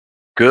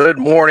Good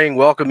morning.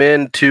 Welcome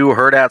into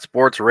Hurrdat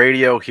Sports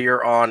Radio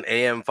here on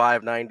AM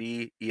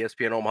 590,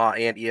 ESPN Omaha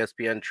and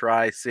ESPN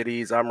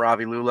Tri-Cities. I'm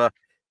Ravi Lulla,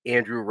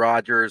 Andrew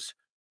Rogers.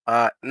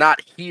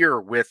 Not here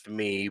with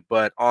me,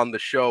 but on the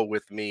show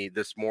with me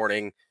this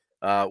morning.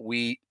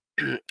 We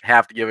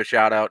have to give a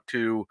shout out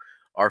to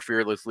our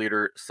fearless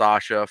leader,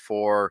 Sasha,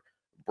 for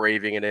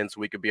braving it in so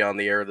we could be on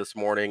the air this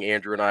morning.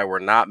 Andrew and I were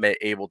not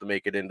able to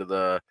make it into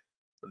the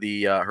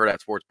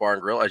Hurrdat Sports Bar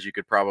and Grill, as you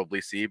could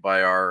probably see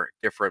by our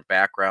different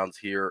backgrounds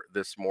here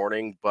this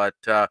morning. But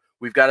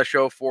we've got a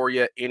show for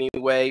you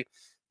anyway.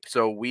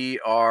 So we've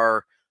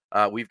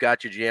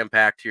got you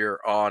jam-packed here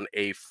on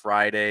a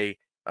Friday.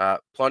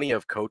 Plenty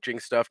of coaching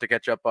stuff to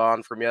catch up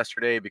on from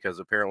yesterday because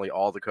apparently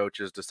all the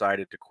coaches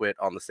decided to quit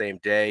on the same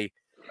day.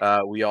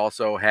 We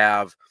also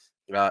have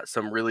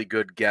some really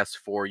good guests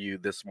for you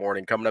this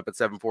morning. Coming up at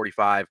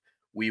 7:45,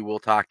 we will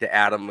talk to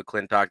Adam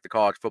McClintock, the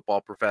college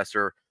football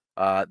professor,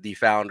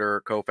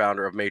 the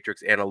co-founder of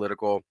Matrix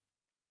Analytical.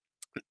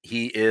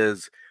 He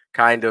is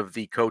kind of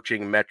the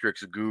coaching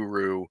metrics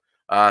guru.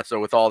 So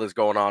with all this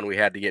going on, we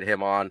had to get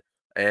him on.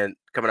 And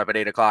coming up at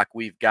 8 o'clock,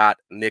 we've got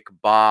Nick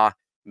Bahe.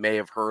 May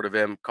have heard of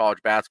him, college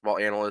basketball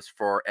analyst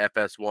for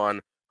FS1,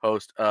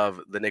 host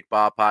of the Nick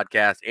Bahe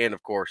podcast, and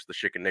of course the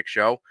Schick and Nick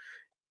show.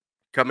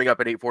 Coming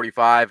up at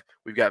 8:45,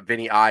 we've got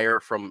Vinnie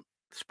from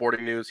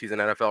Sporting News. He's an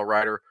NFL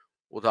writer.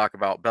 We'll talk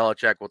about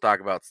Belichick. We'll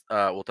talk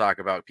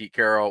about Pete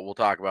Carroll. We'll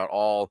talk about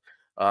all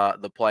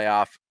the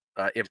playoff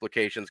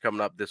implications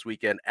coming up this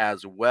weekend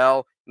as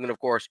well. And then, of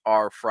course,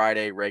 our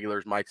Friday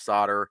regulars, Mike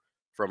Sautter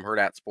from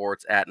Hurrdat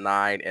Sports at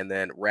 9, and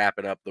then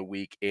wrapping up the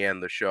week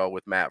and the show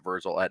with Matt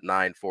Vrzal at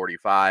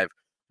 9:45.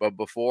 But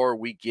before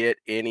we get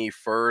any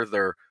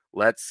further,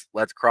 let's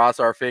cross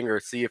our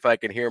fingers, see if I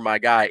can hear my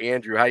guy.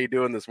 Andrew, how you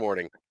doing this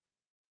morning?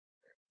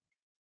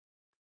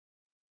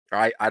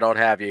 I don't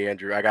have you,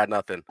 Andrew. I got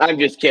nothing. I'm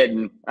just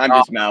kidding. I'm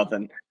just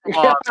mouthing.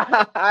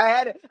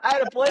 I had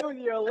to play with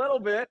you a little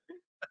bit.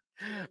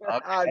 Okay.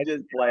 I'm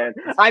just playing.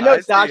 I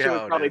know Sasha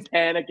was probably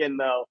panicking,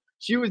 though.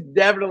 She was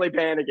definitely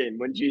panicking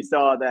when she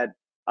saw that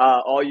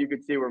all you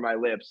could see were my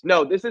lips.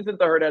 No, this isn't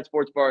the Hurrdat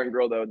Sports Bar and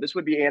Grill, though. This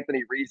would be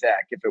Anthony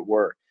Rizak if it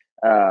were.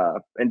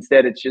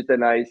 Instead, it's just a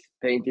nice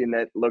painting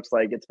that looks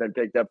like it's been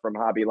picked up from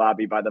Hobby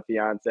Lobby by the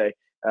fiance.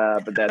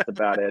 But that's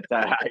about it.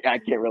 I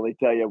can't really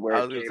tell you where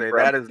it came from.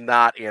 That is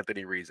not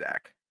Anthony Rizak.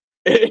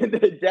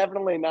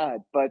 Definitely not.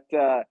 But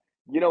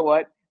you know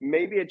what?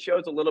 Maybe it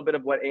shows a little bit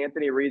of what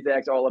Anthony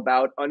Rizak's all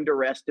about.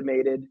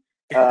 Underestimated.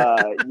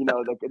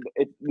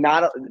 It's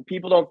not.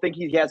 People don't think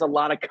he has a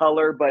lot of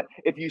color, but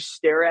if you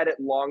stare at it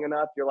long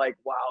enough, you're like,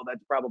 wow,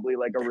 that's probably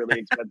like a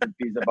really expensive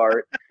piece of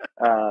art.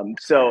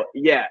 So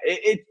yeah,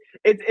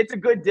 it's a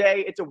good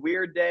day. It's a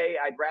weird day.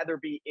 I'd rather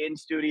be in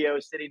studio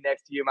sitting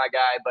next to you, my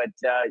guy, but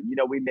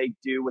we make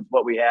do with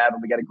what we have,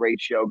 and we got a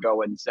great show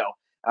going. So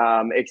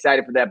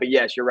excited for that. But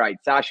yes, you're right.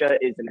 Sasha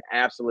is an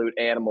absolute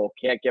animal.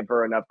 Can't give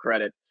her enough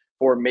credit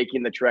for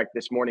making the trek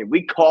this morning.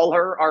 We call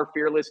her our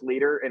fearless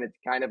leader, and it's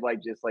kind of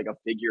like just like a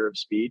figure of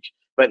speech.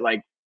 But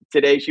like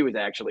today, she was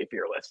actually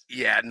fearless.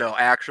 Yeah, no,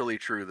 actually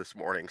true this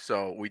morning.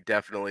 So we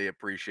definitely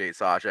appreciate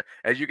Sasha.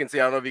 As you can see,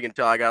 I don't know if you can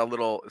tell, I got a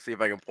little, see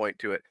if I can point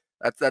to it.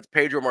 That's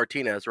Pedro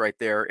Martinez right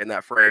there in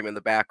that frame in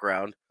the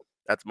background.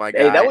 That's my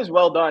guy. Hey, that was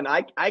well done.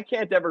 I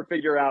can't ever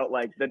figure out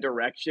like the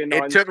direction.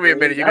 It took me a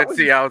minute. You could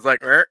see I was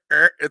like,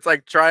 it's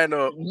like trying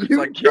to,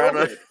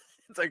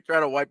 it's like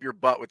trying to wipe your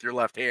butt with your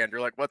left hand.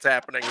 You're like, what's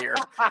happening here?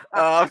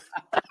 And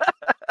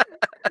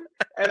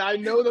I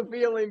know the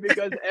feeling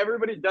because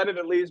everybody's done it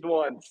at least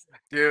once.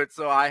 Dude,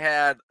 so I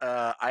had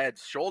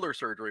shoulder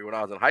surgery when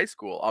I was in high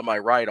school on my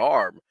right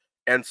arm.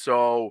 And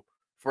so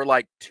for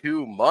like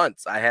 2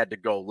 months, I had to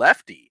go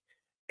lefty.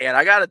 And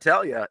I got to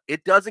tell you,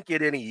 it doesn't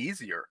get any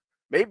easier.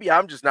 Maybe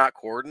I'm just not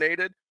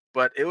coordinated,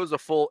 but it was a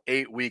full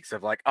 8 weeks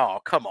of like, oh,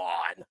 come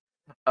on.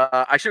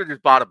 I should have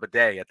just bought a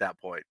bidet at that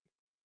point.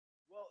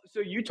 So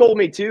you told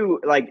me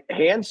too, like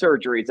hand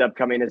surgery is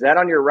upcoming. Is that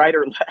on your right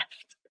or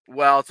left?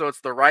 Well, so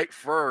it's the right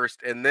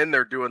first, and then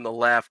they're doing the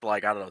left,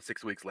 like, I don't know,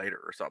 6 weeks later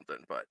or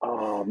something. But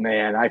oh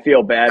man, I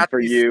feel bad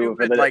for you.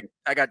 Like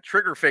I got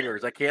trigger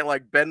fingers. I can't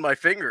like bend my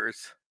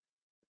fingers.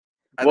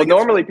 Well,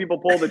 normally people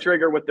pull the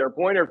trigger with their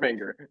pointer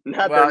finger.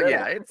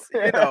 It's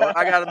I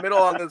got a middle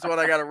on this one.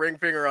 I got a ring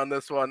finger on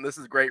this one. This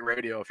is great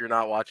radio if you're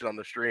not watching on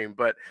the stream.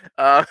 But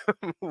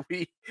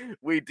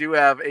we do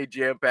have a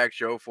jam-packed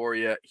show for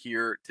you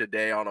here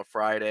today on a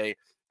Friday.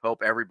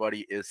 Hope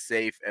everybody is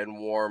safe and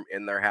warm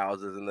in their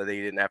houses and that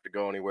they didn't have to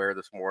go anywhere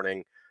this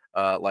morning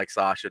like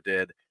Sasha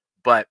did.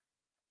 But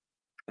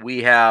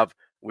we've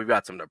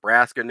got some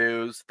Nebraska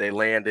news. They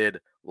landed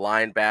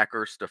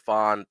linebacker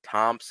Stefan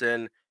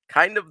Thompson,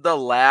 kind of the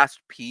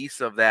last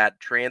piece of that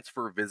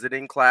transfer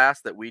visiting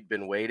class that we'd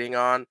been waiting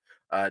on.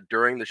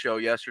 During the show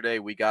yesterday,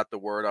 we got the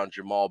word on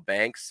Jamal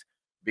Banks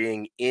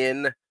being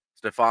in.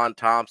 Stefan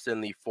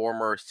Thompson, the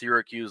former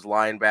Syracuse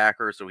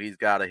linebacker, so he's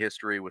got a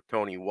history with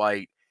Tony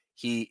White.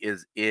 He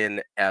is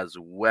in as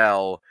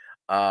well.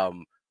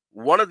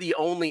 one of the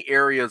only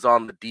areas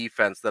on the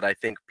defense that I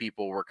think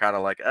people were kind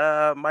of like,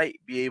 might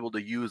be able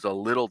to use a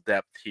little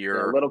depth here.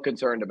 Yeah, a little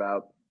concerned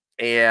about.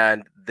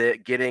 And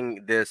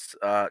getting this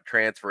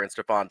transfer in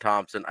Stephon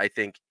Thompson, I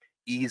think,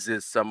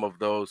 eases some of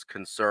those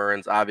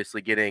concerns.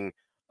 Obviously, getting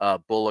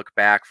Bullock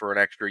back for an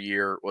extra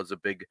year was a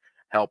big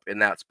help in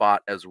that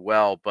spot as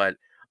well. But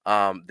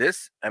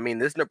this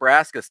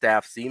Nebraska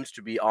staff seems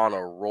to be on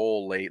a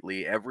roll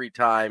lately. Every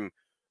time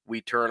we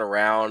turn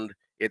around,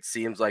 it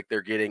seems like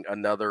they're getting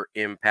another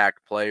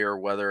impact player,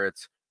 whether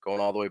it's going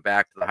all the way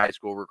back to the high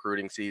school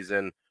recruiting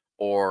season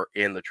or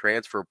in the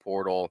transfer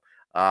portal.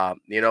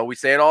 We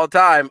say it all the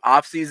time,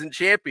 off-season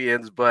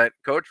champions, but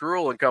Coach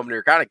Rule and company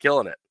are kind of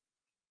killing it.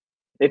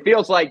 It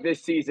feels like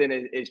this season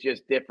is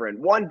just different.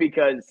 One,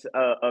 because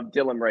of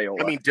Dylan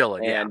Raiola. I mean,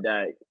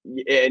 Dylan,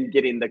 and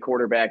getting the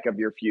quarterback of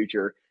your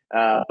future.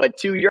 But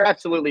two, you're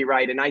absolutely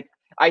right. And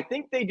I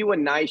think they do a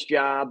nice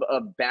job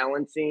of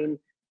balancing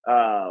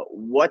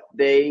what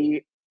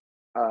they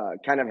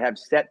kind of have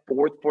set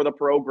forth for the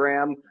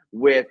program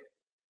with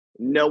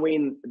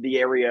knowing the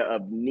area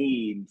of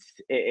needs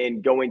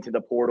and going to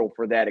the portal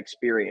for that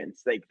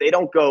experience. They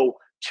don't go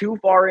too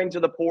far into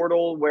the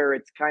portal where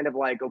it's kind of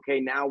like, okay,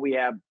 now we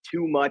have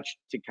too much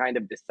to kind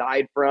of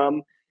decide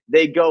from.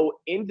 They go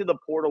into the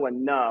portal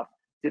enough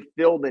to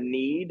fill the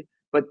need,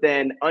 but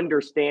then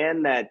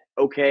understand that,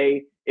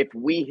 okay, if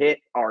we hit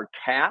our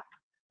cap,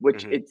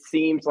 which it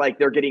seems like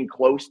they're getting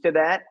close to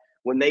that,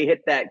 when they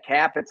hit that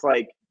cap, it's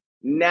like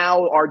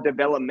now our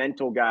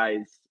developmental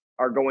guys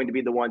are going to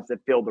be the ones that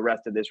fill the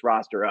rest of this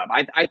roster up.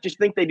 I just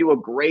think they do a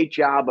great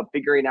job of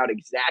figuring out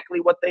exactly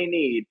what they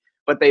need,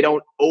 but they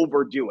don't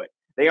overdo it.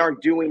 They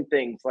aren't doing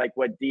things like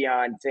what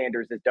Deion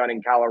Sanders has done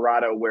in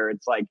Colorado, where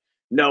it's like,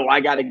 no, I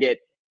got to get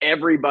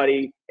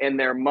everybody and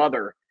their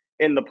mother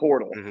in the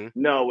portal.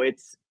 No,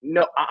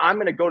 I'm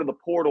going to go to the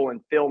portal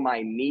and fill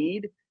my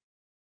need,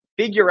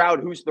 figure out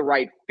who's the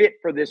right fit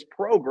for this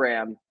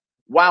program,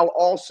 while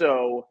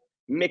also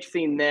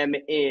mixing them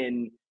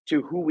in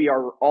to who we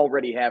are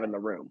already have in the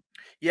room.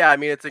 Yeah, I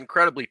mean, it's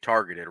incredibly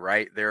targeted,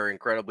 right? They're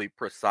incredibly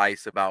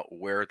precise about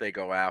where they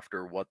go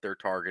after, what they're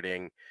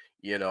targeting.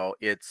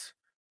 It's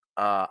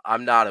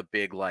I'm not a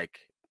big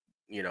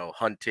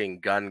hunting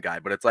gun guy,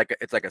 but it's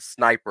like a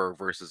sniper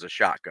versus a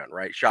shotgun,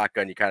 right?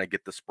 Shotgun, you kind of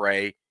get the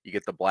spray, you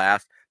get the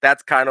blast.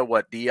 That's kind of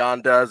what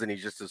Deion does, and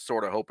he's just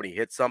sort of hoping he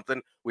hits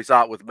something. We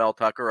saw it with Mel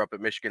Tucker up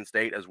at Michigan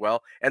State as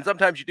well. And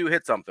sometimes you do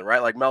hit something,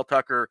 right? Like Mel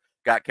Tucker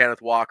got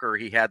Kenneth Walker.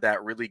 He had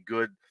that really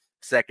good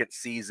second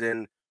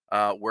season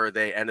where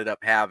they ended up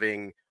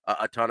having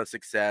a ton of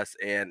success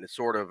and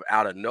sort of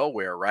out of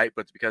nowhere, right?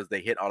 But it's because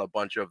they hit on a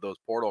bunch of those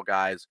portal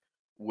guys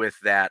with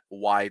that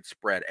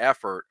widespread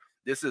effort.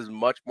 This is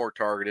much more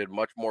targeted,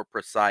 much more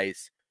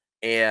precise.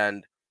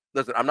 And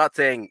listen, I'm not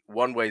saying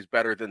one way is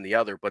better than the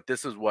other, but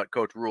this is what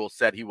Coach Rule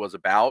said he was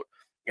about.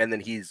 And then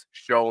he's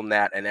shown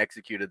that and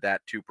executed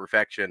that to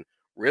perfection.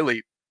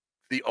 Really,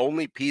 the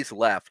only piece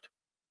left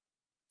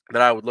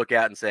that I would look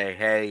at and say,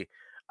 hey,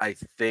 I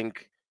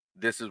think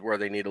this is where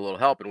they need a little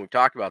help, and we've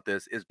talked about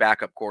this, is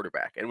backup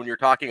quarterback. And when you're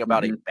talking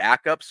about a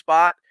backup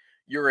spot,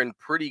 you're in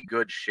pretty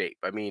good shape.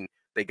 I mean,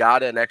 they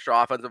got an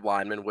extra offensive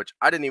lineman, which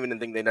I didn't even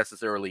think they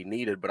necessarily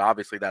needed, but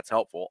obviously that's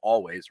helpful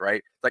always,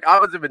 right? Like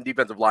offensive and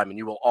defensive linemen,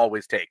 you will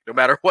always take, no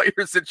matter what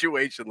your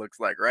situation looks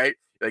like, right?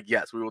 Like,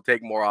 yes, we will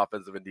take more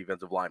offensive and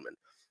defensive linemen.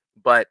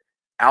 But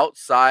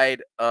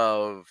outside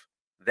of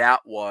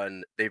that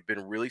one, they've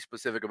been really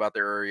specific about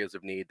their areas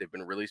of need. They've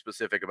been really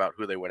specific about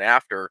who they went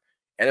after.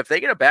 And if they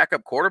get a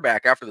backup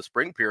quarterback after the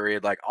spring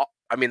period, like,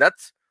 I mean,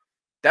 that's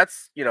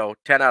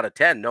 10 out of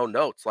 10, no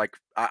notes. Like,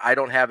 I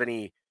don't have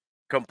any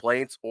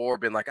complaints or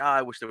been like,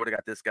 I wish they would have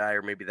got this guy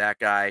or maybe that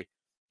guy.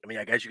 I mean,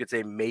 I guess you could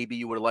say maybe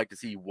you would have liked to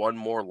see one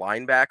more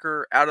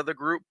linebacker out of the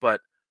group,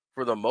 but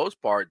for the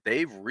most part,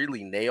 they've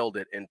really nailed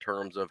it in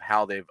terms of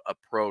how they've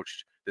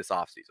approached this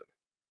offseason.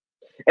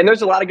 And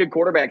there's a lot of good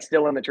quarterbacks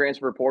still in the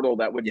transfer portal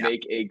that would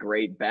make a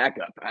great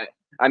backup.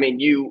 I mean,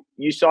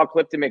 you saw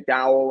Clifton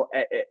McDowell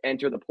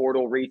enter the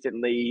portal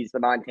recently. He's the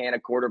Montana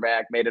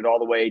quarterback, made it all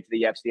the way to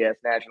the FCS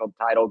national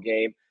title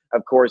game.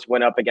 Of course,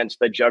 went up against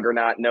the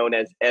juggernaut known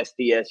as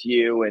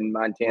SDSU, and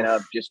Montana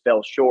just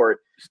fell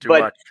short.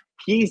 But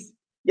he's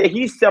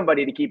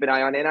somebody to keep an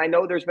eye on. And I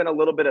know there's been a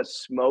little bit of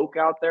smoke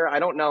out there. I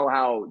don't know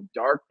how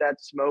dark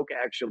that smoke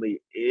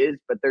actually is,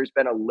 but there's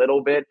been a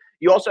little bit.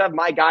 You also have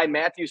my guy,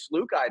 Matthew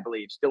Sluka, I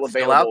believe, still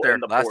available. Still out there. In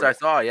the Last portal. I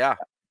saw, yeah.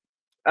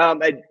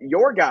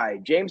 Your guy,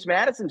 James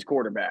Madison's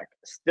quarterback,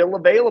 still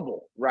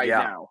available right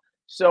now.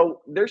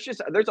 So there's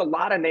a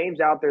lot of names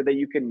out there that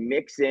you can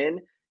mix in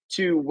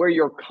to where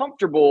you're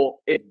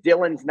comfortable if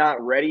Dylan's not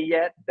ready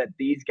yet, that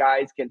these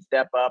guys can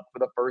step up for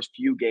the first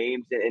few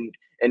games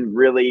and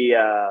really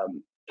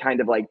kind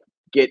of like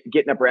get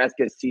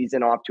Nebraska's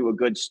season off to a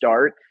good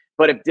start.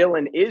 But if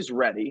Dylan is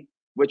ready,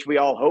 which we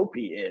all hope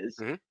he is,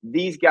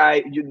 these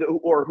guys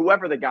or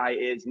whoever the guy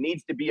is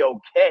needs to be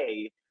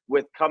okay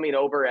with coming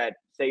over at,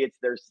 say it's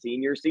their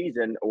senior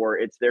season or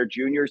it's their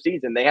junior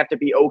season. They have to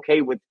be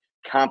okay with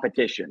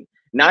competition,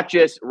 not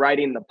just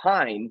riding the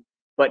pine,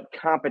 but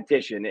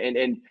competition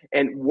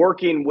and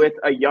working with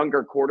a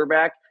younger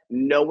quarterback,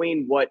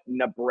 knowing what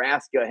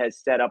Nebraska has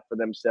set up for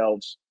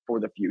themselves for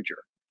the future.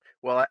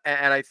 Well,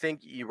 and I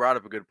think you brought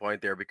up a good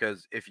point there,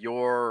 because if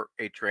you're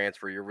a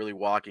transfer, you're really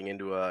walking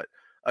into a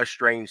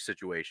strange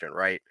situation,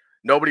 right?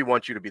 Nobody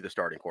wants you to be the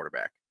starting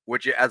quarterback,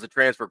 which as a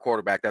transfer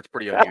quarterback, that's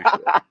pretty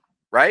unusual,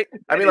 right?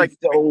 I mean, like,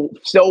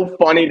 so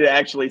funny to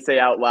actually say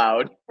out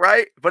loud,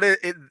 right? But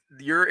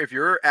if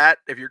you're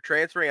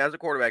transferring as a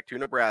quarterback to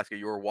Nebraska,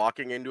 you're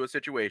walking into a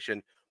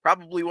situation,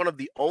 probably one of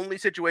the only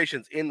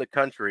situations in the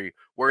country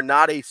where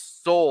not a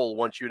soul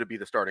wants you to be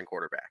the starting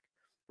quarterback,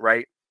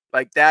 right?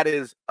 Like, that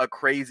is a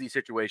crazy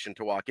situation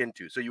to walk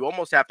into. So you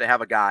almost have to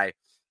have a guy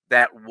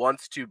that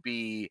wants to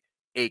be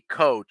a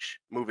coach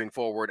moving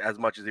forward as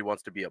much as he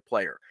wants to be a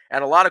player.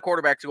 And a lot of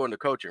quarterbacks go into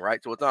coaching,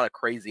 right? So it's not a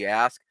crazy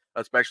ask,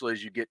 especially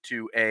as you get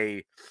to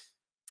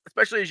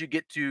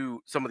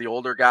some of the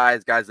older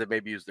guys that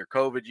maybe use their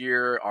COVID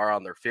year, are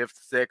on their 5th,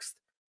 6th,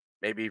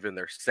 maybe even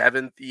their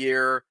 7th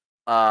year,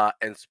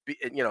 and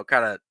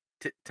kind of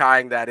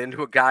tying that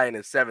into a guy in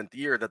his 7th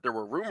year that there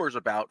were rumors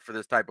about for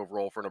this type of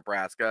role for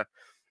Nebraska.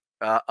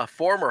 A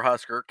former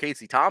Husker,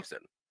 Casey Thompson,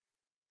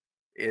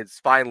 is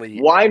finally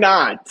why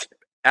not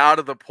out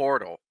of the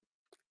portal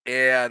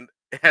and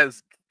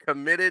has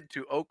committed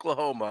to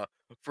Oklahoma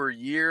for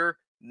year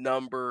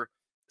number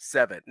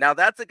 7. Now,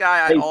 that's a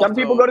guy some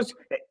people go to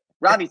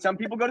Ravi, some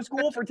people go to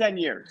school for 10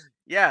 years.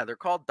 Yeah, they're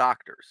called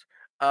doctors.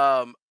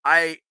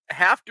 I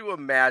have to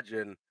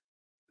imagine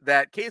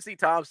that Casey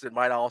Thompson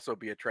might also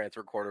be a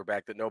transfer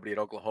quarterback that nobody at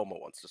Oklahoma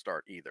wants to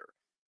start either.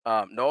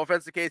 No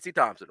offense to Casey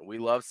Thompson. We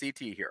love CT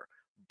here.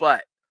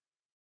 But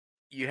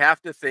you have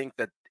to think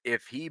that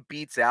if he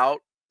beats out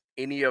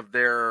any of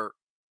their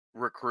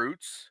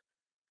recruits,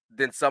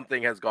 then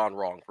something has gone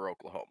wrong for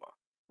Oklahoma,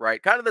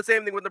 right? Kind of the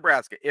same thing with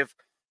Nebraska. If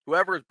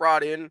whoever is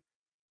brought in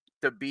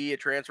to be a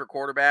transfer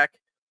quarterback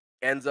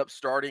ends up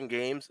starting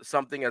games,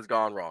 something has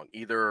gone wrong.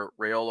 Either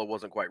Raiola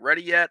wasn't quite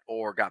ready yet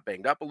or got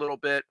banged up a little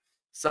bit.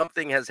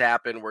 Something has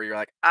happened where you're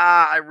like,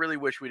 I really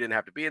wish we didn't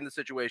have to be in this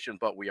situation,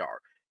 but we are.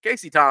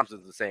 Casey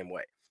Thompson's the same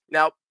way.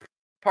 Now,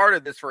 part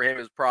of this for him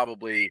is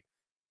probably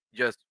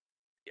just,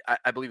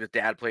 I believe his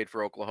dad played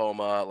for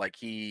Oklahoma. Like,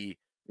 he,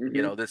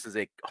 this is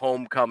a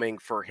homecoming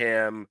for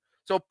him.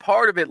 So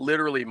part of it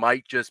literally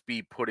might just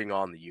be putting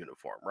on the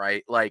uniform,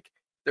 right? Like,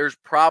 there's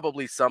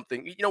probably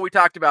something, we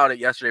talked about it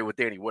yesterday with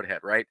Danny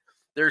Woodhead, right?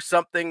 There's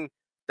something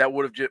that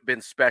would have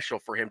been special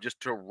for him just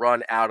to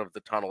run out of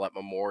the tunnel at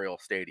Memorial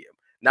Stadium.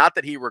 Not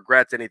that he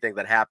regrets anything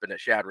that happened at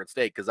Hurrdat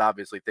State, because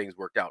obviously things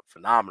worked out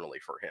phenomenally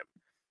for him.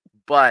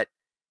 But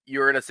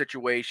you're in a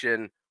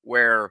situation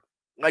where,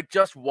 like,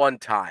 just one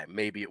time,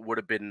 maybe it would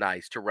have been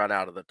nice to run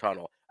out of the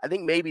tunnel. I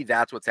think maybe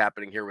that's what's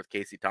happening here with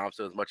Casey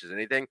Thompson as much as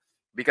anything,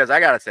 because I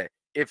got to say,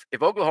 if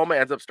Oklahoma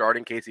ends up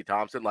starting Casey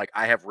Thompson, like,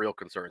 I have real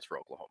concerns for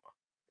Oklahoma.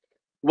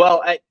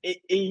 Well,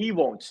 he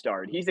won't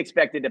start. He's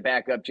expected to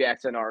back up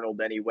Jackson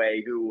Arnold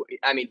anyway, who,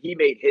 I mean, he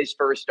made his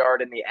first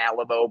start in the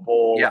Alamo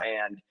Bowl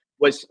and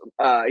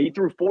he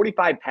threw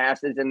 45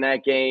 passes in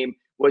that game,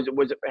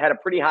 had a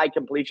pretty high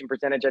completion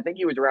percentage. I think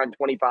he was around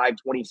 25,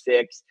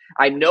 26.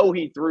 I know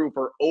he threw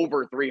for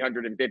over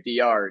 350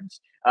 yards,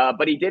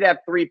 but he did have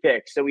 3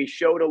 picks, so he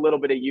showed a little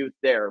bit of youth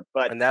there.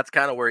 And that's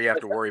kind of where you have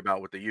to worry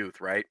about with the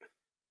youth, right?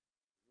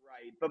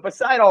 Right. But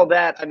beside all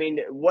that, I mean,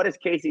 what does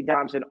Casey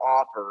Thompson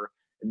offer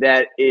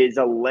that is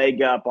a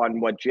leg up on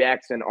what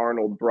Jackson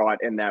Arnold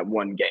brought in that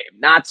one game?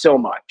 Not so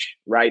much,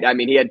 right? I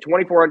mean, he had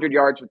 2,400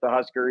 yards with the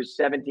Huskers,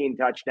 17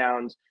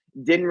 touchdowns,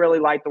 didn't really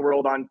light the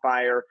world on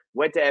fire,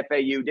 went to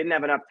FAU, didn't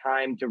have enough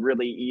time to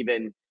really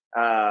even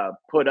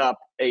put up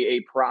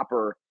a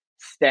proper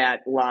stat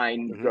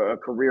line,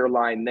 career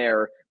line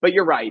there. But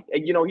you're right.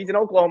 He's an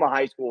Oklahoma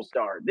high school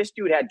star. This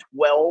dude had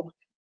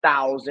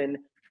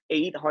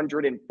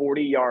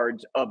 12,840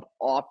 yards of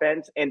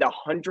offense and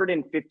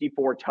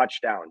 154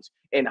 touchdowns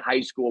in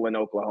high school in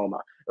Oklahoma.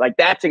 Like,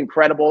 that's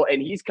incredible.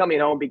 And he's coming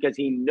home because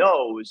he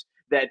knows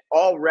that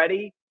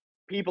already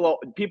people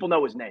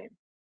know his name.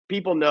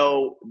 People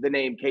know the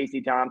name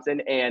Casey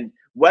Thompson, and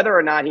whether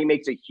or not he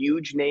makes a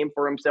huge name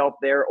for himself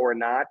there or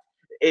not,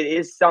 it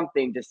is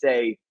something to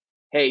say,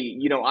 hey,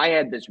 I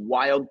had this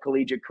wild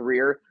collegiate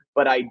career,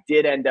 but I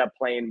did end up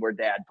playing where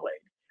Dad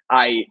played.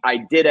 I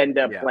did end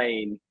up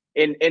playing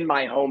in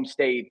my home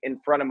state, in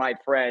front of my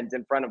friends,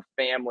 in front of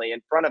family,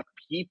 in front of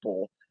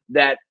people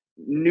that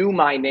knew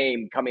my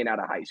name coming out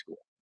of high school.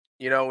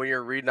 When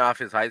you're reading off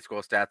his high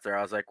school stats there,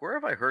 I was like, where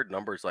have I heard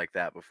numbers like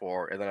that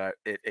before? And then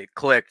it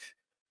clicked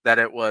that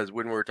it was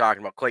when we were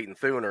talking about Clayton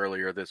Thune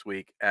earlier this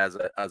week as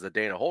a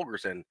Dana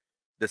Holgorsen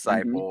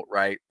disciple,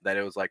 right? That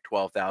it was like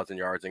 12,000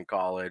 yards in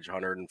college,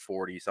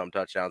 140 some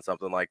touchdowns,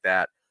 something like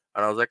that.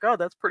 And I was like, oh,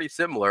 that's pretty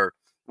similar,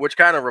 which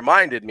kind of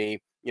reminded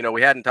me,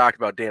 we hadn't talked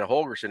about Dana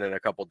Holgorsen in a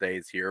couple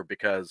days here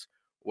because,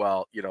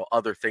 well,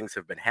 other things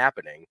have been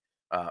happening.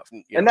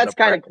 And that's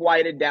kind of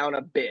quieted down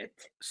a bit.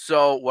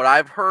 So what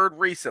I've heard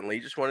recently,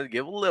 just wanted to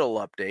give a little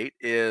update,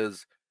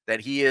 is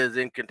that he is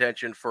in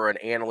contention for an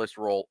analyst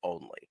role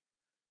only.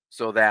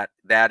 So that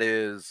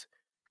is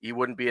He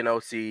wouldn't be an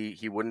OC.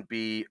 He wouldn't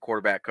be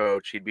quarterback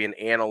coach. He'd be an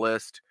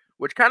analyst,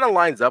 which kind of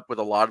lines up with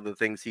a lot of the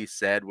things he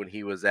said when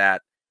he was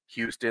at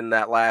Houston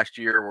that last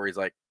year, where he's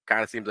like,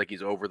 kind of seems like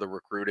he's over the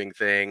recruiting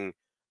thing.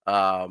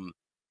 Kind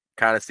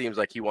of seems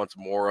like he wants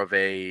more of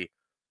a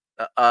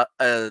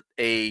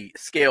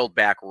scaled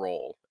back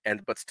role,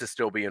 but to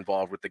still be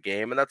involved with the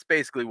game. And that's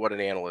basically what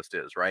an analyst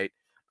is, right?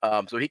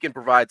 So he can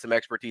provide some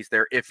expertise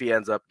there if he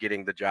ends up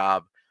getting the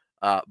job.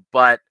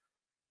 But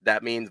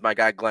that means my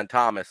guy Glenn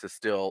Thomas is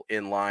still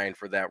in line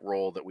for that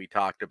role that we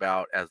talked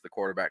about as the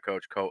quarterback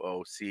coach,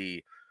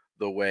 co-OC,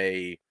 the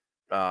way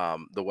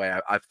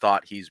I've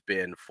thought he's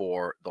been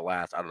for the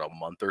last, I don't know,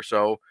 month or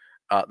so.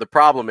 The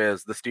problem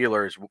is the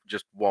Steelers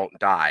just won't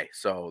die,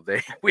 so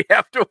we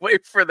have to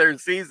wait for their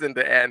season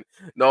to end.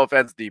 No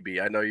offense,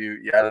 DB. I know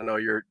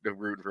you're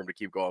rooting for him to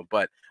keep going,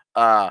 but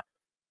as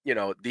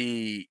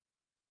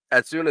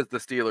soon as the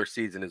Steelers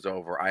season is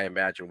over, I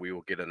imagine we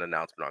will get an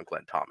announcement on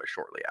Glenn Thomas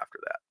shortly after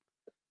that.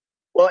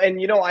 Well,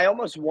 and I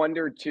almost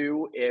wonder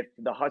too if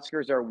the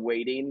Huskers are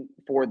waiting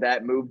for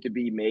that move to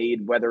be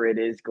made, whether it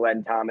is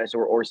Glenn Thomas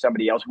or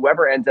somebody else,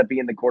 whoever ends up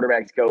being the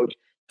quarterback's coach,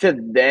 to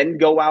then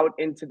go out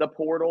into the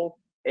portal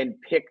and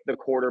pick the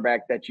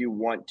quarterback that you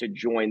want to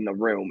join the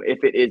room.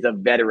 If it is a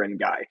veteran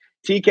guy,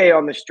 TK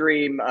on the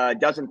stream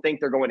doesn't think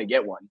they're going to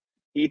get one.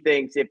 He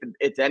thinks if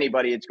it's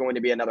anybody, it's going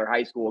to be another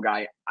high school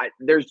guy.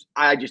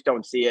 I just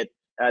don't see it.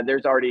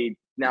 There's already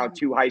now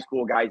 2 high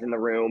school guys in the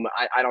room.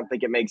 I don't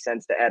think it makes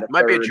sense to add a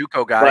Might third. Be a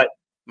JUCO guy.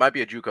 Might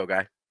be a JUCO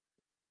guy.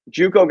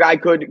 JUCO guy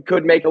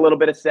could make a little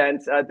bit of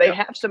sense. They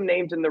have some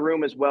names in the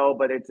room as well,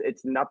 but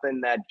it's nothing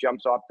that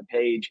jumps off the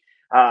page.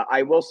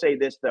 I will say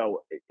this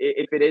though: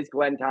 if it is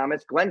Glenn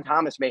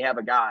Thomas may have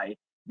a guy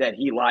that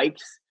he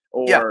likes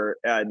or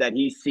that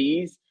he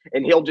sees,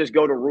 and he'll just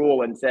go to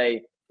Rule and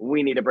say,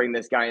 we need to bring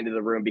this guy into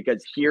the room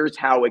because here's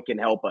how it can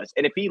help us.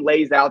 And if he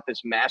lays out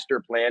this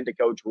master plan to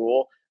Coach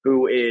Rule,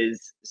 who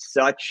is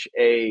such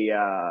a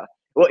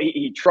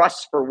he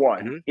trusts, for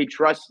one, Mm-hmm. he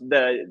trusts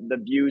the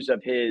views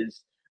of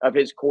his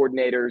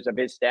coordinators, of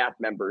his staff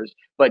members.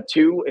 But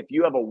 2, if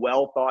you have a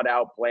well thought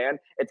out plan,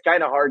 it's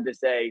kind of hard to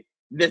say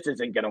this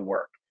isn't going to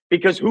work,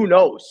 because who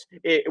knows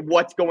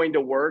what's going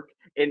to work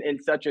in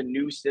such a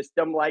new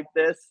system like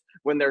this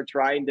when they're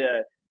trying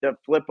to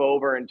flip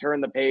over and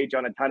turn the page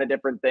on a ton of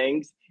different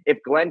things. If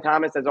Glenn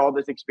Thomas has all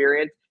this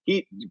experience,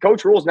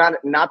 Coach Rule's not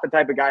the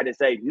type of guy to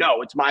say,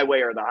 no, it's my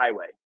way or the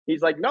highway.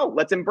 He's like, no,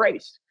 let's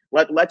embrace.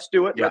 Let's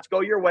do it. Yeah. Let's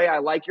go your way. I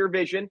like your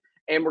vision,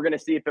 and we're going to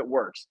see if it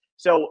works.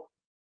 So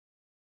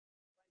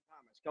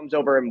Thomas comes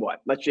over in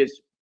what? Let's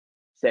just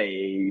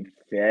say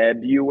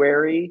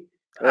February.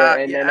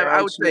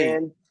 I would say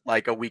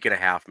like a week and a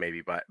half,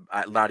 maybe, but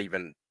not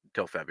even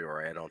till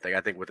February. I don't think.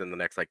 I think within the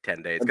next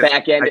 10 days.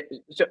 Back end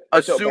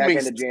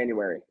of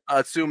January.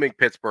 Assuming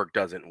Pittsburgh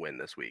doesn't win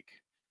this week,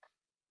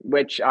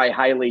 which I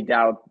highly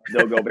doubt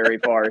they'll go very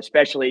far,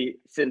 especially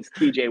since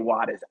TJ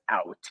Watt is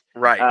out.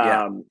 Right.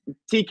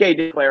 TK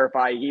did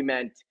clarify he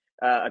meant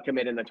a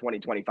commit in the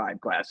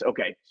 2025 class.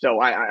 Okay, so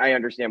I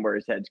understand where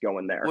his head's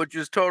going there, which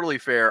is totally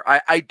fair.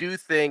 I do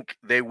think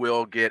they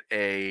will get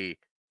a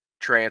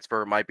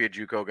transfer. Might be a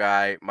JUCO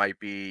guy, might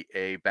be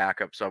a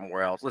backup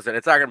somewhere else. Listen,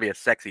 it's not going to be a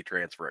sexy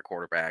transfer at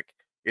quarterback.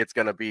 It's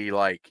going to be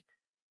like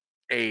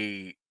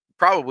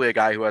probably a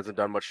guy who hasn't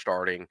done much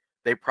starting.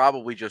 They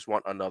probably just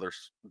want another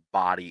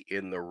body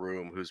in the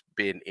room who's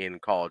been in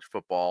college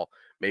football,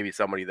 maybe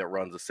somebody that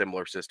runs a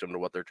similar system to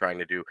what they're trying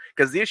to do.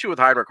 Because the issue with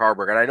Heinrich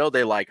Harburg, and I know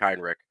they like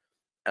Heinrich,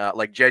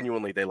 like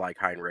genuinely they like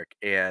Heinrich,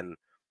 and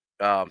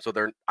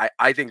so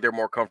I think they're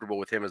more comfortable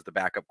with him as the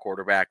backup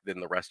quarterback than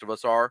the rest of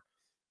us are.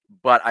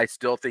 But I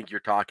still think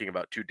you're talking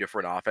about 2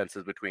 different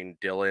offenses between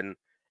Dillon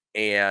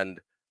and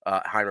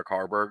Heinrich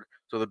Harburg.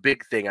 So the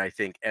big thing, I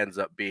think, ends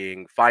up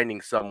being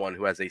finding someone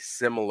who has a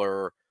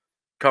similar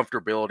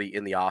comfortability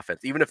in the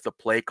offense, even if the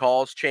play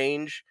calls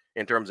change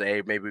in terms of,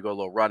 hey, maybe we go a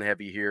little run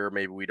heavy here,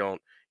 maybe we don't,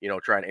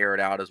 try and air it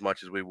out as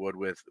much as we would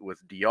with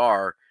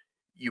DR.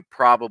 You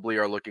probably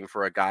are looking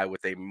for a guy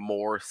with a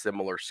more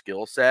similar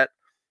skill set.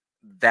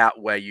 That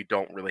way you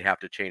don't really have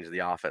to change the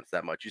offense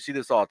that much. You see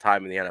this all the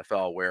time in the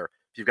NFL where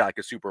if you've got like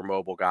a super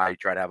mobile guy, you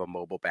try to have a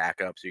mobile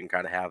backup so you can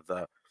kind of have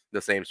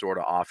the same sort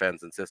of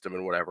offense and system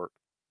and whatever.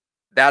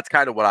 That's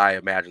kind of what I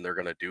imagine they're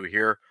going to do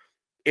here.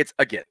 It's,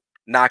 again,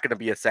 not going to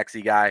be a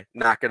sexy guy,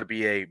 not going to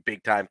be a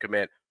big time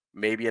commit,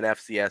 maybe an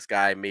FCS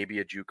guy, maybe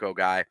a JUCO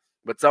guy,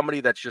 but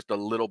somebody that's just a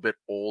little bit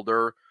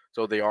older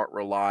so they aren't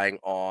relying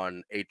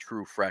on a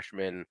true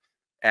freshman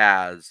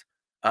as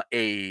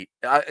a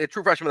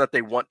true freshman that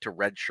they want to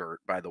redshirt,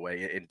 by the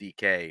way, in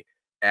DK,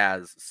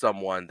 as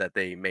someone that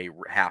they may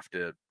have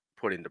to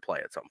put into play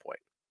at some point.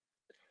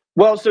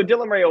 Well, so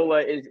Dylan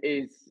Raiola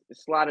is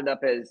slotted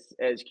up as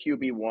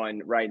QB1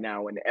 right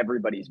now in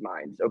everybody's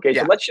minds. Okay,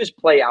 so let's just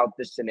play out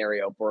this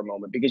scenario for a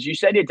moment, because you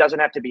said it doesn't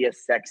have to be a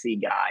sexy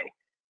guy.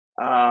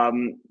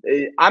 I'm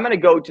going to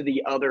go to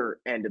the other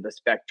end of the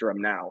spectrum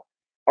now.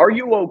 Are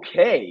you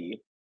okay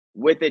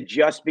with it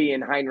just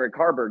being Heinrich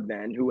Harburg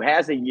then, who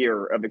has a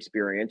year of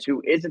experience,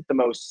 who isn't the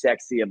most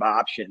sexy of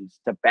options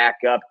to back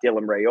up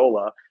Dylan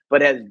Raiola,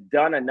 but has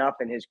done enough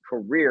in his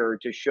career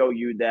to show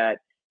you that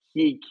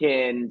he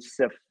can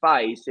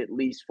suffice at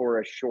least for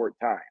a short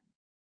time.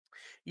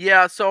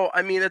 Yeah, so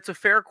I mean, it's a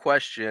fair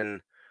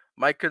question.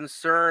 My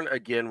concern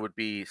again would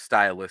be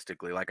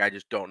stylistically. Like, I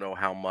just don't know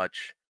how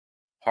much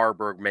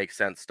Harburg makes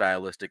sense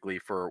stylistically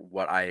for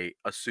what I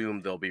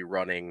assume they'll be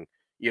running,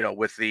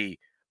 with the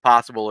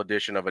possible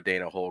addition of a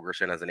Dana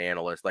Holgerson as an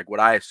analyst. Like,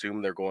 what I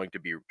assume they're going to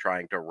be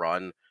trying to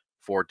run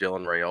for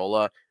Dylan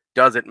Raiola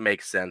doesn't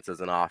make sense as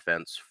an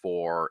offense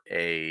for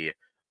a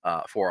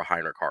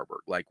Heinrich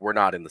Harburg. Like, we're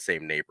not in the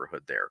same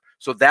neighborhood there.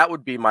 So that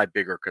would be my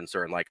bigger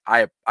concern. Like,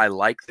 I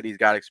like that he's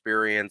got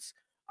experience.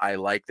 I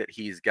like that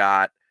he's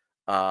got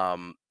I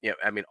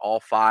mean, all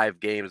 5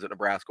 games that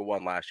Nebraska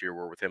won last year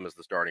were with him as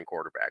the starting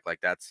quarterback. Like,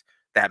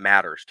 that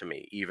matters to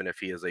me, even if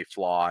he is a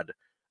flawed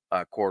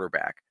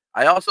quarterback.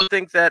 I also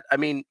think that, I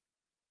mean,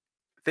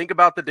 think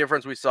about the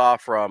difference we saw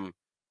from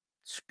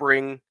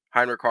spring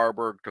Heinrich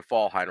Harburg to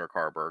fall Heinrich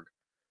Harburg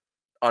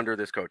under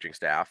this coaching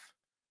staff.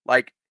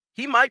 Like,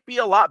 he might be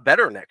a lot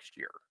better next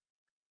year.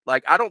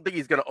 Like, I don't think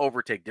he's going to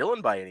overtake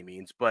Dylan by any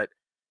means, but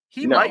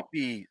he might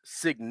be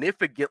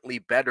significantly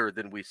better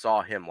than we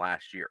saw him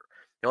last year.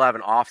 He'll have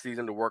an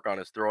offseason to work on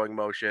his throwing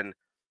motion.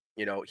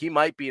 He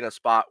might be in a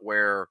spot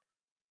where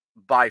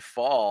by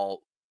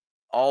fall,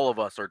 all of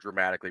us are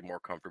dramatically more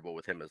comfortable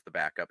with him as the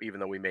backup, even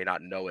though we may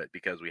not know it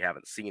because we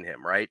haven't seen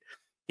him, right?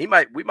 We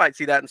might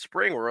see that in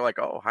spring where we're like,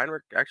 oh,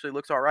 Heinrich actually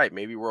looks all right.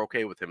 Maybe we're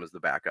okay with him as the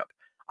backup.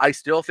 I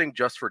still think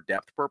just for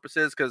depth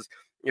purposes, because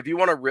if you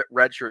want to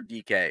redshirt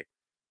DK,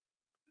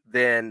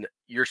 then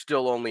you're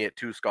still only at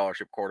 2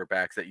 scholarship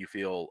quarterbacks that you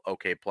feel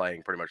okay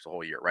playing pretty much the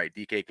whole year, right?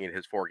 DK can get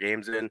his 4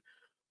 games in,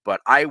 but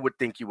I would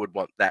think you would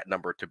want that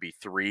number to be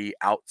 3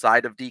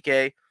 outside of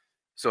DK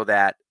so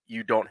that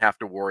you don't have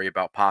to worry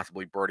about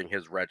possibly burning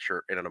his red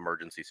shirt in an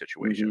emergency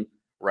situation,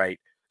 right?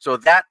 So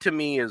that to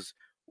me is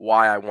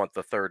why I want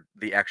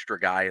the extra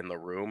guy in the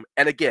room.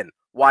 And again,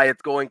 why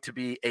it's going to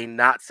be a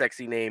not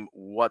sexy name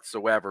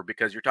whatsoever,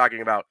 because you're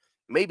talking about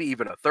maybe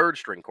even a 3rd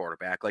string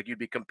quarterback. Like, you'd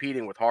be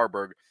competing with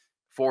Harburg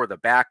for the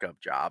backup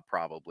job,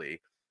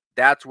 probably.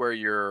 That's where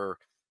you're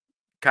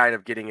kind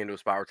of getting into a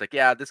spot where it's like,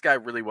 yeah, this guy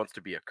really wants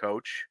to be a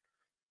coach.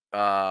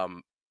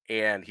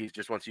 And he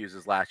just wants to use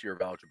his last year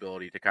of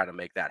eligibility to kind of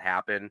make that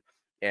happen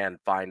and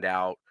find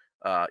out,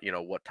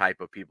 what type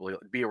of people he'll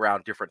be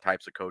around, different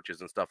types of coaches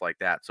and stuff like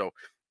that. So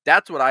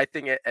that's what I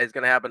think is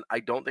going to happen.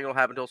 I don't think it'll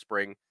happen until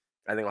spring.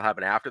 I think it'll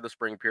happen after the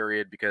spring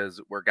period,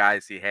 because where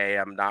guys see, hey,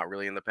 I'm not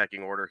really in the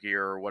pecking order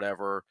here or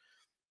whatever,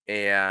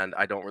 and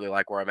I don't really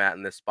like where I'm at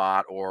in this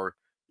spot, or,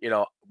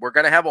 we're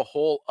going to have a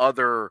whole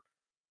nother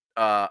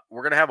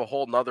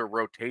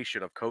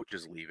rotation of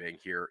coaches leaving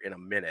here in a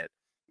minute,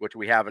 which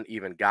we haven't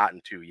even gotten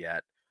to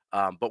yet.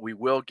 But we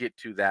will get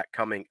to that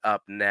coming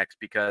up next,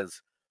 because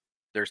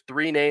there's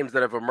 3 names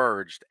that have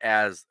emerged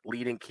as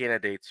leading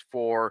candidates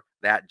for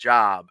that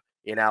job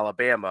in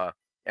Alabama.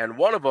 And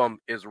one of them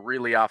is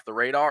really off the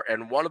radar,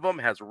 and one of them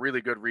has really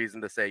good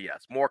reason to say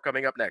yes. More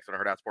coming up next on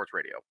Hurrdat Sports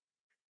Radio.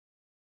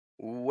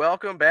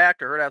 Welcome back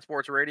to Hurrdat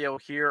Sports Radio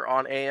here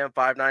on AM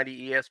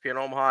 590 ESPN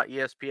Omaha,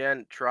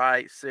 ESPN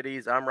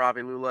Tri-Cities. I'm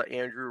Ravi Lulla.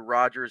 Andrew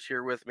Rogers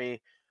here with me.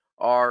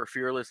 Our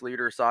fearless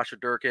leader, Sasha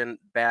Durkin,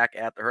 back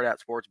at the Hurrdat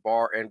Sports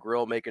Bar and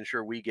Grill, making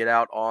sure we get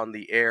out on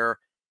the air,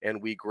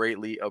 and we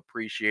greatly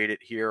appreciate it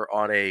here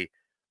on a,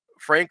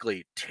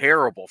 frankly,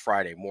 terrible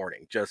Friday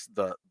morning. Just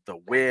the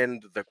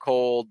wind, the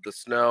cold, the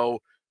snow,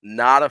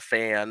 not a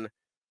fan.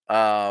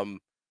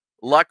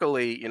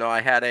 Luckily,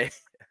 I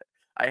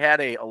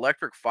had a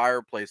electric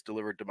fireplace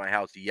delivered to my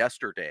house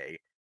yesterday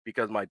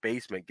because my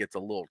basement gets a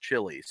little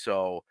chilly.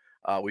 So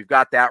we've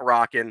got that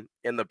rocking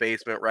in the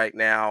basement right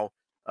now.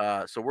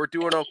 So we're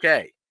doing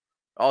okay.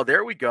 Oh,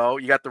 there we go.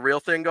 You got the real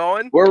thing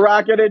going? We're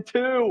rocking it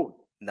too.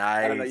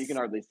 Nice. I don't know. You can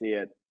hardly see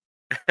it.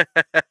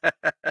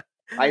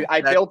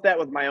 I built that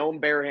with my own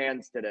bare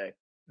hands today.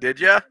 Did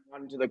you?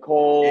 Into the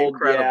cold.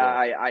 Incredible.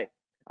 Yeah,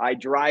 I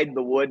dried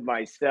the wood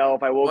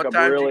myself. I woke up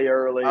really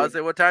early. I was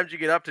saying, what time did you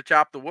get up to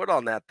chop the wood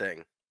on that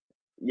thing?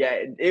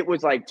 Yeah, it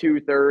was like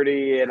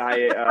 2:30, and I,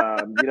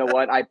 you know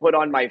what? I put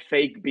on my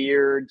fake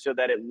beard so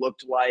that it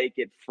looked like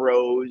it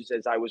froze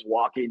as I was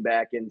walking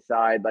back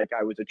inside, like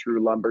I was a true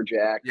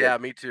lumberjack. Yeah,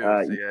 me too.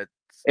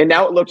 And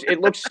now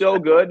it looks so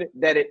good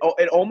that it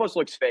almost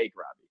looks fake,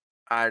 Robbie.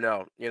 I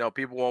know.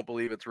 People won't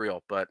believe it's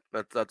real, but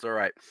that's all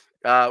right.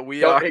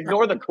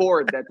 Ignore the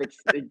cord that's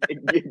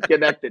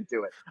connected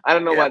to it. I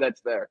don't know why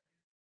that's there.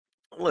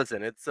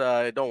 Listen, it's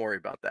don't worry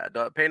about that.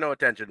 Pay no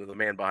attention to the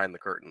man behind the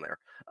curtain there.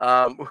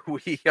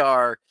 We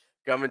are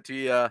coming to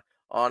you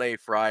on a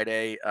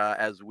Friday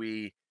as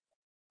we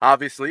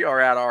obviously are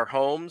at our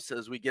homes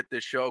as we get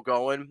this show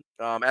going.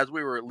 As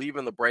we were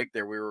leaving the break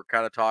there, we were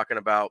kind of talking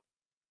about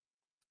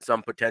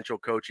some potential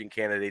coaching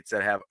candidates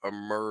that have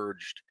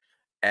emerged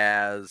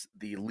as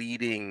the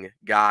leading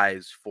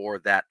guys for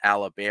that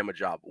Alabama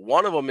job.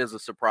 One of them is a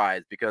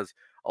surprise because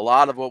A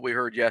lot of what we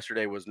heard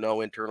yesterday was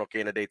no internal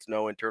candidates,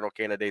 no internal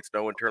candidates,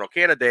 no internal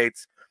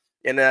candidates.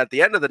 And at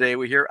the end of the day,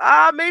 we hear,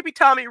 maybe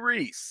Tommy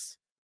Rees,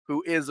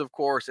 who is, of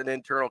course, an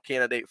internal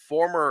candidate,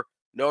 former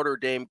Notre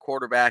Dame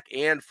quarterback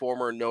and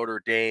former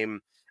Notre Dame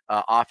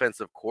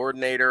offensive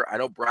coordinator. I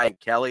know Brian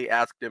Kelly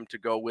asked him to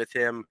go with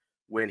him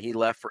when he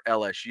left for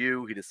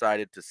LSU. He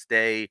decided to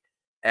stay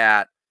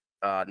at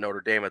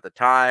Notre Dame at the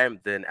time.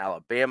 Then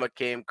Alabama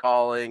came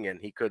calling, and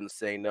he couldn't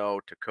say no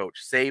to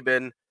Coach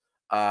Saban.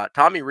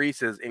 Tommy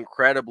Rees is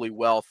incredibly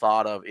well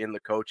thought of in the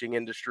coaching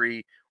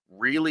industry.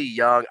 Really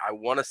young. I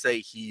want to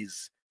say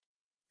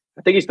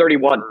I think he's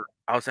 31.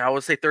 I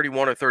would say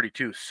 31 or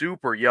 32.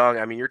 Super young.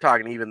 I mean, you're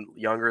talking even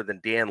younger than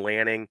Dan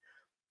Lanning.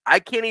 I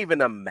can't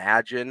even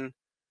imagine.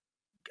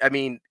 I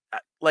mean,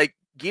 like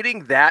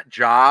getting that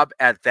job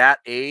at that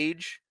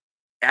age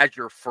as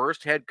your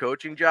first head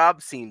coaching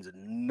job seems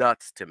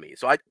nuts to me.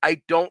 So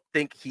I don't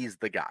think he's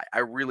the guy. I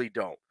really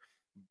don't.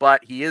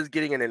 But he is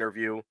getting an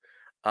interview.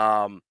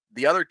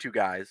 The other two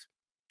guys,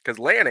 because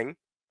Lanning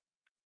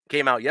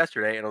came out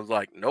yesterday and was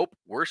like, nope,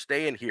 we're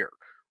staying here.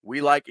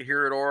 We like it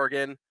here at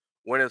Oregon.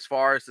 Went as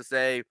far as to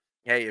say,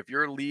 hey, if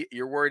you're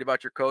worried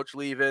about your coach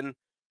leaving,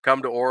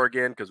 come to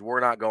Oregon because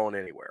we're not going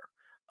anywhere.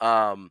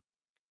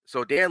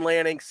 So Dan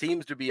Lanning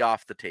seems to be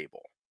off the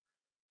table.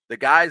 The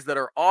guys that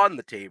are on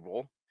the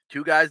table,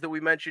 two guys that we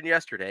mentioned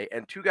yesterday,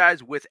 and two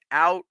guys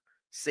without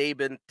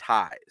Saban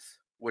ties,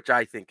 which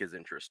I think is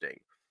interesting.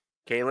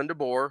 Kalen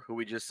DeBoer, who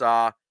we just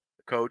saw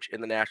coach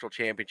in the national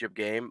championship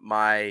game,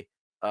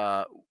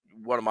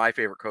 one of my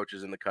favorite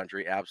coaches in the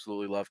country.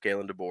 Absolutely love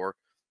Kalen DeBoer.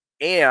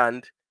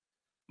 And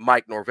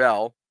Mike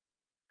Norvell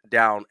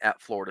down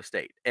at Florida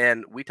State.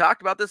 And we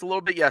talked about this a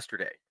little bit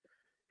yesterday.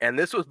 And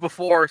this was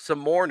before some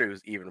more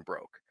news even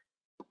broke.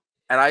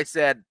 And I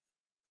said,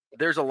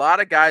 there's a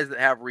lot of guys that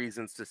have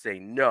reasons to say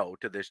no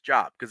to this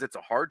job because it's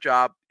a hard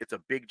job. It's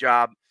a big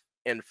job.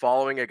 And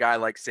following a guy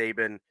like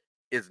Saban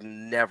is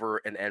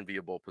never an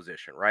enviable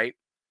position, right?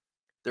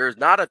 There's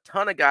not a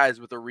ton of guys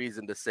with a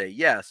reason to say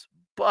yes,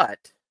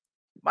 but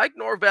Mike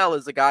Norvell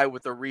is a guy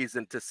with a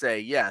reason to say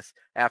yes.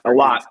 After a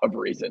lot of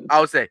reasons.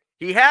 I would say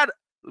he had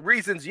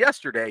reasons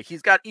yesterday.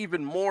 He's got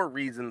even more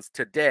reasons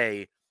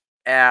today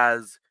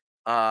as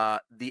the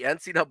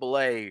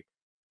NCAA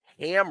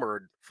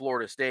hammered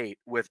Florida State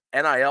with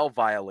NIL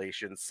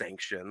violation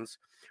sanctions,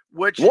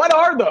 which what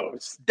are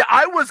those?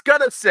 I was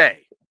gonna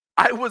say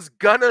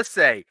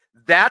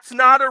that's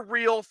not a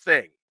real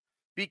thing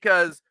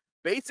because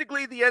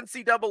basically the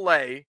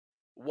NCAA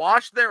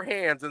washed their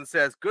hands and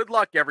says, good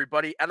luck,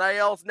 everybody.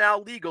 NIL's now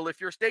legal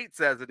if your state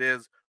says it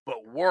is,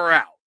 but we're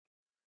out.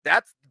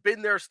 That's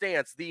been their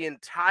stance the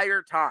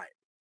entire time.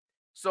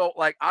 So,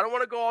 like, I don't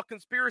want to go all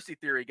conspiracy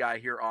theory guy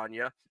here on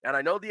you. And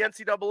I know the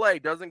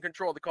NCAA doesn't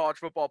control the college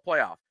football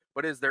playoff,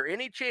 but is there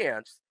any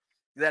chance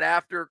that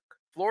after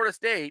Florida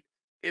State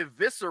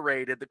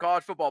eviscerated the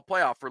college football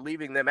playoff for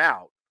leaving them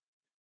out,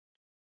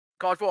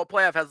 college football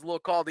playoff has a little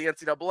call to the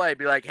NCAA,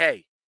 be like,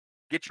 hey,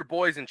 get your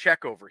boys in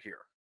check over here.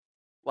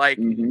 Like,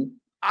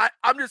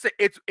 I'm just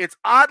saying it's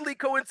oddly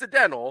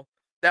coincidental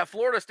that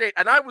Florida State,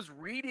 and I was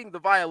reading the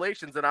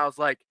violations and I was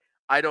like,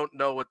 I don't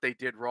know what they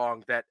did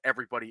wrong that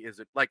everybody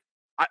isn't like.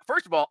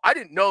 First of all, I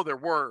didn't know there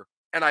were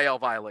NIL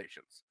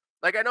violations.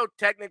 Like, I know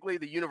technically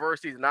the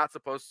university is not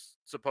supposed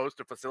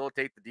to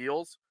facilitate the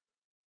deals,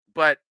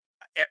 but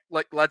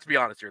like, let's be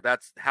honest here.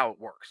 That's how it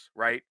works,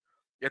 right?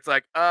 It's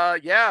like,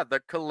 yeah, the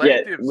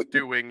collective's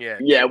doing it.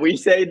 Yeah, we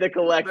say the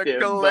collective.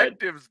 The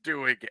collective's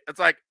doing it. It's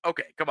like,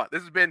 okay, come on.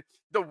 This has been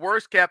the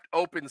worst kept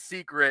open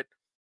secret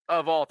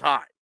of all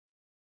time.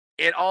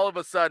 And all of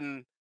a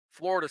sudden,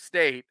 Florida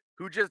State,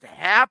 who just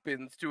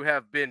happens to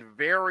have been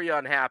very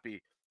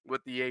unhappy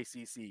with the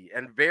ACC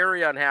and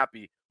very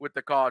unhappy with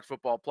the college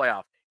football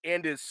playoff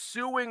and is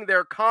suing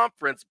their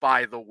conference,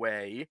 by the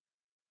way,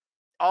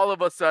 all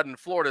of a sudden,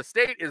 Florida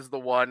State is the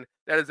one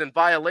that is in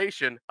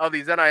violation of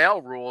these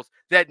NIL rules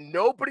that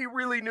nobody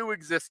really knew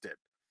existed.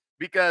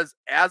 Because,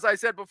 as I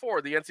said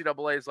before, the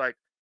NCAA is like,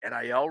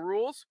 NIL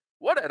rules?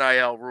 What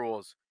NIL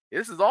rules?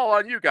 This is all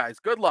on you guys.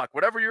 Good luck.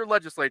 Whatever your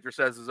legislature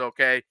says is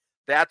okay,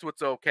 that's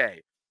what's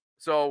okay.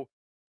 So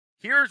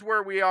here's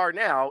where we are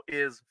now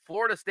is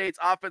Florida State's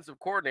offensive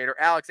coordinator,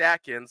 Alex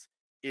Atkins,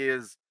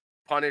 is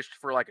punished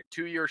for like a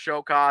 2-year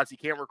show cause. He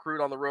can't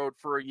recruit on the road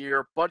for a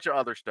year, bunch of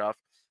other stuff.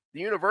 The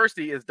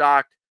university is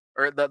docked,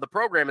 or the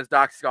program is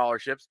docked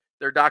scholarships.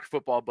 They're docked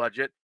football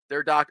budget.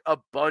 They're docked a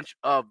bunch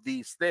of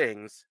these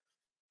things.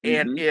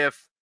 And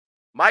if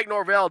Mike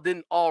Norvell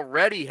didn't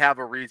already have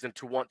a reason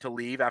to want to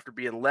leave after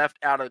being left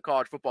out of the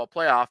college football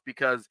playoff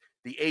because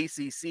the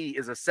ACC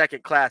is a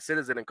second-class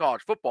citizen in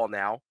college football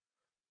now,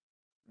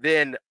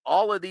 then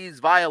all of these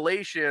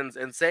violations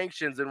and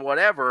sanctions and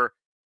whatever,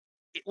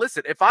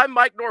 listen, if I'm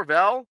Mike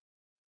Norvell,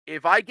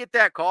 if I get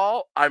that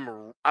call,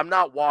 I'm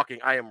not walking.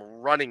 I am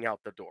running out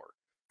the door.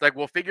 It's like,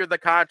 we'll figure the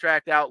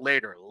contract out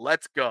later.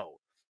 Let's go.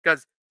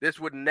 Because this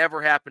would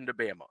never happen to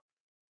Bama.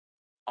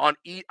 On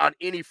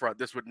any front,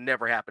 this would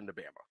never happen to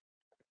Bama.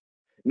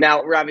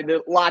 Now, Ravi,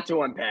 there's a lot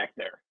to unpack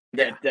there.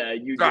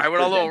 Sorry, I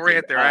went a little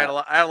rant there. I had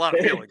a lot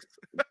of feelings.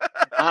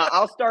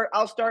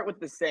 I'll start with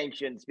the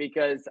sanctions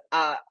because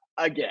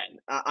again,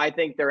 I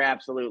think they're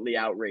absolutely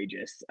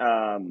outrageous.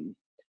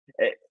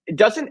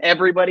 Doesn't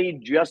everybody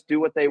just do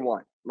what they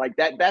want? Like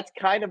that's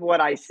kind of what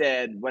I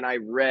said when I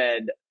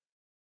read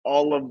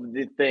all of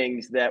the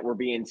things that were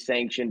being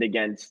sanctioned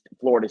against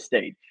Florida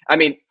State. I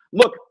mean,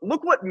 look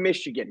what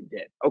Michigan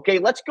did. Okay,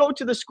 let's go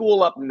to the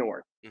school up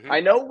north. Mm-hmm.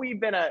 I know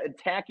we've been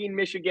attacking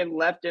Michigan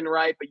left and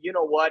right, but you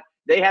know what?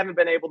 They haven't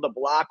been able to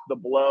block the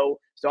blow,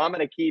 so I'm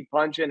going to keep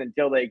punching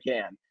until they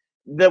can.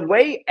 The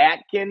way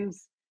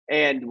Atkins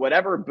and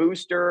whatever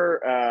booster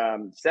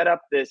set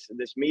up this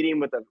meeting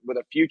with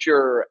a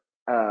future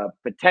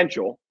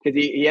potential, because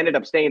he ended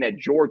up staying at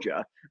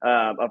Georgia,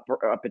 a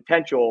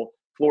potential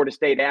Florida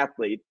State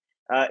athlete.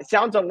 It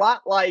sounds a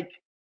lot like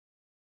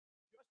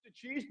just a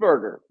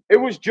cheeseburger. It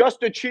was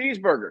just a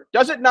cheeseburger.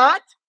 Does it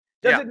not?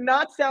 Does it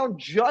not sound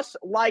just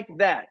like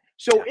that?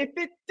 So if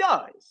it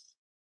does,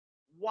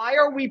 why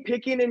are we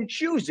picking and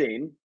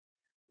choosing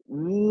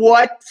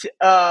what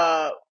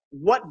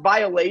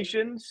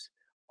violations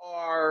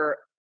are,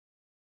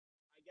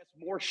 I guess,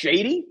 more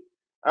shady?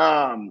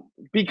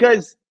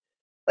 Because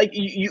like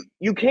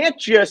you can't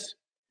just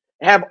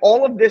have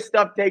all of this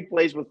stuff take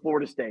place with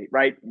Florida State,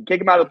 right? Kick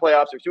them out of the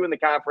playoffs, they're two in the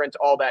conference,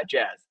 all that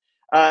jazz.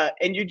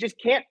 And you just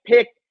can't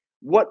pick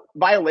what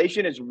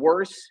violation is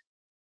worse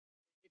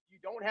if you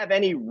don't have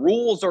any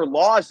rules or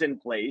laws in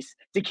place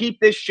to keep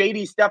this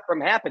shady stuff from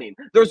happening.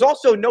 There's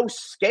also no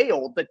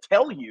scale to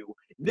tell you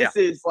this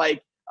is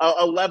like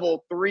a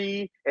level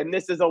 3 and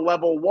this is a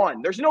level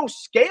 1. There's no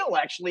scale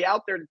actually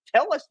out there to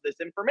tell us this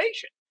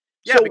information.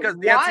 Yeah, so because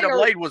the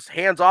NCAA was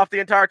hands off the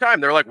entire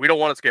time. They're like, we don't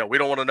want to scale. We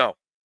don't want to know.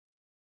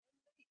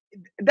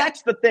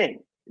 That's the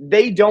thing.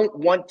 They don't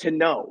want to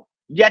know.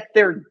 Yet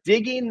they're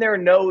digging their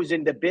nose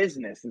into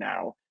business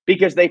now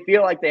because they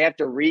feel like they have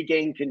to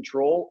regain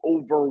control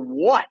over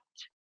what?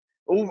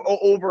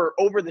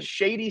 Over the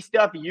shady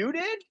stuff you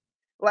did?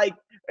 Like,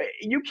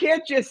 you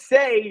can't just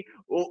say,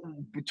 well,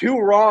 2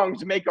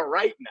 wrongs make a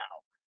right now.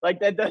 Like,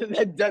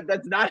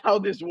 that's not how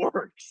this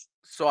works.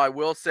 So I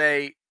will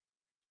say,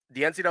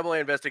 the NCAA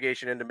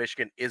investigation into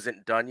Michigan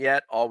isn't done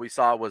yet. All we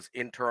saw was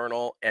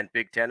internal and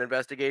Big Ten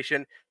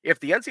investigation. If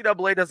the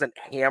NCAA doesn't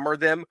hammer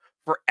them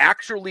for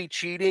actually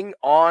cheating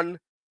on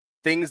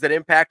things that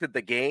impacted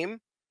the game,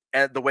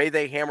 and the way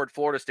they hammered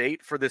Florida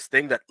State for this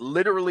thing that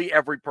literally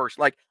every person,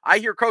 like I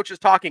hear coaches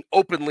talking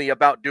openly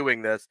about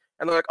doing this,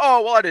 and they're like,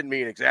 oh, well, I didn't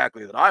mean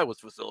exactly that I was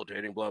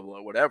facilitating, blah,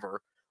 blah, whatever.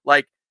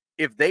 Like,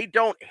 if they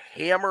don't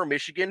hammer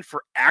Michigan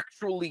for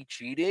actually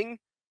cheating,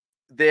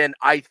 then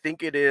I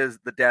think it is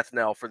the death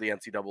knell for the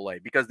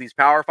NCAA, because these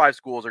Power 5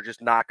 schools are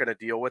just not going to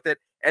deal with it.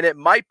 And it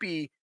might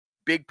be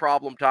big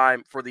problem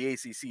time for the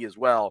ACC as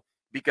well,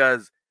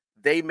 because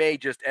they may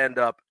just end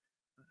up,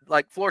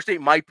 like, Florida State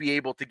might be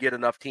able to get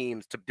enough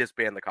teams to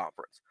disband the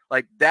conference.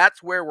 Like,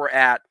 that's where we're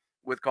at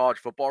with college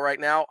football right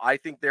now. I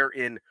think they're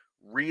in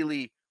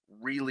really,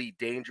 really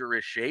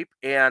dangerous shape.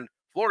 And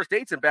Florida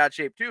State's in bad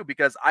shape too,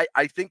 because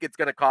I think it's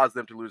going to cause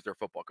them to lose their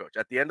football coach.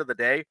 At the end of the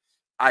day,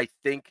 I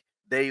think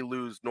they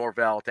lose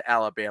Norvell to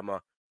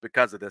Alabama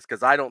because of this,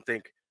 because I don't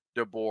think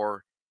DeBoer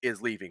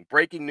is leaving.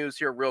 Breaking news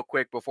here real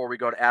quick before we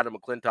go to Adam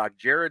McClintock.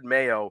 Gerard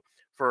Mayo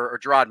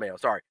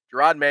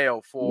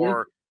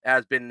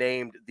has been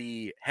named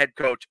the head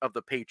coach of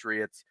the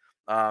Patriots.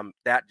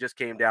 That just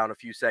came down a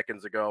few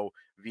seconds ago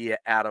via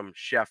Adam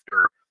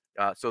Schefter.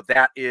 So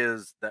that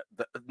is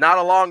not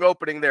a long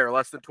opening there,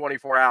 less than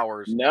 24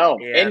 hours. No,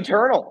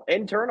 internal,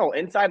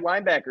 inside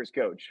linebackers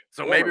coach.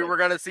 So maybe we're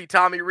going to see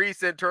Tommy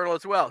Reese internal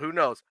as well. Who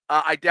knows?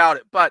 I doubt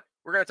it. But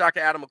we're going to talk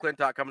to Adam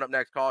McClintock coming up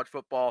next, college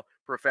football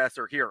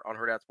professor here on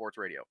Hurrdat Sports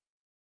Radio.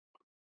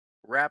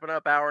 Wrapping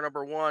up hour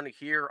number 1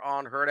 here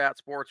on Hurrdat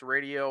Sports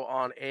Radio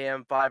on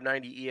AM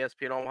 590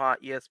 ESPN Omaha,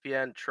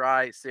 ESPN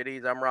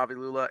Tri-Cities. I'm Ravi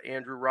Lulla.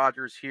 Andrew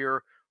Rogers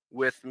here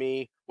with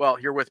me. Well,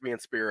 here with me in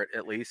spirit,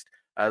 at least,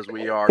 as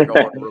we are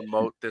going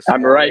remote this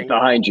morning. I'm right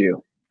behind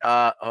you.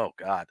 Oh,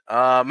 God.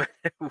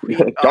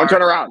 Don't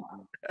turn around.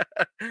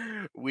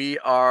 We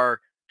are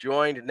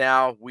joined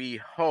now, we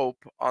hope,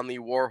 on the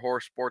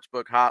Warhorse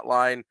Sportsbook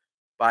hotline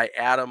by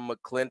Adam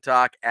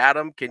McClintock.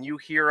 Adam, can you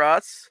hear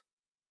us?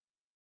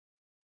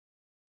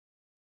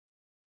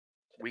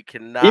 We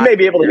cannot. He may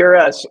be able to hear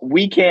us.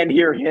 We can't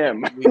hear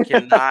him. We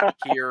cannot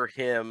hear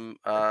him,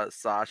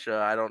 Sasha.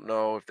 I don't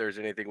know if there's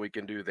anything we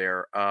can do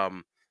there.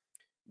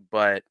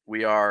 But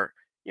we are,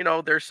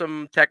 there's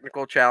some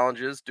technical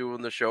challenges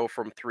doing the show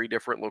from 3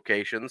 different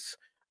locations.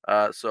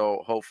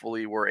 So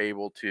hopefully we're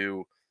able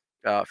to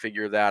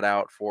figure that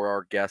out for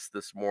our guest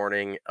this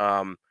morning.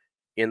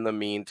 In the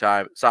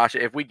meantime,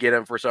 Sasha, if we get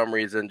him for some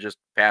reason, just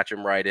patch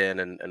him right in,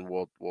 and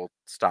we'll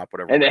stop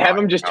whatever. And have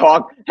him just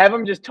talk. Have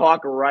him just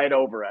talk right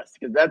over us,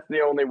 because that's the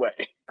only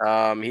way.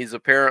 He's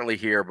apparently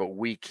here, but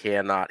we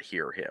cannot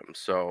hear him.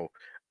 So,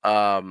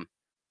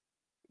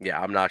 yeah,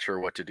 I'm not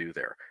sure what to do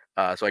there.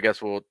 So I guess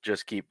we'll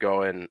just keep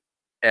going.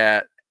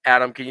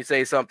 Adam, can you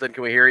say something?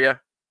 Can we hear you?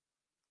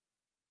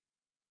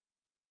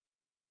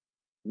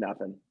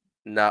 Nothing.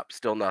 Nope,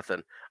 still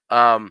nothing.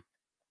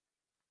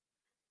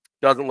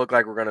 doesn't look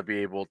like we're going to be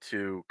able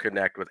to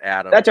connect with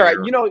Adam. That's all right.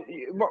 here. You know,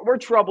 we're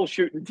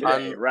troubleshooting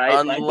today, right?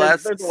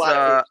 Unless, there's a lot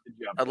of hoops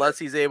to jump unless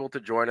through. he's able to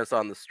join us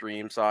on the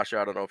stream, Sasha.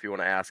 I don't know if you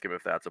want to ask him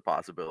if that's a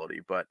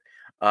possibility, but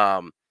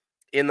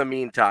in the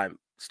meantime,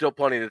 still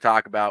plenty to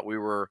talk about. We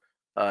were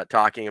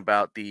talking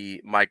about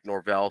the Mike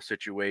Norvell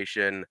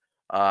situation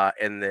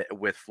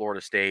with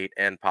Florida State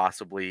and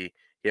possibly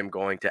him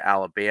going to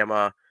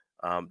Alabama.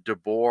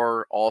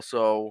 DeBoer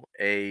also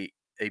a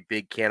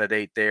big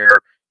candidate there.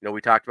 You know,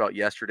 we talked about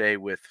yesterday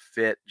with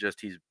Fit,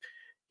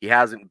 he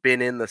hasn't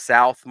been in the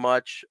South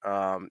much,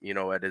 you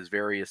know, at his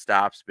various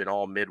stops, been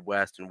all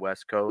Midwest and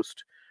West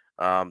Coast.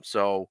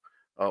 So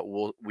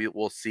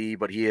we'll see,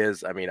 but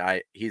he's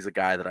a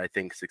guy that I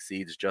think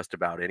succeeds just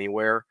about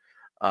anywhere.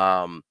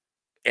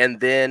 And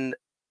then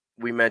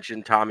we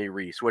mentioned Tommy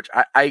Rees, which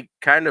I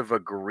kind of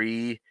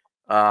agree.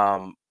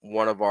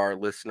 One of our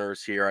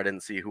listeners here, I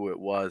didn't see who it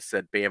was,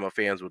 said Bama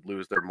fans would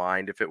lose their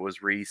mind if it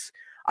was Rees.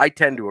 I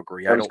tend to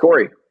agree. That was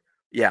Corey.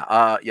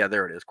 Yeah,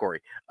 there it is,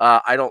 Corey.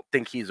 I don't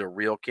think he's a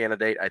real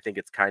candidate. I think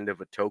it's kind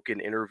of a token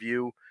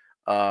interview,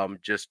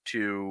 just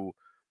to,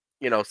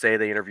 you know, say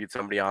they interviewed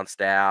somebody on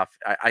staff.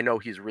 I know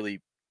he's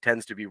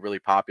tends to be really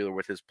popular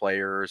with his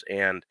players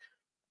and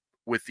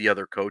with the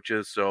other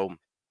coaches. So,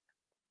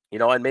 you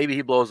know, and maybe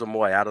he blows them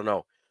away. I don't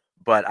know.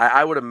 But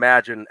I would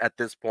imagine at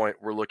this point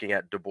we're looking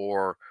at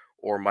DeBoer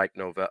or Mike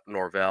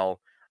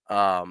Norvell.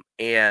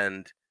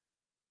 And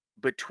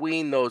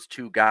between those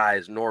two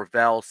guys,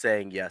 Norvell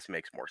saying yes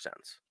makes more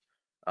sense.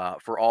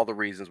 For all the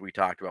reasons we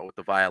talked about with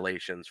the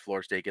violations,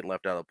 Florida State getting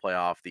left out of the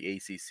playoff, the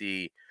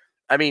ACC.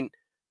 I mean,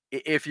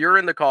 if you're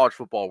in the college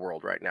football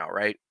world right now,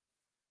 right,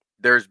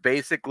 there's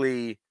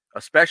basically,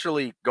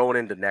 especially going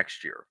into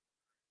next year,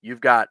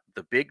 you've got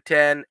the Big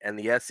Ten and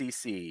the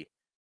SEC.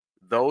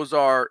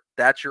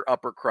 That's your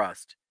upper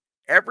crust.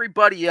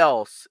 Everybody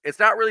else, it's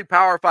not really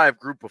Power 5,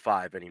 Group of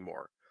 5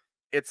 anymore.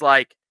 It's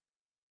like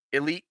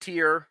elite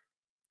tier,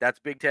 that's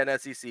Big Ten,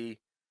 SEC.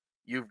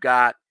 You've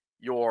got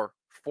your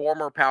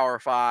former Power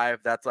 5,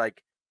 that's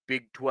like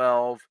Big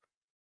 12,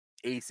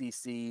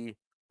 ACC,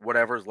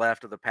 whatever's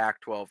left of the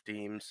Pac-12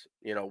 teams,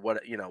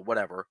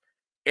 whatever.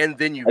 And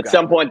then at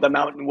some point the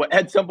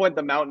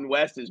Mountain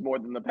West is more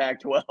than the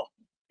Pac-12.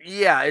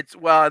 Yeah,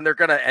 and they're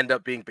going to end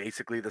up being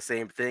basically the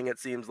same thing, it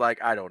seems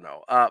like. I don't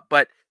know.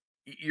 But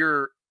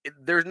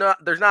there's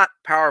not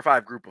Power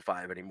 5, Group of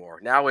 5 anymore.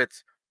 Now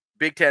it's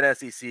Big 10,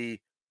 SEC,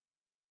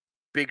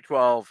 Big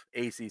 12,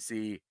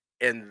 ACC,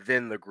 and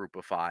then the Group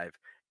of 5.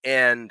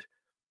 And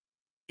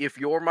if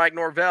you're Mike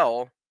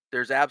Norvell,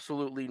 there's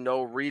absolutely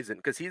no reason,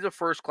 because he's a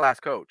first-class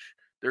coach.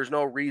 There's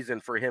no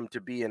reason for him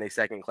to be in a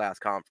second-class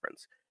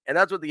conference. And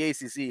that's what the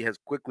ACC has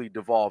quickly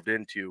devolved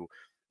into,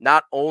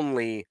 not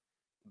only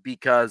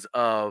because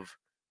of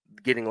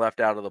getting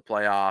left out of the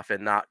playoff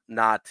and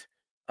not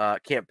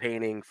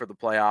campaigning for the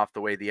playoff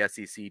the way the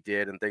SEC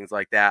did and things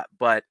like that,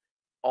 but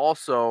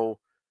also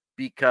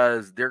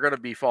because they're going to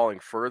be falling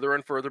further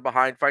and further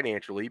behind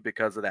financially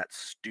because of that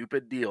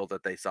stupid deal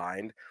that they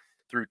signed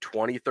through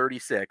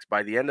 2036.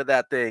 By the end of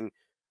that thing,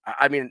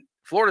 I mean,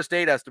 Florida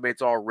State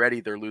estimates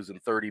already they're losing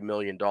 $30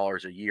 million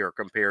a year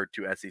compared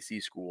to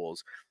SEC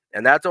schools.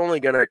 And that's only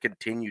going to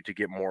continue to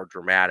get more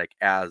dramatic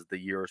as the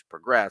years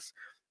progress.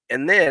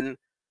 And then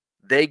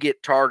they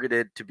get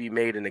targeted to be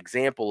made an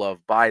example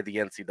of by the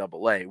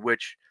NCAA,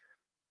 which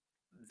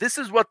this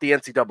is what the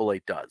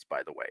NCAA does,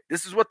 by the way.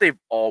 This is what they've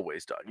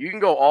always done. You can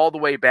go all the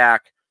way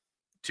back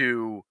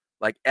to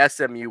like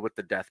SMU with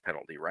the death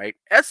penalty, right?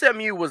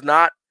 SMU was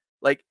not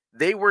like,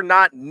 they were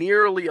not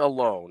nearly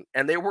alone,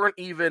 and they weren't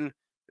even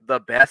the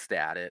best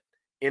at it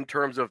in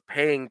terms of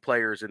paying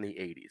players in the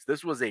 80s.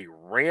 This was a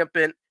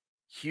rampant,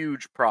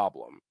 huge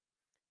problem.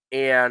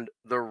 And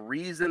the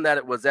reason that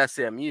it was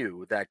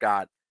SMU that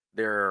got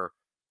their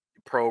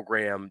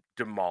program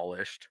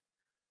demolished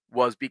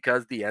was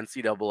because the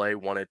NCAA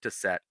wanted to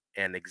set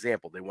an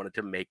example. They wanted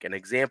to make an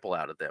example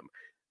out of them.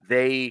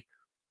 They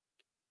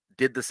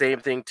did the same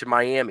thing to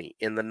Miami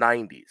in the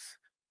 90s.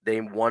 They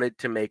wanted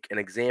to make an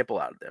example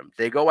out of them.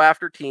 They go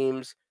after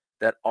teams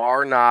that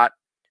are not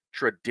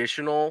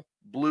traditional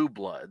blue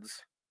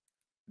bloods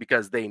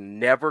because they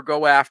never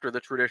go after the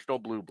traditional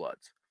blue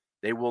bloods.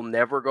 They will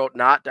never go,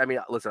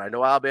 listen, I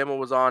know Alabama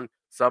was on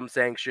some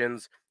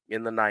sanctions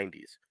in the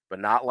 90s, but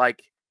not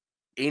like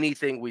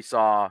anything we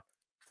saw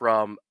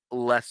from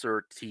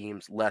lesser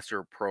teams,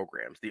 lesser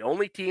programs. The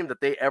only team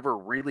that they ever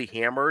really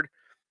hammered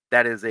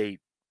that is a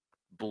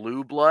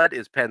blue blood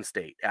is Penn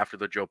State after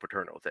the Joe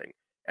Paterno thing.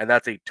 And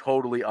that's a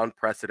totally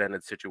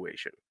unprecedented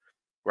situation,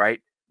 right?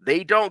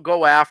 They don't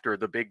go after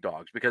the big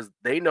dogs because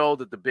they know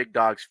that the big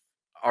dogs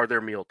are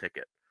their meal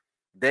ticket.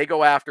 They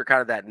go after kind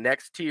of that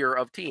next tier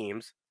of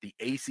teams, the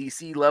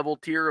ACC level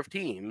tier of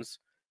teams,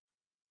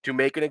 to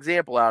make an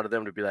example out of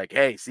them, to be like,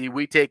 hey, see,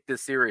 we take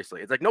this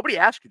seriously. It's like, nobody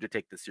asked you to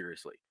take this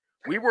seriously.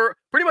 We were,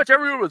 pretty much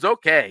everyone was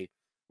okay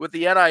with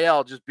the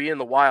NIL just being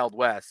the Wild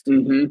West.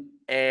 Mm-hmm.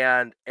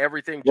 And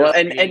everything just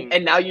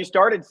and now you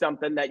started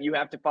something that you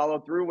have to follow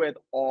through with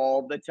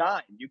all the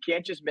time. You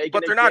can't just make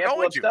an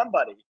example of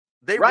somebody.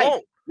 They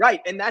won't.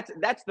 Right, and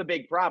that's the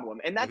big problem,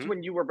 and that's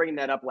when you were bringing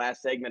that up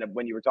last segment of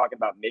when you were talking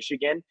about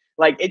Michigan.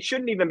 Like, it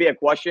shouldn't even be a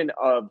question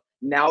of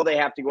now they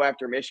have to go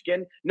after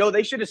Michigan. No,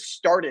 they should have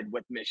started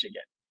with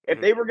Michigan. If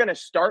they were going to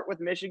start with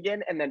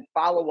Michigan and then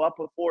follow up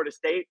with Florida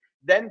State,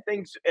 then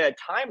things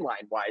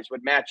timeline-wise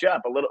would match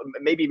up a little,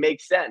 maybe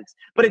make sense.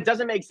 But it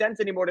doesn't make sense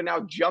anymore to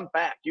now jump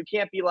back. You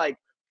can't be like,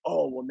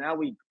 oh, well, now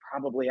we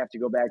probably have to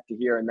go back to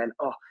here, and then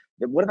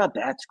what about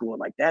that school?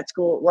 Like that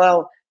school?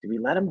 Well, do we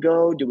let them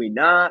go? Do we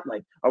not?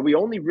 Like, are we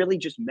only really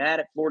just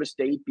mad at Florida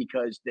State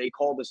because they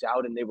called us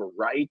out and they were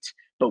right,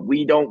 but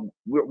we don't?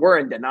 We're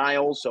in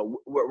denial,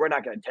 so we're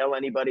not going to tell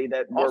anybody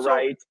that we're Also,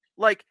 right.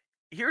 Like,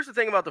 here's the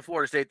thing about the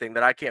Florida State thing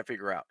that I can't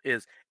figure out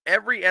is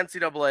every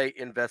NCAA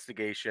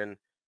investigation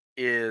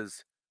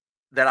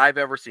that I've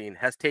ever seen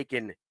has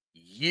taken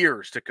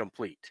years to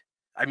complete.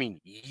 I mean,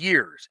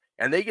 years,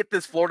 and they get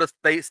this Florida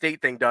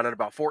State thing done in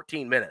about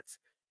 14 minutes.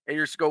 And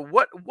you're just go,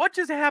 what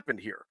just happened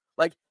here?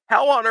 Like,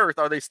 how on earth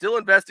are they still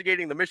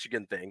investigating the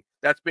Michigan thing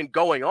that's been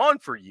going on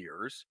for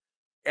years?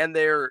 And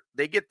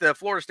they get the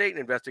Florida State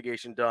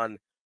investigation done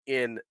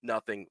in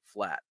nothing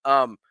flat.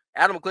 Adam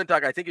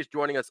McClintock, I think, is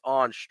joining us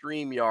on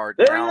StreamYard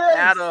now.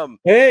 Adam,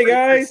 hey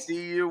guys, to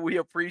see you. We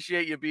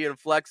appreciate you being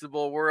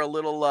flexible. We're a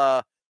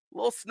little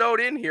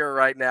snowed in here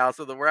right now,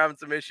 so that we're having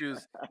some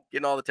issues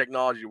getting all the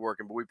technology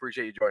working. But we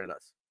appreciate you joining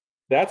us.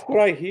 That's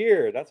what I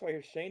hear. That's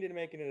why Shane didn't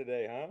make it in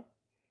today, huh?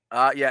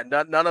 Yeah,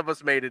 none of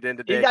us made it in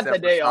today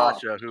except for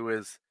Sasha,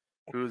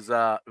 who's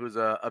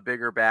a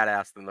bigger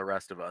badass than the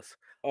rest of us.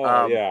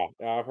 Oh yeah,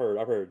 I've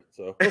heard.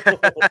 So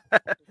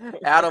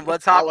Adam,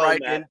 let's hop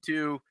right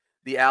into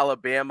the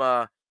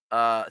Alabama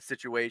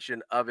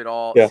situation of it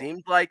all. Yeah. It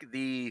seems like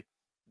the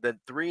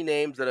three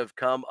names that have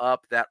come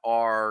up that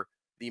are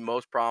the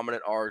most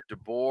prominent are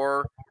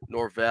DeBoer,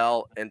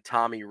 Norvell, and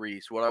Tommy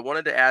Rees. What I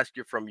wanted to ask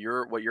you from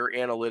what your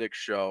analytics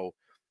show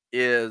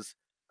is,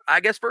 I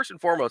guess first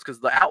and foremost, because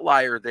the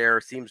outlier there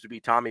seems to be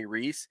Tommy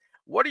Rees.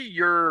 What do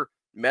your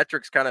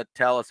metrics kind of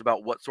tell us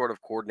about what sort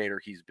of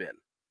coordinator he's been?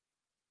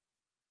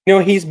 You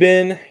know, he's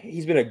been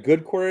a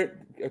good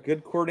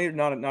coordinator,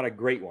 not a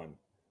great one.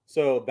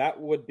 So that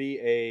would be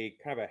a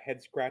kind of a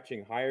head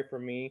scratching hire for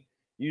me.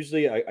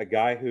 Usually, a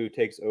guy who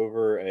takes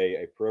over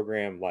a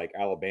program like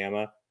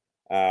Alabama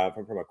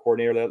from a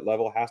coordinator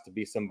level has to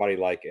be somebody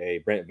like a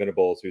Brent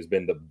Venables, who's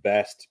been the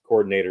best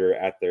coordinator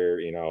at their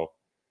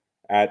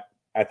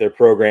at their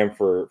program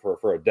for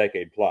a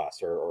decade plus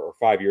or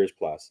 5 years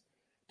plus.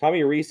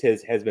 Tommy Rees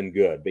has been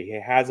good, but he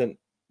hasn't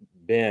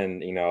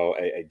been,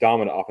 a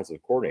dominant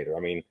offensive coordinator. I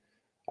mean,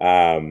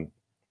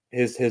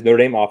 his Notre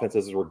Dame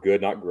offenses were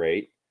good, not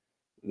great.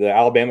 The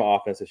Alabama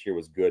offense this year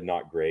was good,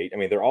 not great. I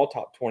mean, they're all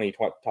top 20,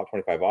 top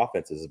 25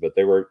 offenses, but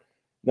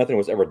nothing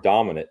was ever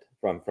dominant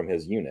from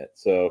his unit.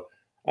 So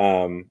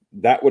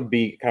that would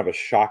be kind of a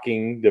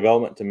shocking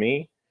development to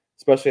me,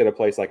 especially at a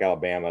place like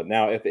Alabama.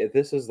 Now, if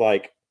this is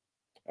like,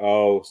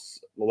 the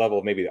level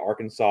of maybe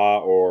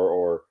Arkansas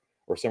or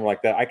somewhere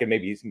like that, I could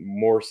maybe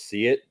more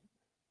see it,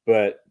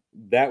 but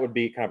that would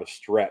be kind of a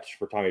stretch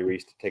for Tommy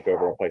Rees to take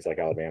over a place like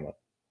Alabama.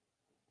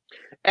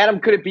 Adam,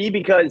 could it be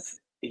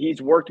because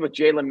he's worked with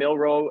Jalen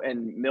Milroe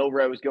and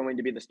Milroe is going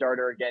to be the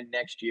starter again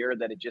next year,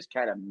 that it just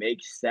kind of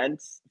makes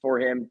sense for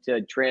him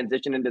to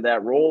transition into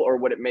that role? Or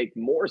would it make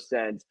more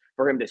sense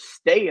for him to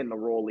stay in the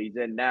role he's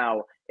in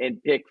now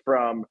and pick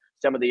from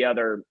some of the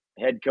other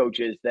head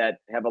coaches that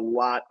have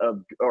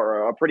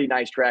a pretty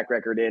nice track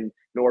record in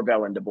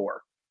Norvell and DeBoer?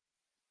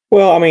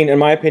 Well, I mean, in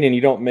my opinion,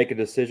 you don't make a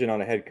decision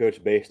on a head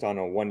coach based on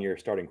a one-year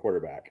starting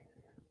quarterback.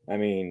 I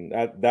mean,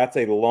 that's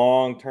a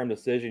long-term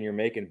decision you're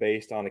making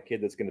based on a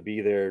kid that's going to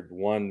be there.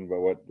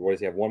 What does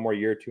he have? 1 more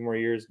year, 2 more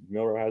years?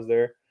 Milroe has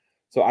there.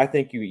 So I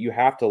think you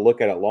have to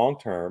look at it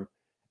long-term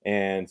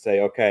and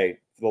say, okay,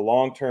 for the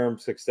long-term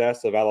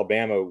success of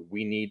Alabama,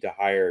 we need to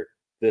hire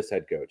this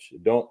head coach.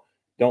 Don't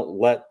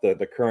let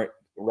the current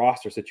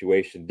roster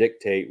situation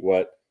dictate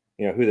who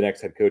the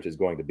next head coach is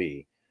going to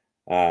be.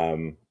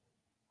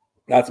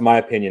 That's my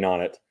opinion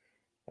on it.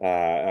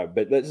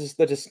 But let's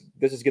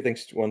just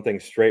get one thing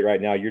straight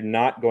right now. You're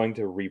not going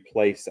to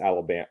replace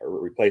Alabama or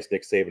replace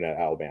Nick Saban at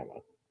Alabama.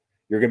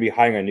 You're going to be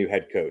hiring a new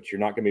head coach. You're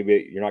not going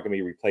to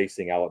be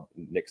replacing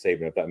Nick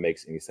Saban, if that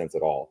makes any sense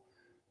at all.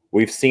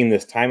 We've seen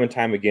this time and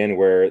time again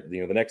where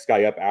the next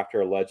guy up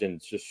after a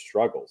legend just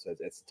struggles.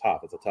 It's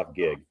tough. It's a tough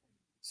gig.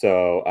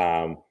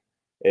 So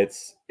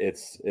it's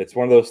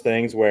one of those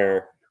things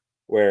where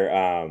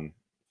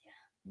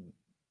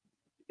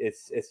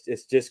it's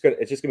just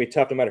gonna be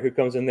tough no matter who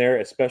comes in there,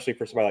 especially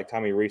for somebody like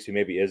Tommy Rees, who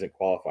maybe isn't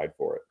qualified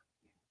for it.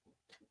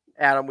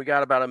 Adam, we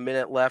got about a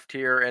minute left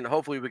here, and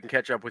hopefully we can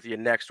catch up with you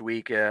next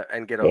week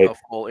and get a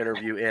full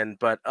interview in.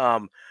 But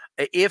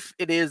if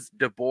it is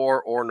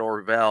DeBoer or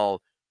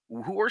Norvell,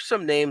 who are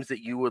some names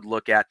that you would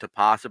look at to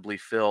possibly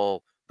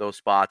fill those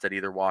spots at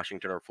either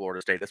Washington or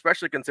Florida State,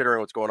 especially considering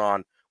what's going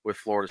on with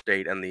Florida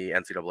State and the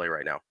NCAA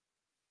right now?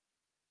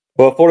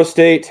 Well, Florida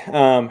State,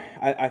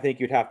 I think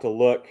you'd have to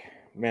look.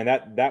 Man,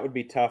 that would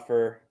be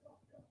tougher.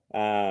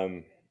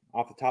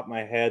 Off the top of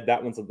my head,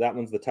 that one's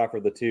the tougher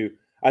of the two.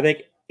 I think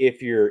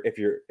if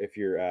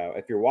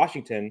you're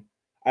Washington,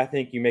 I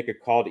think you make a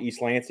call to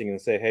East Lansing and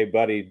say, hey,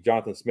 buddy,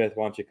 Jonathan Smith,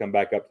 why don't you come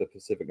back up to the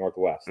Pacific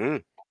Northwest?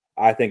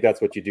 I think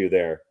that's what you do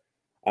there.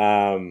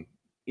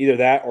 Either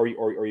that or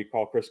you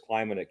call Chris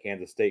Kleiman at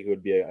Kansas State, who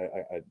would be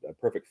a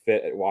perfect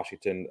fit at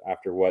Washington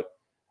after what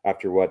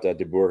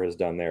DeBoer has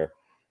done there.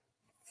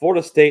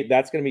 Florida State,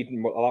 that's going to be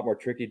a lot more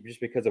tricky just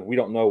because we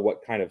don't know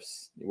what kind of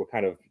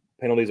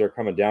penalties are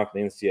coming down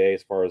from the NCAA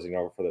as far as,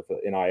 for the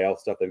NIL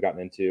stuff they've gotten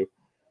into.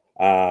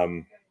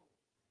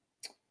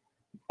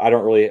 I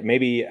don't really,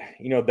 maybe,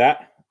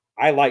 that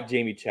I like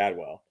Jamie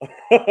Chadwell.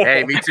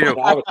 Hey, me too.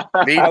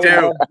 Me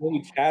too.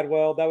 Jamie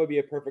Chadwell, that would be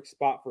a perfect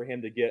spot for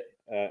him to get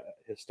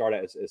his start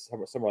at is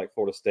somewhere like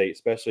Florida State,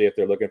 especially if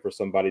they're looking for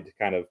somebody to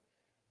kind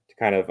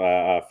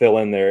of fill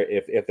in there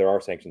if there are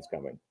sanctions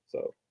coming.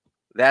 So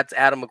that's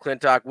Adam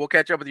McClintock. We'll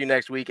catch up with you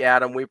next week,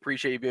 Adam. We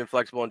appreciate you being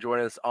flexible and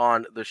joining us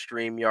on the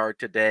StreamYard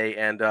today,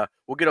 and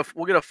we'll get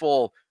a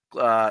full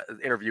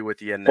interview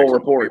with you next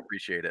week. We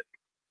appreciate it.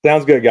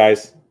 Sounds good,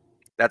 guys.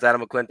 That's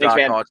Adam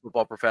McClintock, college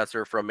football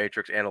professor from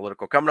Matrix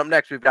Analytical. Coming up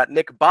next, we've got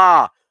Nick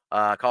Bahe,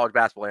 college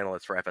basketball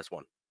analyst for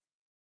FS1.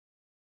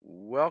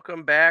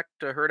 Welcome back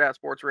to Hurrdat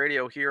Sports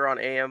Radio here on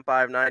AM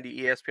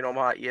 590, ESPN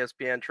Omaha,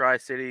 ESPN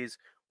Tri-Cities.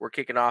 We're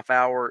kicking off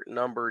hour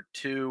number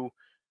 2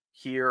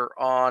 here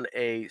on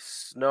a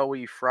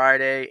snowy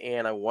Friday,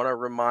 and I want to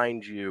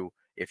remind you,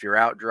 if you're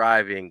out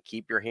driving,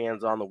 keep your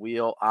hands on the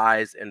wheel,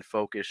 eyes and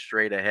focus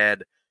straight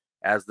ahead.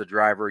 As the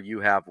driver, you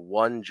have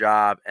one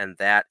job, and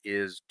that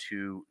is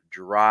to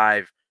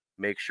drive.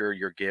 Make sure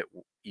you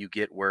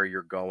get where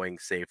you're going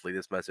safely.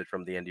 This message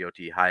from the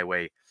NDOT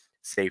Highway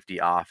Safety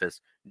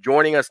Office.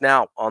 Joining us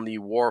now on the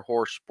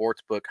Warhorse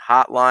Sportsbook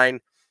Hotline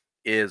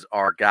is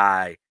our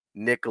guy,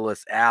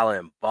 Nicholas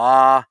Allen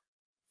Bahe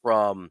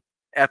from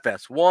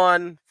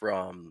FS1,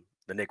 from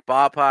the Nick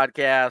Bahe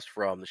podcast,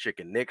 from the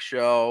Schick and Nick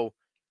show.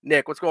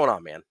 Nick, what's going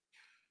on, man?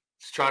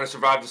 Just trying to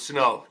survive the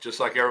snow,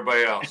 just like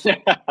everybody else. Man,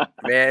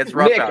 it's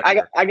rough Nick, out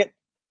here.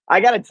 I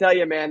got to tell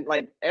you, man,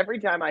 like every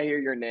time I hear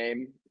your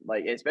name,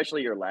 like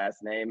especially your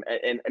last name,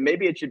 and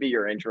maybe it should be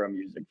your intro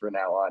music from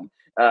now on.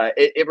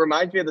 It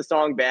reminds me of the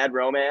song Bad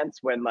Romance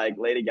when like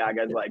Lady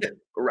Gaga's like,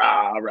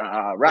 rah,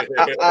 rah,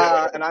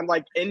 rah, and I'm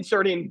like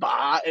inserting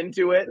ba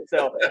into it.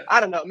 So I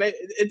don't know. Maybe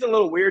it's a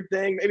little weird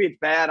thing. Maybe it's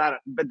bad.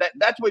 But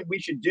that's what we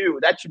should do.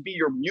 That should be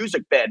your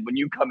music bed when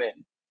you come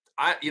in.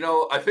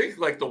 I think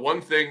like the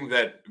one thing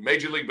that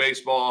Major League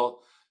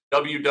Baseball,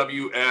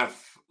 WWF,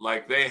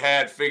 like they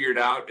had figured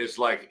out is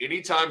like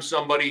anytime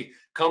somebody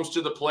comes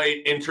to the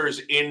plate, enters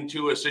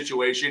into a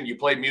situation, you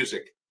play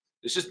music.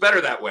 It's just better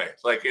that way.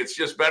 Like it's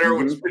just better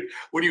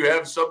when you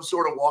have some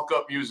sort of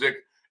walk-up music,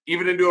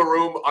 even into a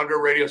room, under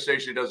a radio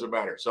station, it doesn't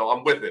matter. So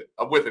I'm with it.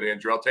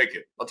 Andrew. I'll take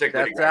it.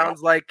 That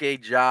sounds like a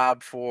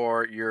job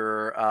for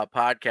your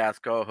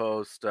podcast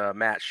co-host,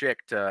 Matt Schick,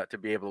 to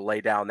be able to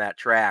lay down that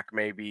track,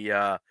 maybe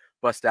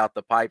bust out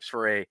the pipes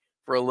for a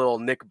little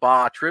Nick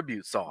Bahe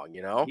tribute song,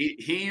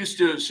 He used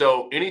to,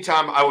 so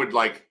anytime I would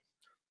like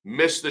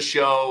miss the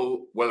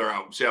show, whether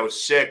I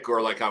was sick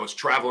or like I was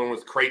traveling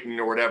with Creighton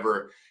or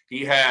whatever,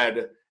 he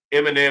had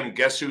Eminem,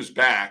 Guess Who's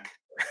Back.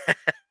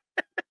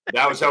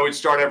 That was how we'd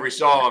start every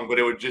song, but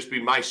it would just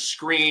be my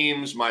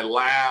screams, my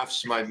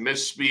laughs, my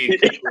misspeak,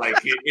 like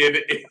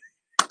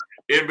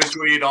in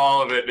between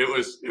all of it. It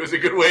was a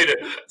good way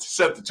to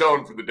set the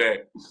tone for the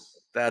day.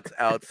 That's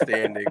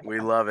outstanding. We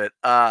love it.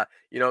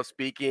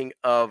 Speaking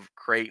of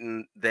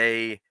Creighton,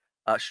 they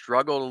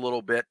struggled a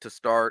little bit to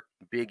start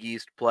Big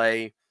East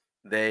play.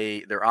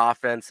 Their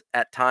offense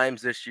at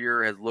times this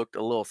year has looked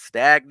a little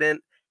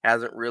stagnant,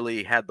 hasn't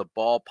really had the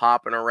ball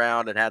popping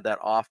around and had that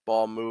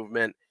off-ball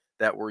movement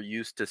that we're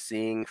used to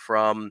seeing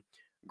from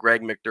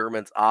Greg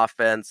McDermott's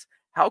offense.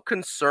 How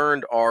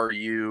concerned are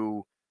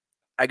you,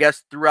 I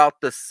guess, throughout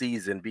the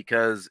season?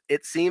 Because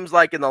it seems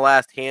like in the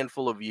last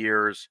handful of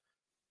years,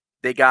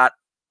 they got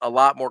a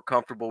lot more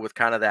comfortable with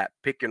kind of that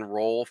pick and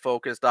roll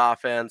focused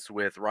offense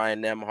with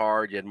Ryan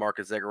Nembhard. You had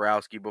Marcus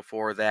Zagorowski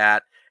before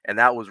that, and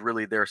that was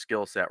really their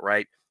skill set,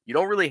 right? You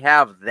don't really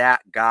have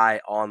that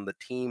guy on the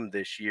team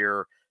this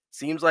year.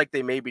 Seems like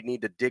they maybe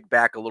need to dig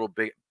back a little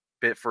bit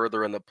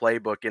further in the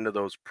playbook into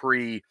those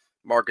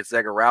pre-Marcus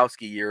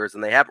Zagorowski years,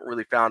 and they haven't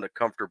really found a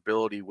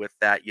comfortability with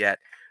that yet.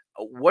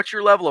 What's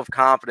your level of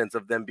confidence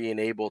of them being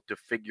able to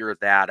figure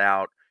that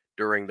out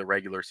during the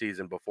regular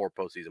season before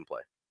postseason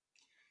play?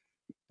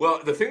 Well,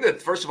 the thing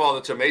that, first of all,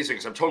 that's amazing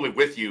is I'm totally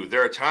with you.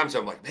 There are times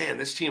I'm like, man,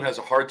 this team has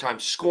a hard time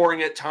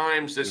scoring at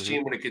times. This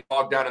team, when it gets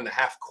bogged down in the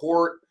half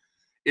court,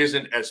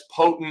 isn't as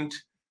potent.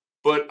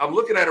 But I'm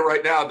looking at it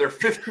right now. They're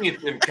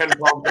 15th in Ken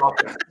Palm's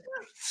offense.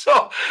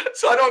 So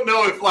I don't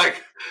know if,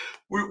 like,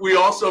 we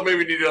also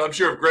maybe need to – I'm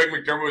sure if Greg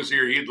McDermott was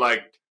here, he'd,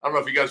 like – I don't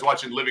know if you guys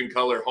watching Living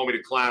Color, Homie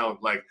to Clown,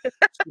 like,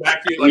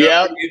 smack you. Like,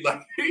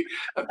 he'd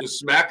have to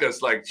smack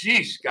us like,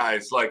 geez,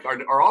 guys, like,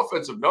 our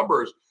offensive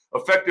numbers –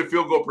 effective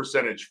field goal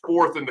percentage,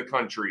 4th in the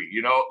country,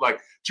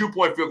 like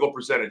 2-point field goal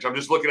percentage. I'm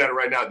just looking at it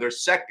right now. They're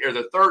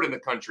they're 3rd in the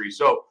country.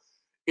 So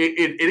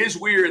it is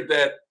weird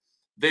that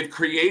they've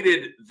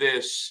created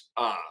this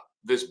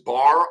this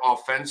bar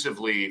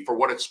offensively for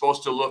what it's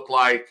supposed to look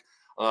like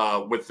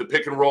with the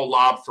pick and roll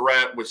lob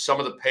threat, with some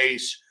of the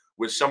pace,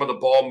 with some of the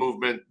ball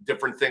movement,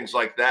 different things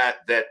like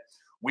that, that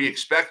we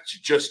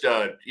expect just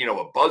a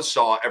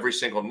buzzsaw every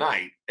single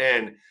night.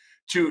 And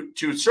to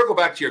circle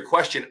back to your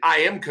question, I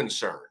am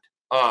concerned.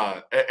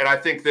 And I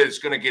think that it's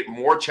going to get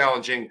more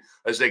challenging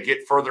as they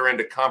get further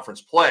into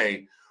conference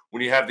play,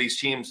 when you have these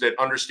teams that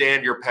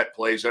understand your pet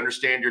plays,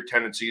 understand your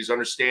tendencies,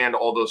 understand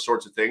all those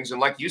sorts of things.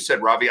 And like you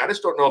said, Ravi, I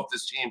just don't know if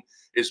this team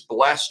is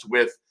blessed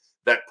with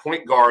that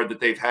point guard that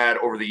they've had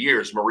over the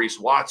years. Maurice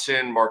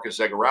Watson, Marcus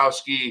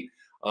Zagorowski,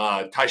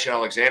 Tyshawn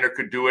Alexander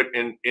could do it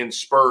in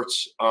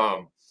spurts.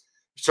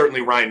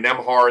 Certainly Ryan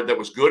Nembhard, that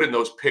was good in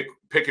those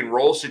pick and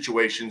roll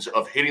situations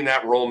of hitting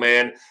that roll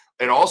man.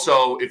 And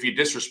also, if you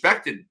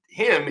disrespected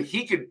him,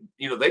 he could,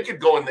 they could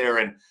go in there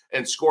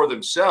and score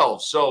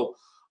themselves. So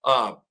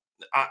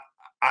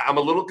I'm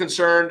a little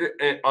concerned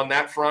on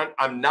that front.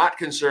 I'm not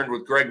concerned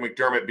with Greg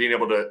McDermott being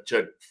able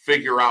to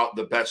figure out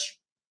the best,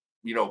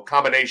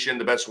 combination,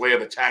 the best way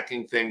of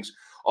attacking things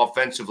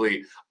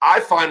offensively. I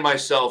find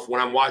myself,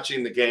 when I'm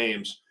watching the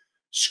games,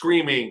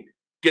 screaming,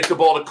 get the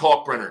ball to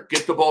Kalkbrenner,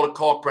 get the ball to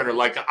Kalkbrenner.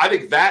 Like, I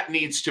think that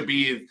needs to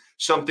be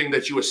something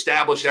that you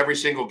establish every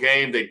single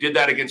game. They did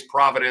that against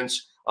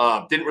Providence.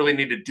 Didn't really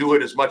need to do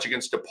it as much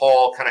against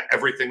DePaul. Kind of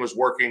everything was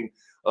working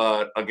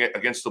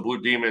against the Blue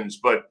Demons.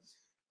 But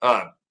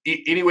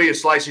any way you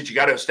slice it, you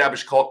got to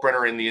establish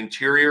Kalkbrenner in the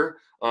interior.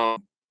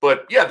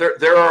 But yeah,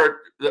 there are.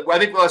 I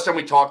think the last time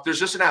we talked, there's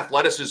just an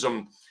athleticism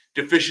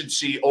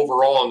deficiency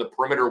overall on the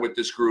perimeter with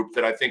this group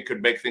that I think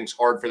could make things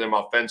hard for them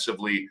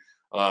offensively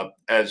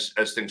as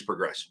things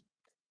progress.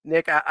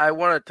 Nick, I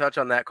want to touch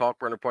on that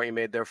Kalkbrenner point you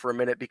made there for a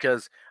minute,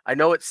 because I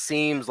know it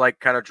seems like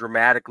kind of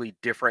dramatically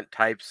different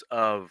types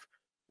of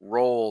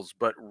roles,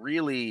 but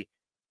really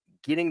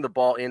getting the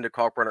ball into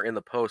Kalkbrenner in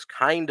the post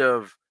kind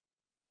of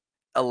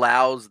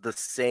allows the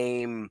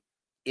same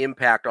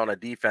impact on a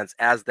defense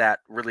as that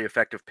really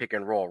effective pick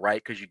and roll,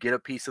 right? Because you get a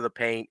piece of the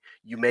paint,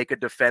 you make a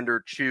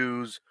defender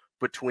choose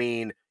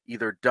between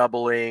either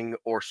doubling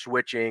or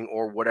switching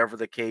or whatever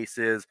the case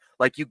is.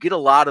 Like, you get a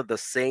lot of the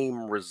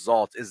same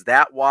results. Is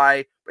that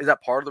part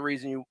of the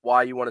reason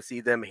why you want to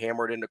see them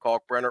hammered into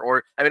Kalkbrenner?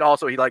 Or, I mean,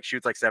 also he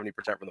shoots 70%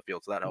 from the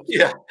field, so that helps.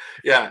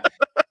 Yeah.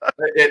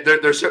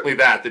 There's certainly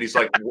that he's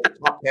like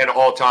top 10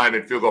 all time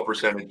in field goal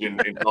percentage in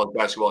college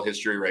basketball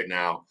history right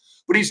now.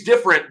 But he's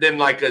different than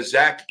like a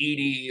Zach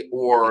Edey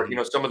or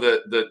some of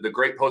the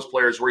great post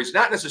players, where he's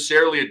not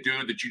necessarily a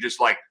dude that you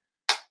just like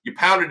you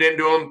pound it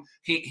into him.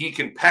 He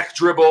can peck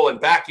dribble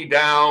and back you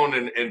down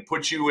and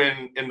put you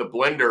in the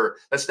blender.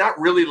 That's not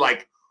really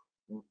like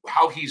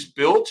how he's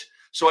built.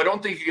 So I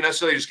don't think you can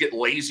necessarily just get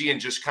lazy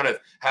and just kind of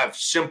have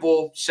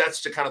simple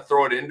sets to kind of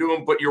throw it into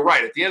him. But you're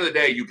right. At the end of the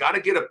day, you got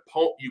to get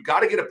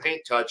a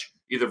paint touch,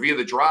 either via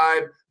the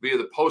drive, via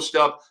the post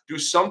up, do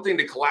something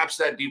to collapse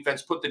that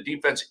defense, put the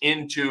defense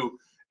into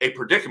a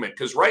predicament.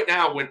 Because right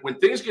now, when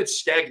things get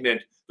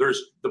stagnant,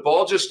 the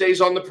ball just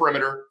stays on the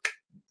perimeter.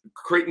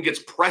 Creighton gets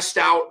pressed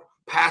out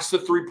past the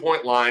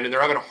 3-point line, and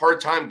they're having a hard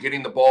time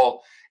getting the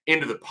ball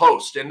into the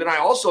post. And then I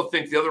also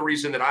think the other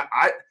reason that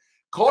I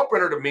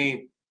Kalkbrenner, to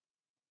me,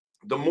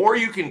 the more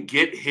you can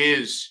get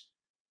his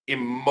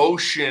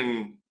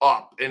emotion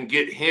up and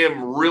get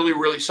him really,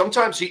 really,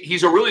 sometimes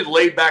he's a really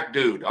laid back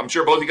dude. I'm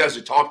sure both of you guys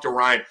have talked to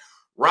Ryan.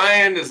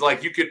 Ryan is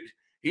like,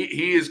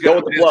 he is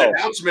going with his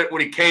announcement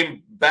when he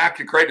came back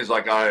to Creighton is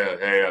like,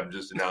 hey, I'm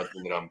just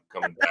announcing that I'm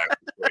coming back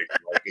to Creighton.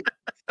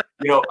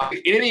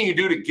 Anything you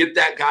do to get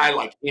that guy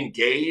like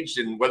engaged,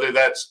 and whether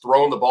that's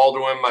throwing the ball to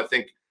him, I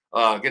think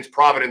against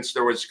Providence,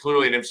 there was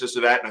clearly an emphasis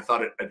to that, and I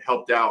thought it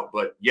helped out.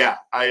 But yeah,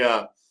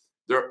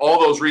 there all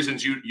those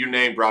reasons you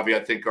named, Ravi, I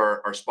think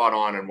are spot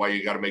on, and why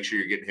you got to make sure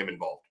you're getting him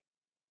involved.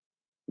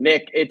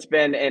 Nick, it's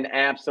been an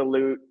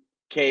absolute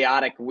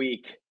chaotic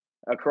week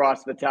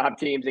across the top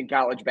teams in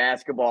college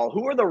basketball.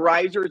 Who are the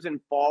risers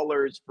and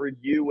fallers for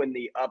you in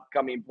the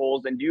upcoming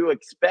polls? And do you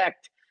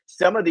expect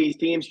some of these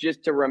teams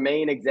just to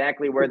remain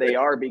exactly where they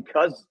are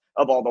because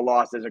of all the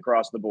losses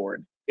across the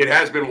board? It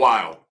has been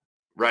wild,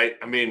 right?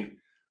 I mean,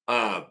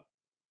 I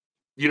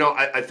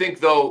think,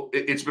 though,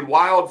 it's been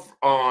wild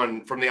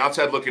from the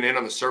outside looking in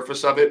on the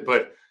surface of it.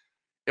 But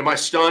am I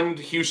stunned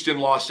Houston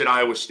lost at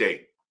Iowa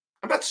State?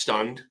 I'm not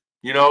stunned.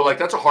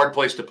 That's a hard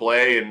place to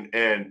play.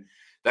 And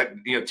that,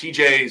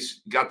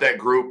 TJ's got that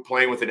group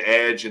playing with an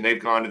edge, and they've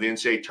gone to the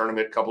NCAA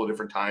tournament a couple of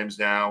different times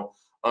now.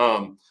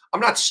 I'm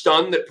not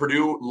stunned that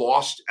Purdue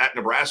lost at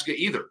Nebraska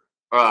either.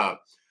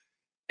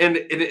 And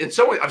in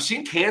some ways, I've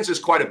seen Kansas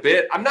quite a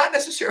bit. I'm not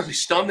necessarily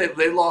stunned that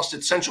they lost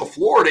at Central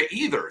Florida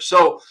either.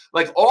 So,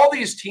 like, all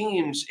these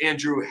teams,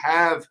 Andrew,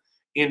 have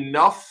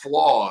enough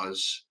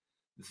flaws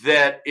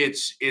that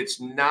it's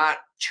not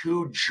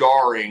too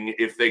jarring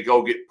if they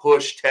go get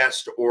pushed,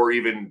 test, or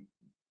even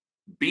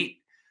beat.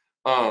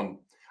 I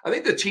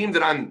think the team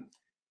that I'm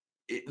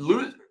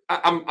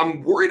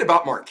worried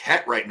about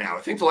Marquette right now.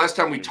 I think the last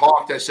time we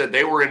talked, I said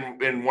they were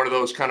in one of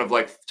those kind of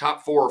like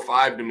top 4 or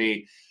 5 to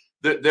me.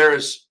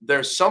 There's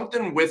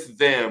something with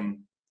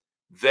them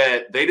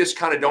that they just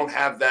kind of don't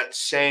have that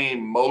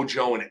same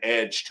mojo and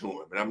edge to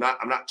them. And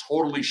I'm not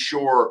totally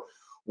sure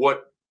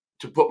what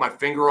to put my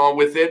finger on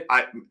with it.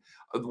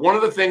 One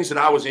of the things that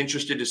I was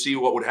interested to see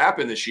what would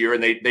happen this year,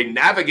 and they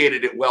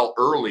navigated it well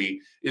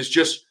early, is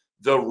just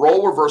the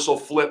role reversal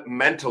flip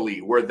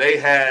mentally, where they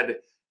had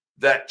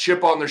that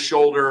chip on their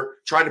shoulder,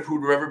 trying to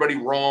prove everybody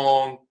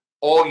wrong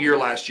all year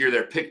last year.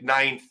 They're picked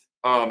 9th,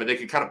 and they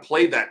could kind of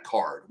play that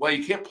card. Well,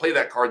 you can't play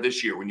that card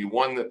this year when you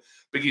won the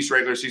Big East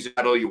regular season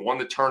title, you won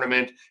the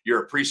tournament,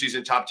 you're a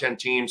preseason top 10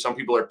 team. Some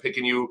people are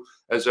picking you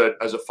as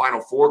a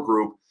Final Four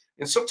group.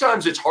 And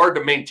sometimes it's hard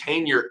to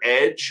maintain your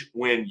edge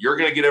when you're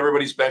going to get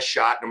everybody's best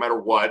shot no matter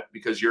what,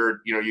 because you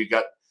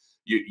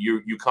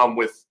come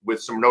with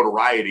some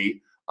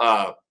notoriety.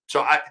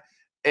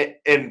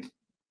 And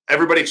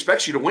everybody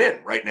expects you to win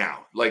right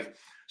now.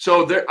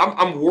 So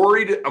I'm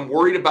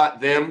worried about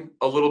them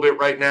a little bit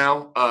right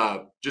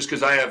now, just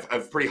because I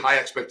have pretty high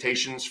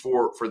expectations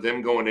for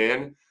them going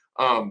in.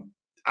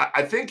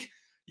 I think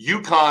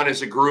UConn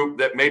is a group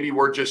that maybe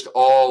we're just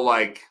all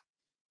like,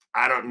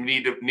 I don't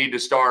need to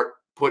start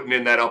putting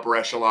in that upper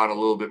echelon a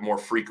little bit more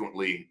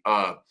frequently.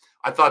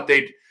 I thought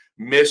they'd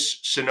miss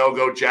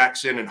Sonogo,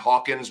 Jackson, and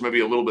Hawkins maybe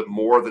a little bit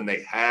more than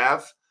they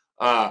have.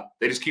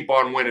 They just keep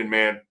on winning,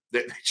 man.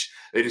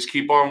 They just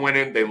keep on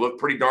winning. They look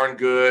pretty darn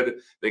good.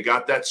 They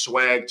got that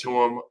swag to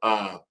them.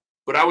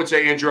 But I would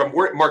say, Andrew,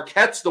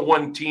 Marquette's the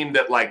one team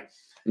that,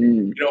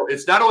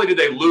 it's not only did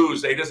they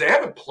lose, they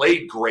haven't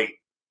played great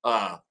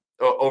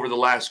over the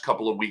last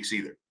couple of weeks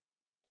either.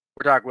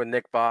 We're talking with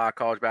Nick Bahe,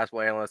 college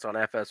basketball analyst on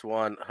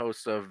FS1,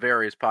 host of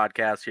various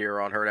podcasts here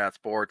on Hurrdat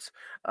Sports.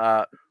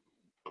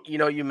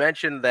 You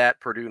mentioned that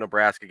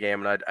Purdue-Nebraska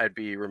game, and I'd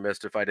be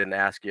remiss if I didn't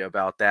ask you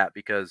about that,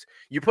 because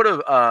you put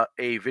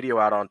a video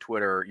out on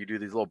Twitter. You do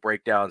these little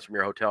breakdowns from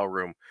your hotel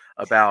room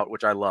about,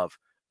 which I love,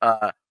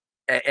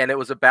 and it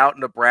was about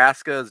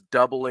Nebraska's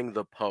doubling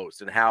the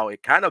post and how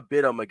it kind of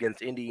bit them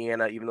against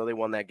Indiana, even though they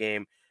won that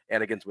game,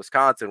 and against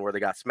Wisconsin, where they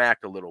got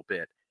smacked a little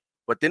bit.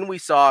 But then we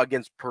saw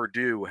against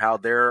Purdue how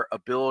their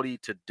ability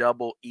to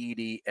double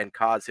Edey and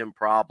cause him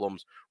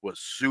problems was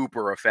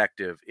super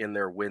effective in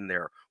their win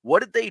there. What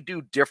did they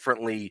do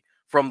differently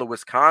from the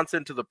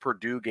Wisconsin to the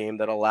Purdue game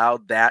that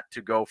allowed that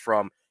to go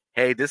from,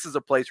 hey, this is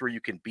a place where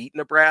you can beat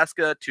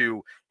Nebraska,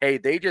 to, hey,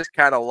 they just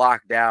kind of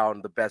locked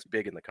down the best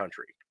big in the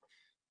country?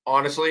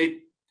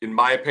 Honestly, in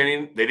my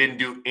opinion, they didn't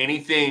do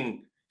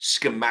anything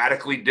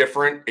schematically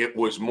different. It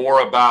was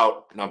more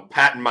about, and I'm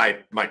patting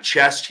my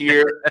chest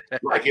here,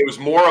 it was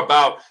more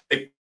about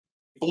they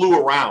flew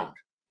around.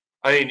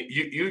 I mean,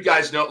 you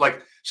guys know,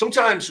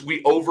 sometimes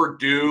we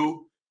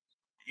overdo,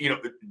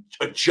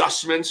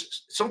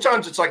 adjustments.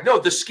 Sometimes it's no,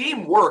 the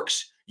scheme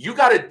works. You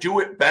got to do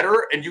it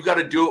better, and you got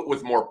to do it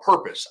with more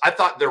purpose. I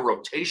thought their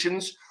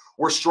rotations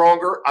were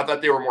stronger. I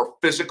thought they were more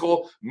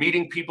physical,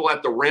 meeting people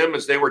at the rim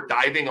as they were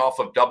diving off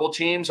of double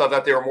teams. I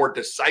thought they were more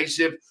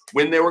decisive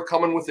when they were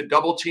coming with the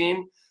double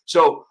team.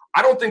 So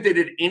I don't think they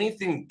did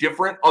anything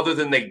different other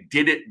than they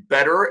did it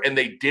better and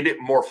they did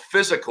it more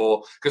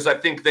physical, because I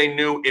think they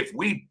knew if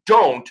we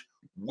don't,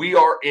 we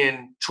are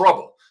in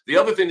trouble. The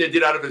other thing they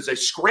did out of it is they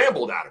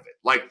scrambled out of it.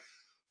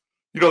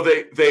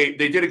 They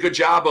did a good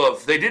job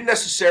of, they didn't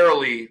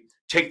necessarily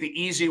take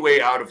the easy way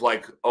out of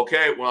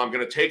okay, well, I'm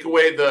going to take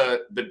away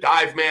the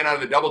dive man out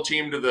of the double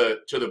team to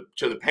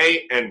the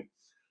paint and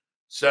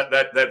set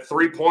that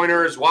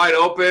 3-pointer is wide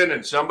open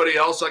and somebody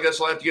else, I guess,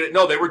 will have to get it.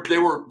 No, they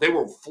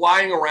were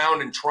flying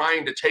around and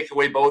trying to take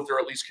away both, or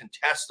at least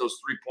contest those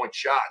 3-point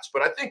shots.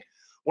 But I think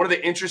one of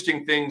the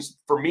interesting things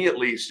for me, at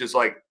least, is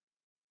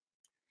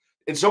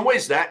in some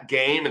ways that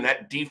game and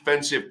that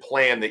defensive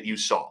plan that you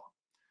saw,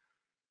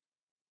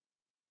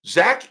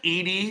 Zach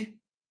Edey,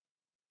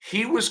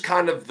 he was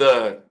kind of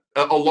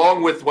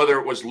along with whether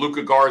it was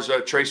Luka Garza,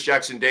 Trace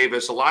Jackson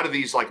Davis, a lot of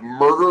these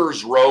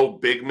murderers row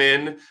big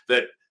men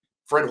that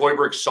Fred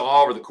Hoiberg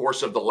saw over the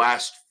course of the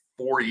last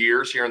 4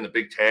 years here in the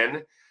Big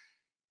Ten.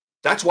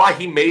 That's why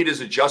he made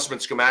his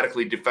adjustment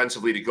schematically,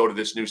 defensively, to go to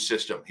this new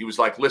system. He was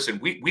like, listen,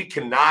 we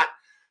cannot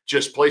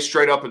just play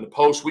straight up in the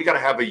post. We got to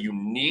have a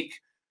unique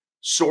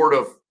sort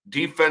of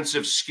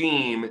defensive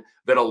scheme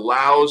that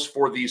allows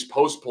for these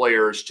post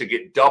players to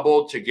get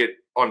doubled, to get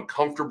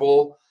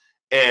uncomfortable.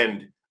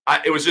 And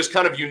it was just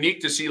kind of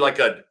unique to see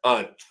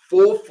a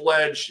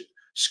full-fledged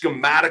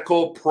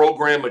schematical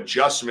program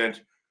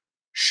adjustment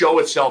show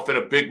itself in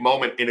a big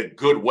moment in a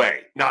good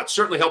way. Now, it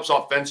certainly helps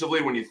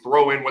offensively when you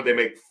throw in when they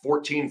make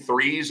 14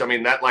 threes. I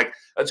mean,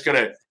 that's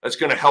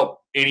gonna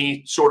help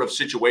any sort of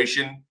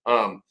situation,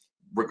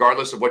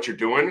 regardless of what you're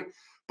doing.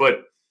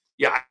 But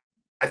yeah,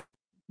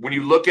 when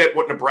you look at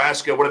what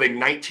Nebraska, what are they,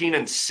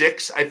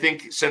 19-6, I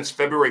think, since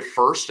February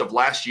 1st of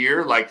last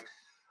year,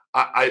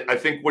 I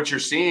think what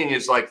you're seeing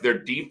is their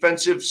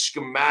defensive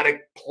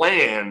schematic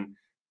plan.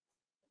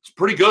 It's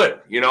pretty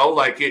good,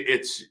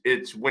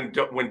 it's when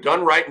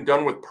done right and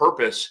done with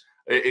purpose,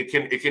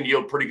 it can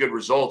yield pretty good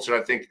results. And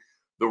I think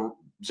the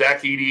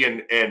Zach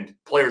Edey and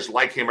players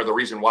like him are the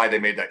reason why they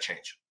made that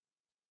change.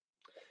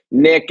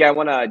 Nick, I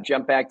want to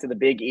jump back to the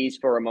Big East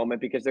for a moment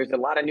because there's a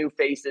lot of new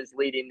faces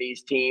leading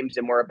these teams,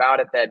 and we're about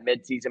at that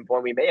midseason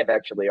point. We may have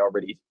actually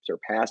already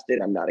surpassed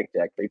it. I'm not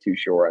exactly too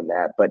sure on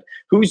that. But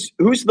who's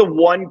the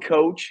one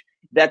coach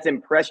that's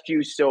impressed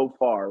you so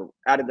far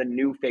out of the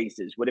new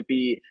faces? Would it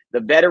be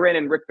the veteran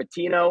and Rick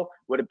Pitino?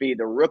 Would it be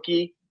the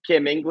rookie,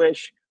 Kim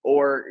English?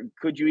 Or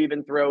could you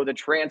even throw the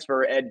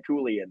transfer, Ed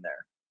Cooley, in there?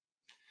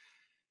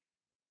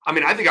 I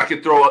mean, I think I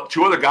could throw up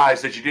two other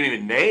guys that you didn't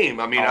even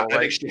name. I mean, I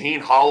think Shaheen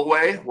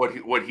Holloway,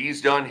 what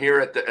he's done here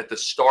at the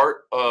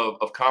start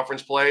of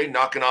conference play,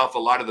 knocking off a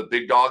lot of the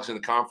big dogs in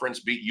the conference,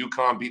 beat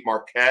UConn, beat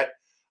Marquette.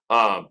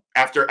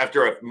 After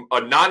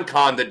a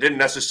non-con that didn't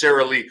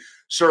necessarily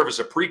serve as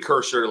a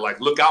precursor to like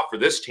look out for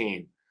this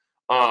team.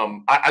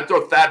 I'd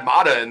throw Thad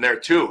Matta in there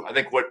too. I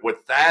think what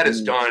Thad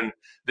has done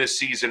this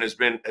season has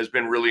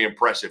been really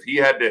impressive. He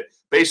had to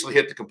basically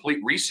hit the complete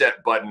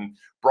reset button,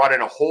 brought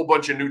in a whole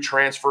bunch of new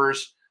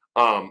transfers.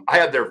 I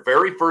had their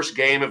very first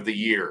game of the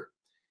year,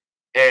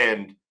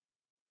 and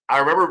I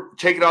remember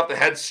taking off the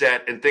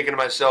headset and thinking to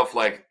myself,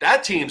 like,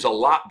 that team's a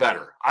lot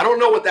better. I don't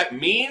know what that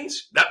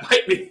means. That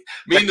might mean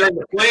they're in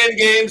the playing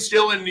game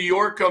still in New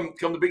York come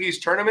the Big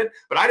East tournament,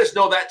 but I just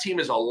know that team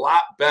is a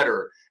lot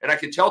better. And I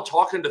could tell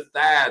talking to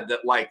Thad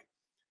that, like,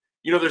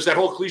 there's that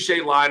whole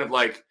cliche line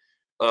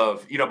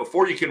of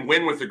before you can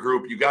win with the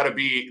group, they got to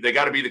be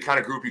the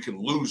kind of group you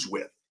can lose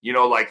with.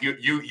 Like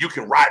you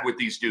can ride with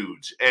these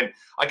dudes. And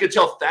I could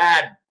tell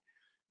Thad,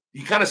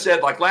 he kind of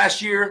said, like,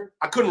 last year,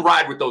 I couldn't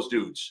ride with those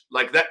dudes.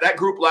 Like that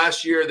group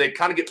last year, they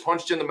kind of get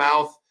punched in the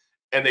mouth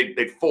and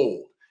they'd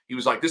fold. He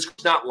was like, this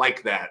is not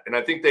like that. And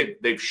I think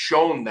they've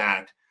shown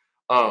that.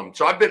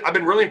 So I've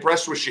been really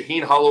impressed with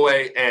Shaheen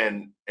Holloway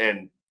and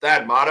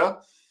Thad Matta.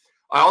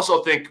 I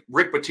also think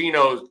Rick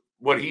Pitino,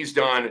 what he's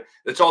done,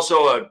 it's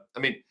also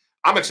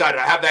I'm excited.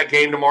 I have that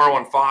game tomorrow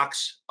on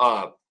Fox.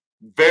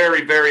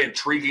 Very, very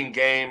intriguing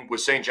game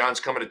with St. John's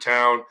coming to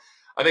town.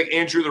 I think,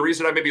 Andrew, the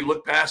reason I maybe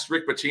look past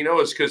Rick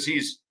Pitino is because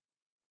he's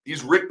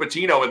Rick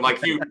Pitino, and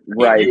like you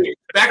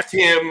expect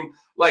him.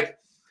 Like,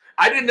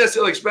 I didn't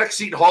necessarily expect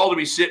Seton Hall to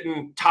be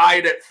sitting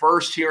tied at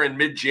first here in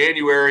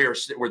mid-January or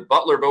with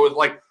Butler, but with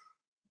like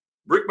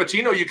Rick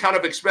Pitino, you kind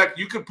of expect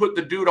you could put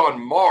the dude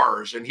on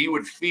Mars and he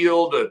would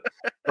field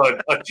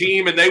a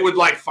team and they would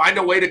like find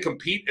a way to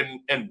compete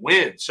and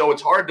win. So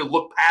it's hard to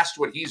look past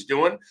what he's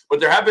doing, but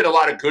there have been a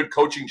lot of good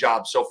coaching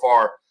jobs so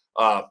far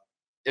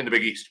in the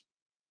Big East.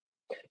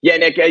 Yeah,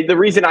 Nick, the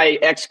reason I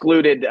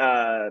excluded,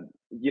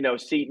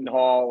 Seton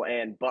Hall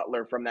and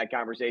Butler from that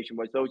conversation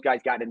was those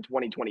guys got in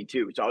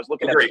 2022. So I was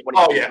looking at the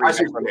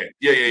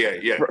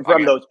 2023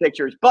 from those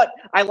pictures. But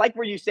I like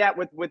where you sat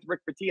with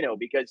Rick Pitino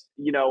because,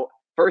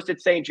 first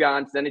it's St.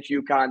 John's, then it's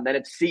UConn, then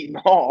it's Seton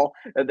Hall,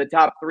 the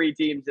top three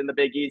teams in the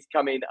Big East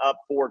coming up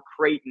for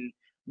Creighton.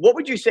 What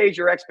would you say is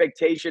your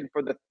expectation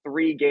for the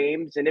 3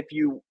 games? And if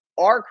you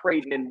are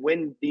Creighton and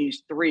win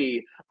these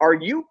 3, are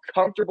you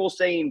comfortable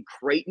saying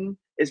Creighton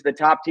is the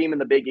top team in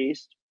the Big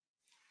East?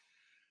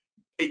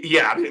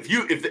 Yeah, I mean,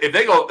 if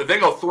they go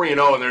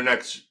 3-0 in their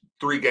next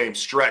 3-game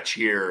stretch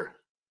here,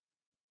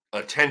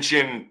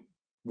 attention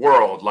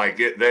world, like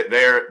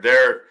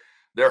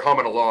they're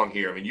humming along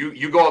here. I mean,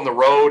 you go on the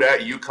road at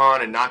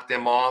UConn and knock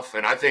them off,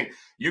 and I think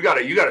you got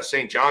a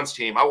St. John's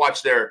team. I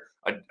watched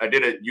I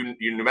did a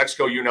New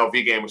Mexico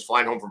UNLV game. Was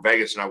flying home from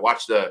Vegas, and I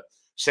watched the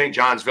St.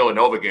 John's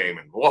Villanova game,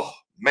 and whoa,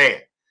 man.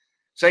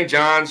 St.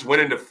 John's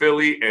went into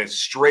Philly and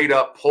straight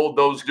up pulled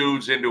those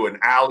dudes into an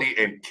alley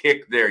and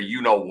kicked their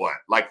you-know-what,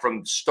 like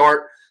from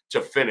start to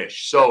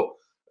finish. So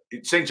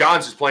St.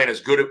 John's is playing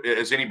as good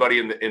as anybody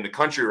in the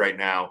country right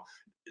now.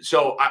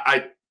 So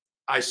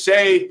I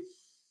say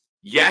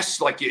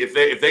yes, like if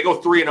they go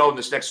 3-0 in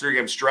this next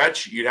 3-game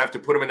stretch, you'd have to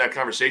put them in that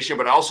conversation.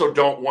 But I also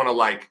don't want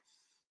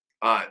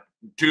to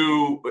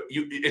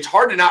it's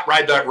hard to not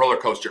ride that roller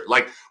coaster.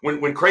 Like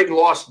when Creighton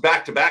lost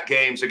back-to-back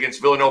games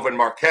against Villanova and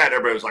Marquette,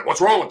 everybody was like,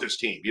 what's wrong with this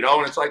team?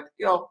 And it's like,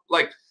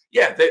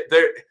 yeah,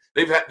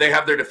 they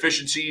have their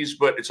deficiencies,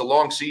 but it's a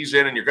long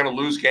season and you're going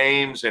to lose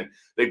games, and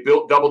they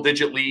built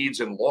double-digit leads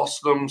and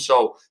lost them.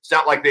 So it's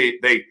not like they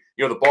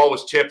the ball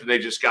was tipped and they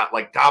just got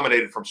like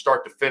dominated from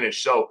start to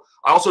finish. So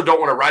I also don't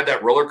want to ride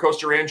that roller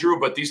coaster, Andrew,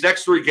 but these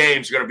next 3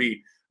 games are going to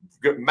be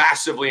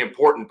massively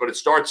important, but it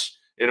starts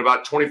in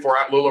about a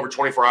little over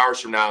 24 hours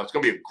from now. It's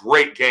going to be a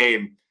great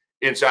game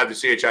inside the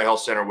CHI Health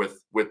Center with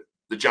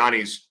the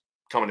Johnnies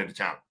coming into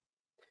town.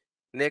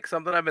 Nick,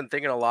 something I've been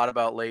thinking a lot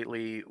about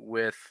lately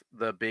with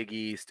the Big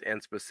East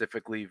and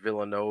specifically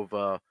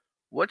Villanova,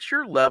 what's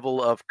your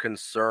level of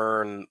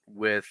concern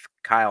with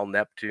Kyle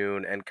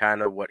Neptune and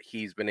kind of what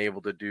he's been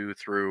able to do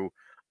through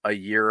a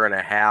year and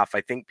a half?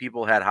 I think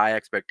people had high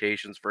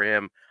expectations for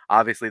him.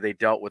 Obviously, they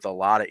dealt with a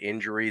lot of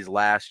injuries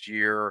last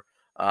year.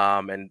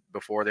 And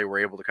before they were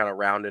able to kind of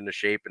round into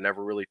shape and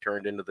never really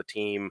turned into the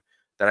team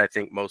that I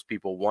think most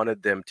people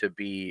wanted them to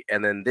be.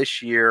 And then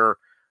this year,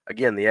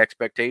 again, the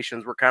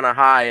expectations were kind of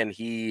high and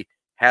he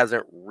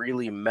hasn't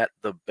really met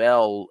the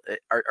bell.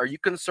 Are you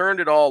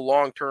concerned at all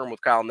long-term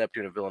with Kyle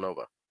Neptune of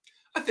Villanova?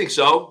 I think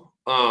so.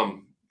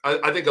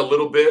 I think a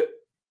little bit.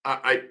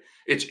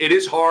 It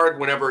is hard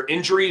whenever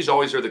injuries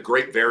always are the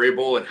great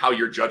variable in how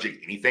you're judging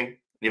anything.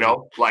 You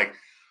know, like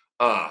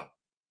at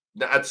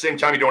the same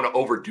time, you don't want to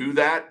overdo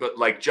that. But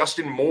like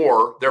Justin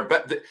Moore,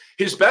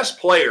 his best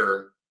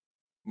player,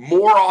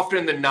 more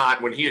often than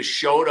not, when he has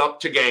showed up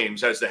to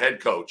games as the head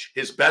coach,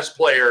 his best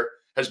player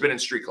has been in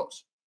street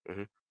clothes.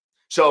 Mm-hmm.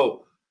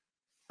 So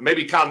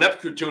maybe Kyle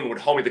Neptune would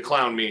homie the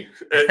clown me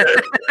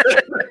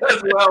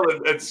as well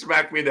and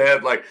smack me in the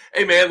head like,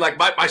 hey, man, like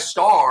my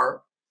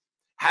star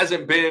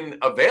hasn't been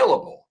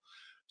available.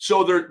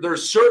 So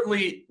there's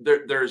certainly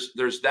there's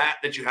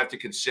that you have to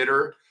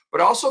consider.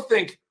 But I also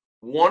think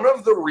one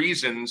of the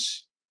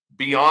reasons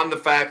beyond the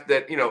fact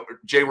that, you know,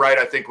 Jay Wright,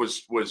 I think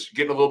was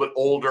getting a little bit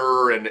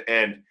older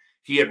and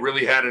he had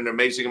really had an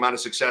amazing amount of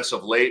success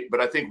of late.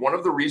 But I think one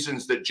of the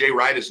reasons that Jay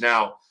Wright is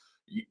now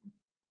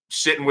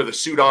sitting with a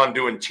suit on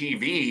doing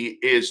TV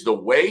is the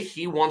way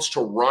he wants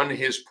to run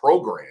his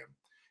program.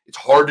 It's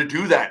hard to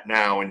do that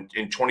now in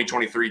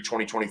 2023,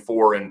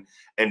 2024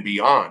 and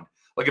beyond.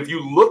 Like if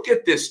you look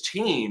at this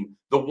team,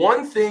 the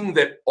one thing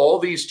that all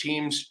these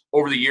teams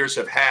over the years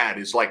have had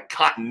is like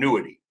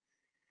continuity.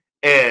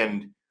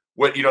 And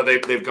what, you know,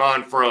 they've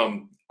gone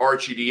from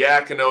Archie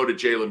Diacono to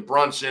Jalen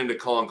Brunson to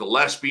Colin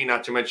Gillespie,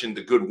 not to mention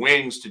the good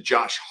wings, to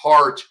Josh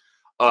Hart,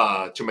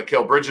 to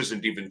Mikal Bridges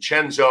and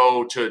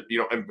DiVincenzo, to, you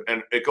know,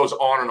 and it goes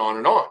on and on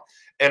and on.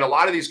 And a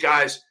lot of these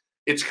guys,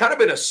 it's kind of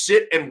been a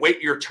sit and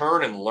wait your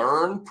turn and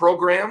learn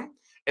program.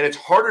 And it's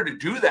harder to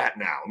do that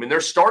now. I mean, their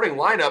starting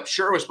lineup,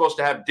 sure, was supposed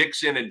to have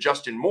Dixon and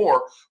Justin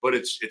Moore, but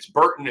it's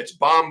Burton, it's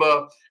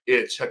Bamba,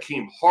 it's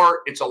Hakeem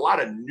Hart. It's a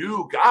lot of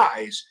new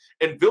guys.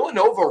 And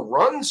Villanova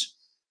runs,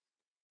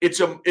 it's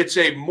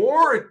a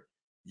more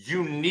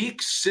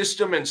unique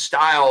system and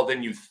style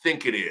than you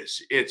think it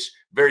is. It's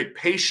very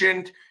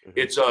patient. Mm-hmm.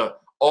 It's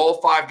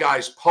all five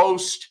guys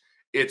post.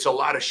 It's a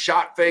lot of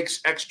shot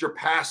fakes, extra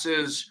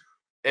passes,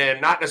 and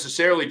not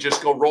necessarily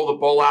just go roll the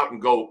ball out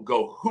and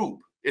go hoop.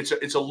 It's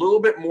a little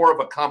bit more of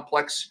a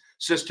complex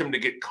system to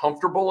get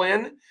comfortable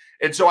in.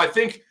 And so I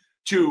think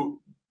to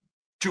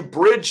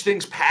bridge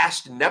things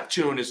past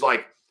Neptune is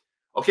like,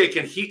 okay,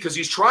 can he, because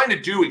he's trying to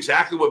do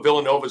exactly what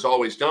Villanova's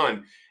always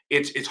done.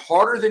 It's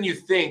harder than you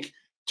think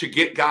to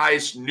get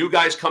new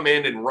guys come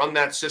in and run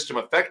that system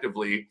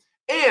effectively.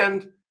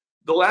 And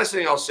the last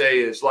thing I'll say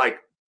is like,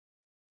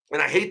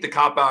 and I hate the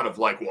cop out of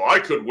like, well, I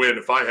could win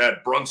if I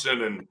had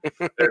Brunson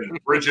and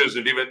Bridges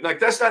and even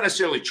like, that's not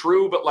necessarily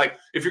true, but like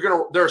if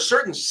there are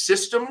certain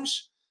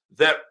systems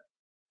that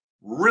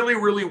really,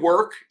 really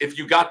work if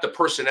you got the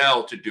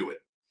personnel to do it.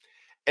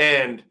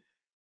 And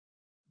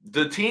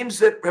the teams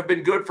that have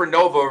been good for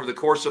Nova over the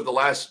course of the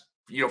last,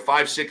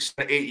 5, 6,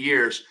 8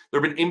 years,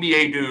 there have been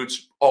NBA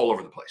dudes all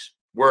over the place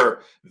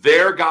where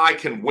their guy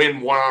can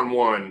win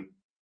one-on-one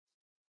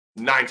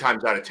 9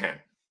 times out of 10.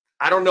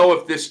 I don't know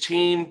if this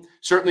team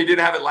certainly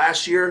didn't have it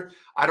last year.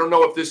 I don't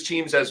know if this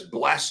team's as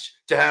blessed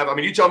to have. I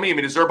mean, you tell me. I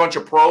mean, is there a bunch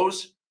of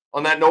pros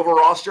on that Nova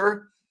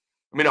roster?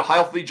 I mean, a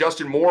healthy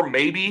Justin Moore,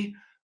 maybe.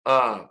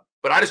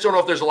 But I just don't know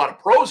if there's a lot of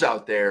pros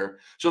out there.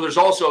 So there's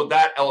also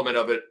that element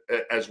of it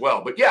as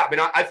well. But yeah, I mean,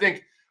 I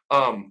think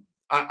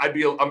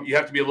you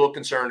have to be a little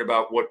concerned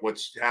about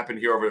what's happened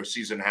here over a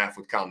season and a half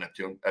with Kyle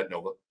Neptune at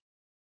Nova.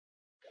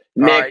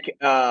 Nick,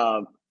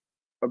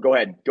 go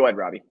ahead,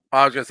 Robbie.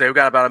 I was going to say, we've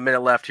got about a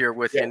minute left here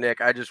with you,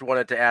 Nick. I just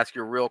wanted to ask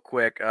you real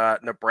quick,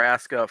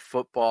 Nebraska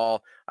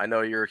football. I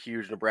know you're a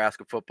huge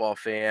Nebraska football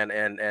fan,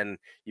 and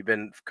you've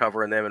been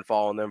covering them and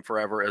following them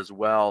forever as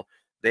well.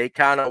 They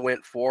kind of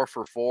went 4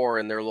 for 4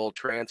 in their little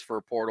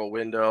transfer portal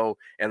window,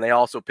 and they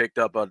also picked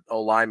up a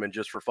lineman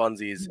just for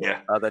funsies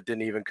that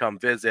didn't even come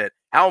visit.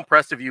 How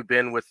impressed have you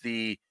been with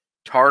the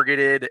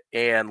targeted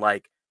and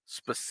like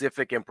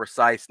specific and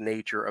precise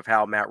nature of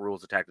how Matt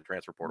Rule's attacked the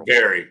transfer portal?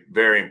 Very,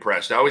 very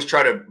impressed. I always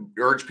try to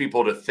urge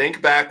people to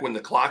think back when the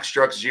clock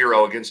struck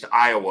 0 against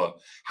Iowa,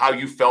 how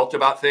you felt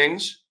about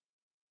things,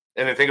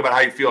 and then think about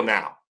how you feel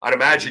now. I'd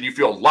imagine you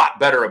feel a lot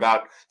better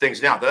about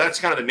things now.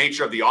 That's kind of the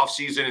nature of the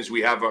offseason, is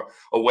we have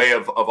a way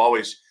of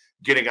always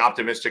getting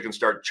optimistic and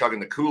start chugging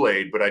the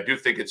Kool-Aid, but I do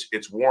think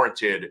it's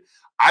warranted.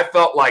 I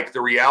felt like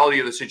the reality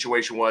of the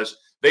situation was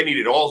they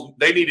needed all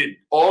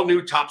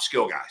new top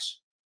skill guys.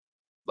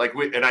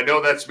 And I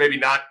know that's maybe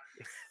not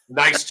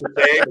nice to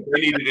say, but they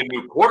needed a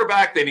new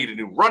quarterback, they needed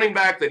a new running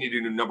back, they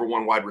needed a new number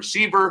 1 wide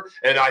receiver.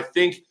 And I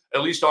think,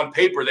 at least on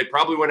paper, they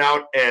probably went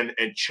out and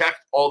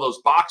checked all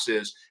those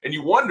boxes. And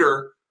you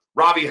wonder,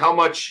 Ravi, how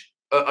much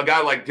a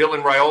guy like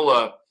Dylan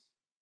Raiola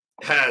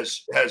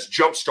has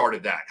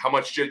jump-started that. How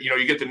much,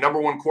 you get the number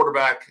 1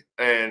 quarterback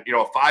and,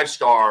 a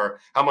 5-star,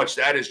 how much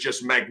that is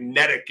just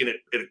magnetic and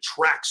it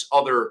attracts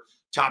other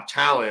top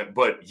talent.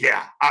 But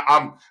yeah,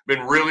 I'm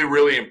been really,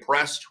 really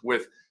impressed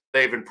with.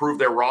 They've improved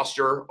their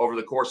roster over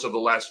the course of the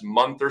last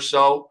month or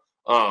so.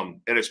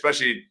 And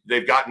especially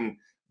they've gotten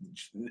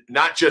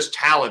not just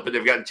talent, but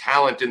they've gotten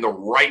talent in the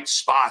right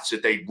spots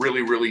that they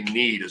really, really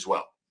need as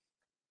well.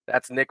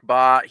 That's Nick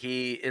Bahe.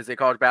 He is a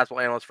college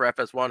basketball analyst for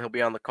FS1. He'll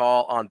be on the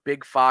call on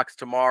Big Fox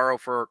tomorrow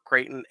for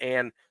Creighton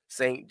and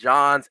St.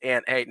 John's.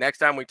 And hey, next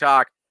time we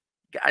talk,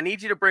 I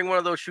need you to bring one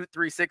of those shoot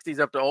 360s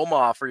up to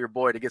Omaha for your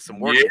boy to get some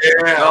work.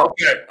 Yeah.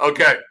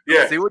 Okay.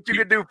 Yeah. See what you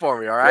can do for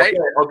me. All right.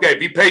 Okay.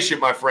 Be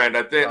patient, my friend.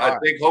 I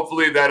think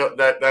hopefully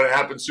that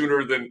happens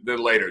sooner than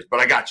later. But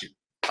I got you.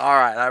 All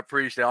right. I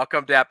appreciate it. I'll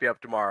come tap you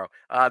up tomorrow.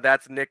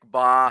 That's Nick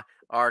Bahe,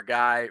 our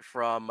guy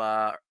from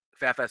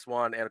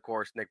FS1, and of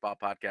course Nick Bahe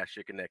Podcast,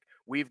 Chicken Nick.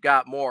 We've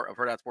got more of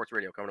Hurrdat Sports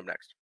Radio coming up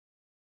next.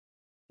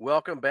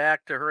 Welcome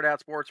back to Hurrdat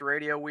Sports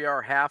Radio. We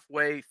are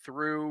halfway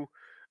through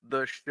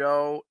the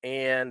show,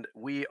 and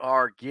we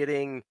are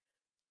getting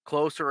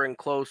closer and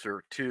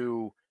closer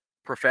to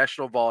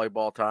professional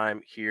volleyball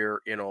time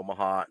here in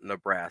Omaha,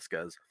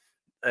 Nebraska's.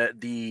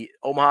 The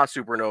Omaha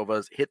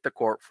Supernovas hit the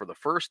court for the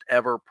first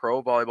ever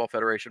Pro Volleyball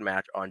Federation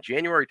match on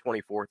January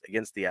 24th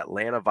against the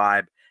Atlanta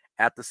Vibe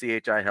at the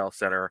CHI Health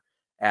Center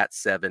at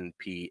 7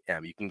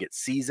 p.m. You can get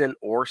season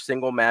or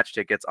single match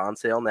tickets on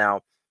sale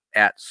now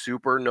at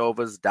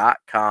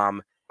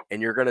supernovas.com,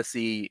 and you're going to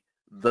see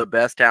the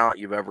best talent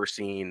you've ever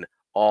seen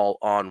all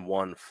on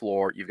one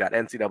floor. You've got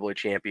NCAA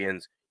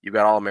champions, you've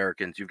got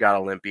All-Americans, you've got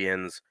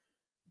Olympians.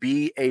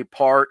 Be a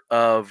part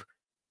of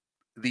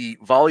the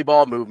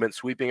volleyball movement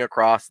sweeping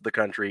across the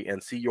country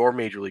and see your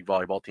Major League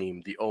Volleyball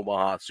team, the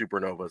Omaha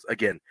Supernovas.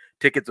 Again,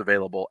 tickets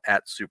available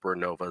at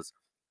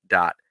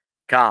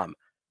supernovas.com.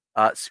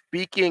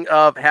 Speaking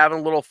of having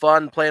a little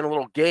fun, playing a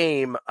little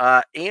game,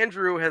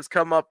 Andrew has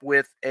come up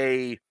with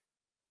a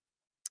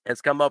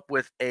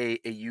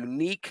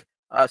unique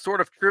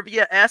sort of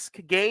trivia-esque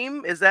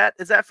game. Is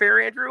that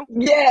fair, Andrew?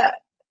 Yeah,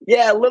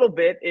 a little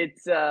bit.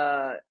 It's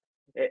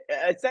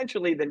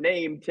essentially the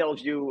name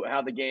tells you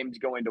how the game's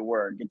going to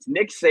work. It's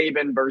Nick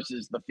Saban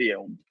versus the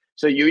field.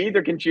 So you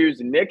either can choose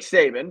Nick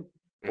Saban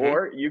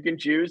or you can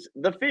choose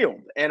the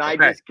field. And I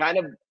just kind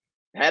of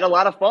had a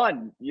lot of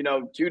fun,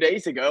 2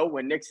 days ago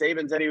when Nick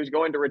Saban said he was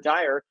going to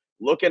retire,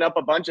 looking up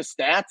a bunch of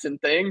stats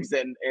and things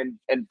and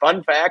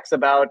fun facts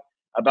about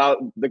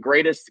the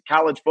greatest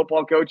college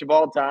football coach of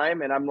all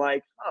time. And I'm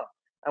like,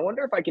 I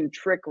wonder if I can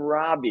trick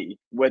Robbie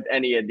with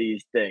any of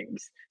these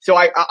things. So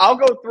I'll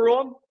go through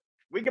them.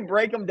 We can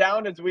break them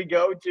down as we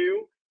go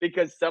too,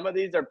 because some of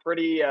these are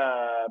pretty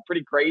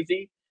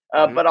crazy.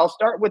 But I'll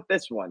start with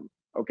this one.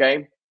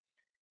 Okay.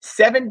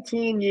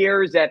 17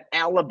 years at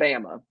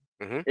Alabama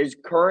is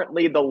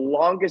currently the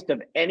longest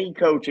of any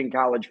coach in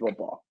college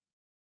football.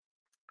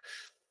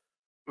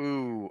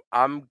 Ooh,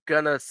 I'm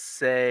going to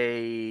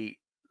say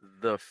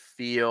the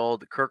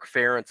field. Kirk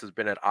Ferentz has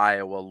been at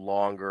Iowa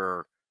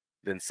longer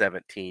than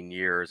 17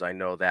 years. I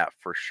know that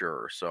for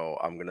sure. So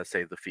I'm going to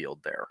say the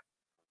field there.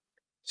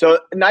 So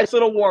a nice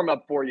little warm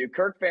up for you.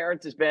 Kirk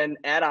Ferentz has been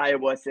at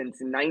Iowa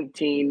since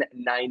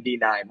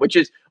 1999, which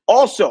is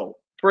also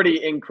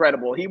pretty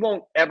incredible. He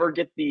won't ever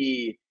get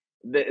the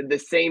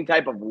same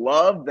type of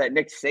love that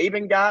Nick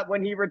Saban got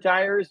when he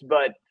retires,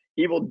 but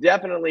he will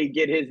definitely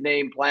get his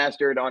name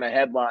plastered on a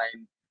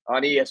headline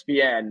on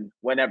ESPN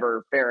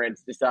whenever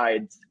Ferentz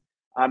decides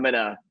I'm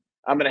gonna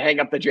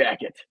hang up the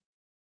jacket.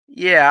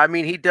 Yeah, I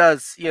mean he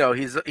does.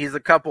 He's a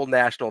couple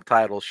national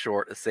titles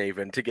short of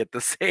Saban to get the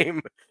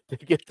same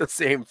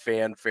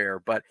fanfare.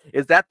 But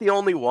is that the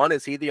only one?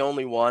 Is he the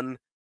only one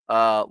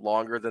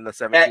longer than the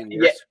 17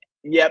 years?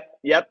 Yep.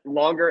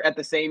 Longer at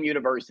the same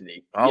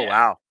university. Oh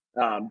yeah.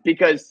 Wow.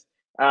 Because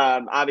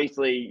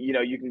obviously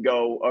you can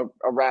go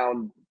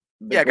around.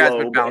 Guys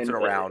been bouncing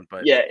around,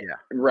 but yeah,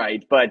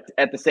 right. But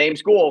at the same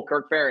school,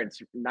 Kirk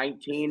Ferentz,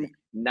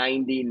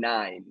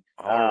 1999.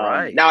 All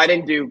right. Now I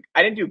didn't do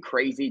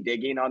crazy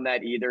digging on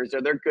that either. So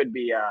there could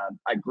be a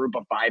group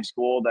of 5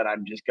 school that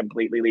I'm just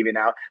completely leaving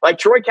out. Like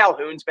Troy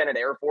Calhoun's been at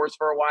Air Force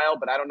for a while,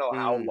 but I don't know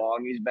how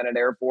long he's been at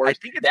Air Force. I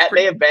think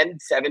may have been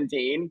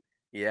 17.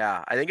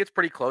 Yeah, I think it's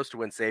pretty close to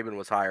when Saban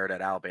was hired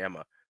at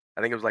Alabama.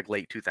 I think it was like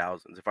late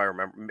 2000s, if I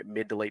remember,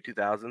 mid to late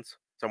 2000s,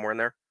 somewhere in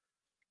there.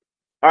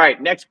 All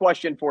right, next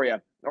question for you,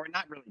 or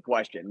not really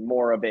question,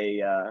 more of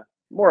a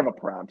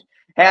prompt.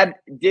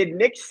 Did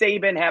Nick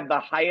Saban have the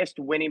highest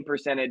winning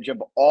percentage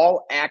of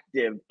all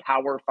active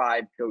Power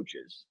 5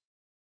 coaches?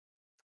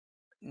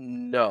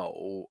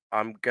 No,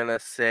 I'm gonna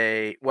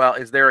say. Well,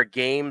 is there a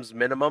games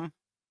minimum?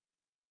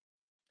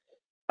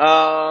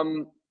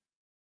 You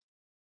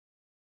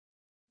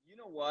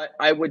know what?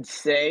 I would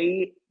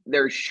say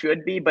there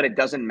should be, but it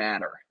doesn't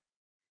matter.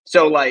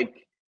 So,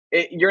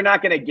 you're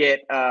not going to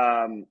get,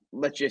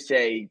 let's just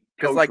say,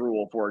 Coach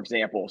Rule, for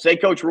example. Say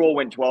Coach Rule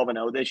went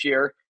 12-0 this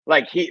year.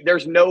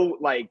 There's no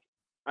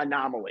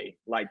anomaly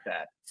like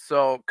that.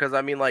 So, because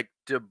I mean,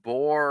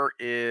 DeBoer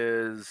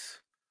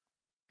is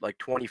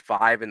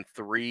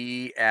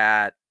 25-3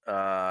 at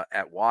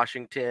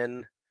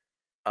Washington.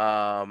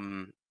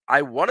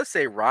 I want to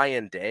say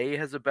Ryan Day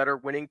has a better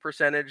winning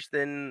percentage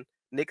than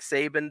Nick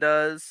Saban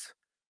does.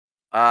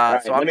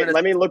 Right, so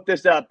let me look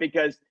this up,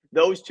 because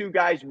those two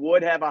guys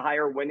would have a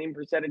higher winning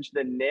percentage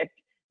than Nick,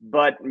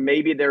 but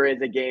maybe there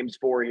is a games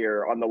for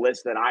here on the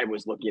list that I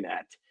was looking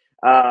at.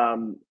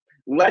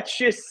 Let's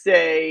just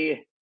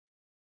say,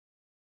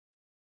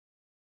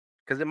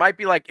 because it might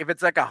be if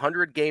it's a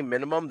 100-game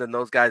minimum, then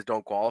those guys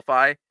don't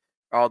qualify.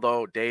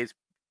 Although Day's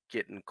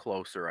getting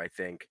closer, I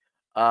think.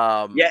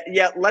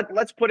 Yeah.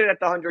 Let's put it at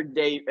the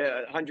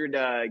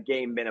 100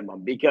 game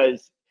minimum,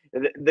 because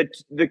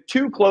the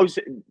two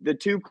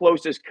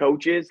closest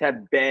coaches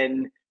have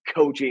been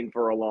coaching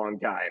for a long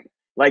time.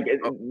 Like,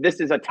 this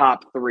is a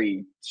top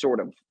 3 sort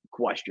of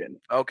question.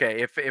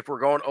 Okay, if we're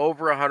going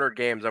over 100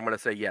 games, I'm going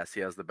to say yes, he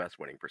has the best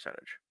winning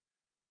percentage.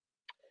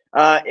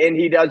 And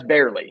he does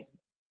barely.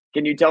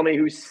 Can you tell me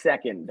who's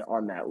second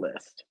on that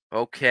list?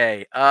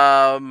 Okay.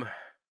 I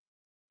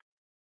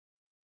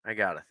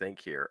gotta think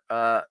here.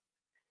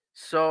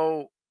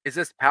 So is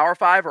this Power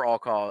 5 or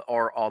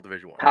all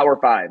Division 1? Power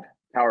 5.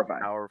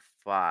 Power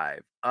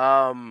 5.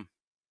 I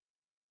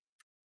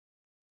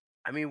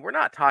mean, we're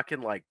not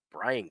talking like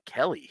Brian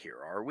Kelly here,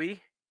 are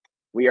we?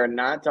 We are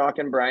not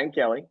talking Brian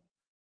Kelly.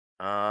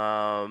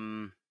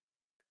 Sark's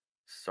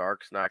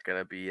not going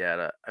to be at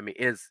a. I mean,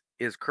 is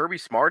Kirby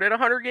Smart at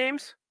 100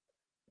 games?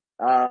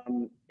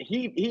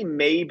 He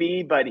may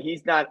be, but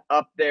he's not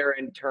up there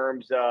in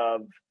terms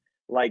of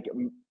like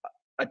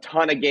a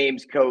ton of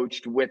games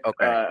coached with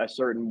a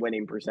certain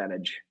winning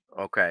percentage.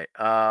 Okay.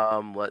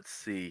 Let's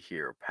see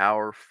here.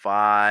 Power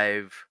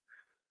 5.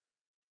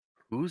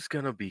 Who's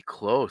gonna be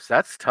close?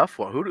 That's a tough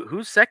one.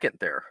 Who's second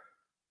there?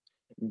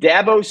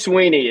 Dabo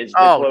Sweeney is the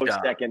close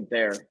second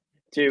there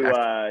to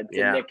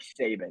Nick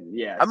Saban.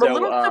 Yeah, I'm a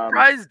little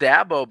surprised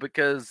Dabo,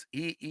 because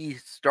he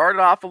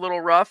started off a little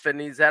rough, and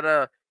he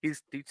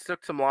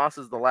took some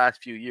losses the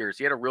last few years.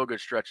 He had a real good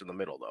stretch in the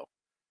middle, though.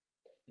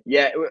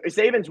 Yeah,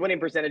 Saban's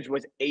winning percentage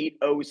was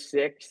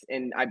 .806,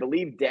 and I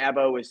believe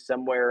Dabo is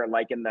somewhere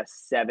like in the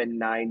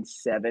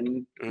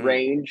 797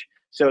 range.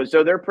 So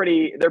they're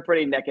pretty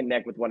neck and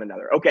neck with one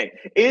another. Okay,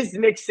 is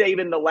Nick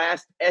Saban the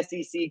last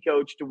SEC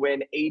coach to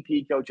win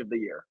AP Coach of the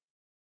Year?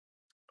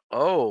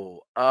 Oh,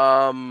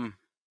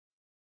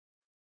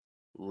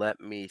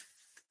 let me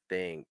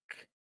think.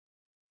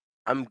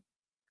 I'm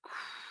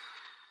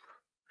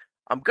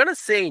gonna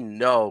say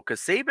no,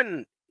 because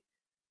Saban,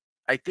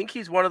 I think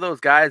he's one of those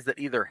guys that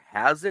either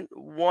hasn't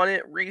won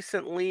it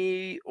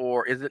recently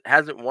or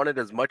hasn't won it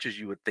as much as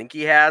you would think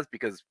he has,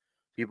 because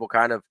people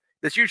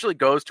this usually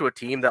goes to a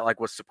team that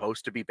like was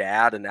supposed to be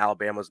bad, and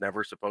Alabama's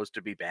never supposed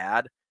to be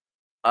bad.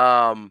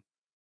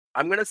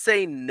 I'm going to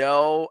say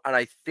no, and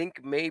I think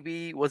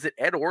maybe, was it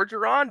Ed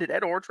Orgeron? Did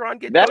Ed Orgeron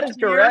get that? Is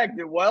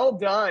correct. Well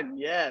done.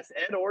 Yes,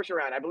 Ed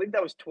Orgeron. I believe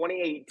that was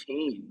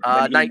 2018.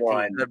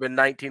 19. There'd been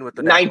 19 with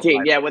the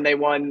 19. Yeah, when they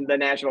won the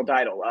national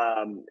title.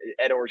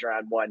 Ed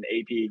Orgeron won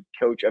AP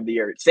Coach of the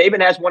Year.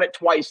 Saban has won it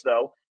twice,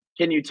 though.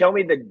 Can you tell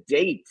me the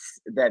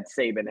dates that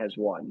Saban has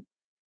won?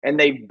 And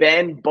they've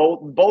been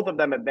both of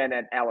them have been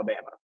at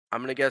Alabama.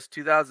 I'm going to guess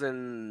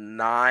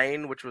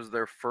 2009, which was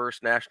their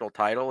first national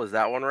title. Is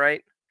that one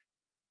right?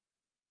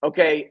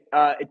 Okay,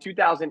 in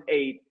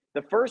 2008,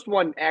 the first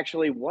one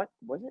actually, what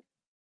was it?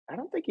 I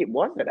don't think it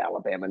was at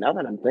Alabama, now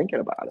that I'm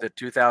thinking about it. Is it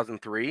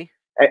 2003?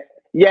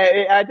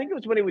 Yeah, I think it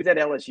was when he was at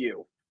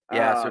LSU.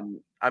 Yeah, so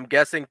I'm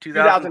guessing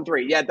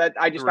 2003. Yeah,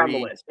 I just found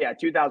the list. Yeah,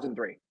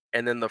 2003.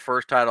 And then the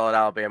first title at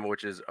Alabama,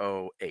 which is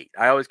 08.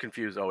 I always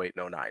confuse 08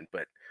 and 09,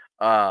 but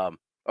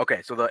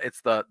okay, so it's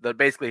the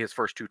basically his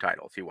first 2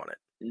 titles. He won it.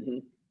 Mm-hmm.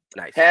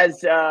 Nice.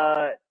 Has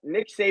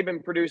Nick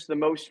Saban produced the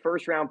most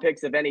first-round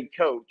picks of any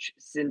coach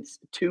since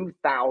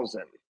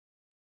 2000?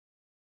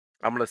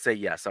 I'm going to say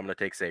yes. I'm going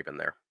to take Saban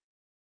there.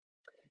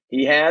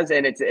 He has,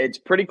 and it's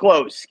pretty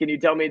close. Can you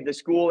tell me the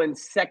school in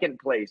second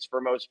place for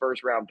most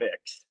first-round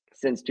picks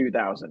since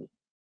 2000?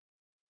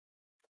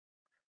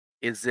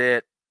 Is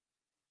it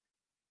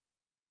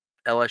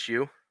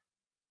LSU?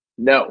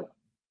 No.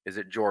 Is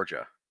it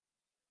Georgia?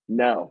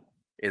 No.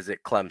 Is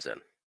it Clemson?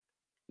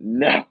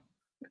 No.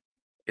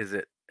 Is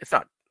it? It's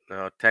not.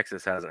 No,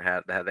 Texas hasn't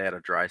had. They had a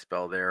dry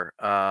spell there.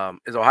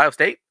 Is Ohio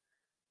State?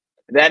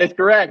 That is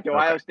correct.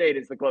 Ohio State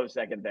is the close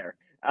second there.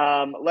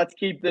 Let's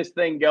keep this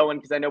thing going,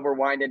 because I know we're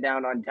winding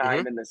down on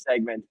time in the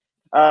segment.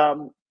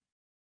 Nick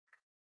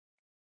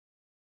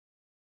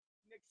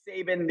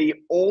Saban, the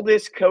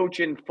oldest coach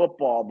in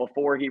football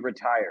before he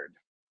retired.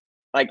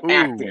 Like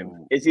active.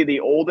 Is he the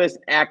oldest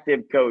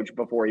active coach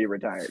before he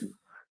retired?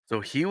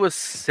 So he was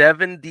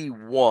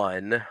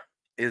 71.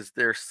 Is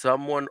there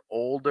someone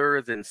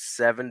older than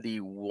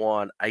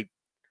 71? I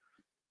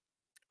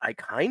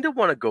kind of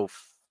want to go.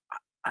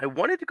 I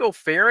wanted to go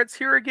Ferentz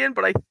here again,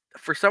 but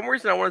for some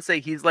reason I want to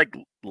say he's like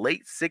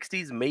late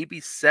 60s,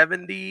 maybe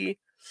 70.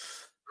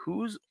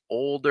 Who's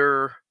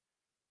older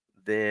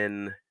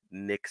than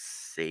Nick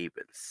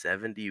Saban?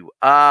 70.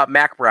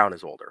 Mac Brown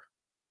is older.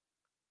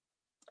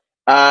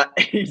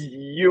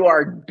 You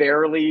are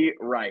barely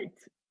right.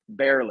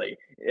 Barely.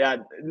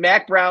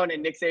 Mac Brown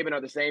and Nick Saban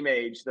are the same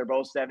age. They're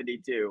both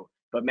 72,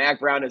 but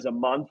Mac Brown is a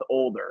month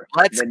older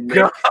than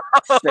Nick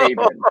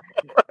Saban.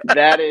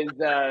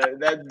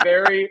 That's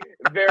very,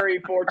 very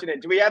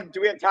fortunate. Do we have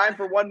time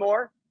for one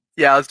more?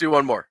 Yeah, let's do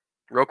one more,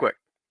 real quick.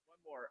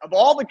 One more. Of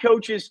all the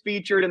coaches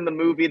featured in the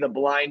movie The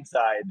Blind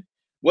Side,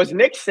 was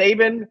Nick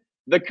Saban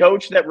the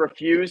coach that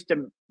refused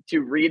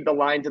to read the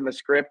lines in the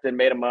script and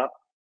made them up?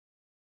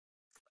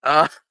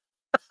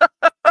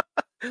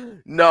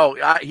 No,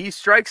 he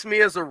strikes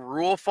me as a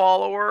rule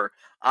follower.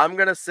 I'm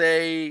going to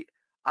say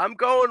I'm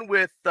going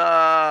with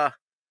I'm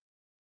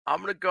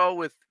gonna go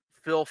with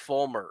Phil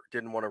Fulmer.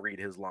 Didn't want to read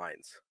his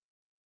lines.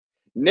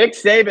 Nick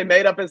Saban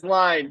made up his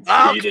lines.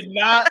 Oh. He did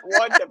not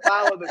want to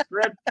follow the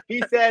script.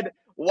 He said,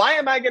 "Why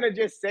am I going to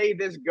just say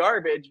this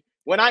garbage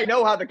when I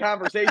know how the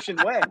conversation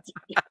went?"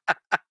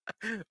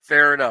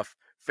 Fair enough.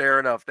 Fair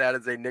enough. That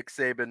is a Nick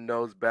Saban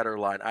knows better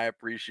line. I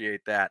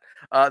appreciate that.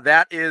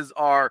 That is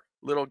our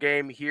little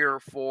game here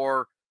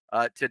for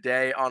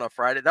today on a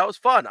Friday. That was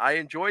fun. I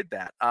enjoyed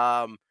that.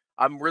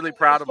 I'm really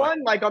proud of it was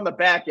fun, like on the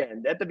back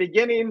end. At the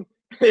beginning,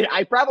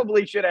 I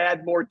probably should have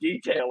had more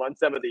detail on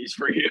some of these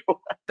for you.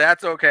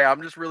 That's okay.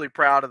 I'm just really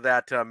proud of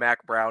that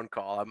Mac Brown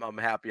call. I'm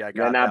happy I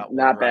got that one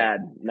Not right.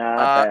 bad.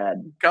 Not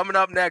bad. Coming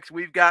up next,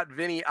 we've got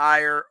Vinnie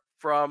Iyer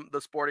from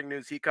the Sporting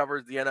News. He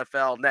covers the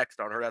NFL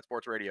next on Hurrdat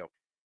Sports Radio.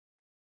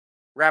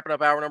 Wrapping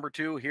up hour number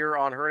 2 here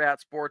on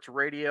Hurrdat Sports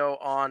Radio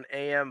on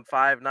AM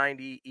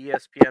 590,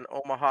 ESPN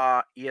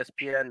Omaha,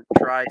 ESPN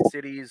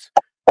Tri-Cities.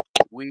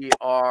 We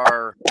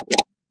are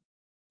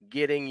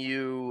getting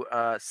you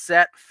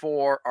set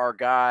for our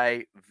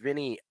guy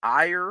Vinnie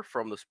Iyer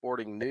from the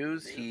Sporting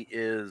News. He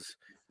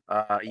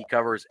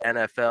covers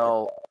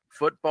NFL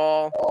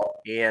football,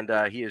 and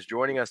he is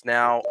joining us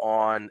now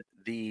on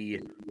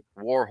the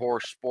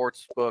Warhorse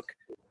Sportsbook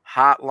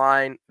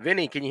hotline.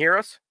 Vinnie, can you hear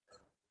us?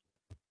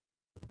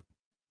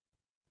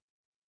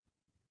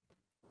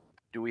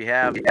 Do we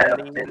have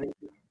Vinnie?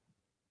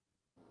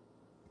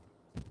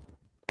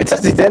 It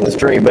says he's in the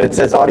stream, but it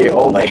says audio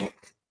only.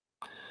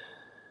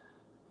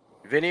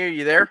 Vinnie, are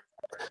you there?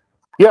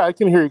 Yeah, I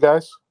can hear you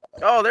guys.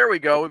 Oh, there we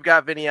go. We've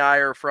got Vinnie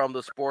Iyer from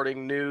the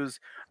Sporting News.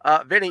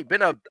 Vinnie,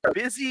 been a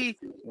busy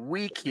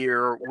week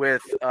here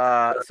with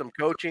some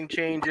coaching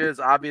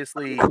changes.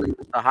 Obviously, the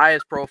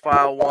highest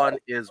profile one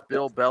is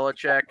Bill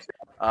Belichick,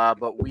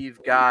 but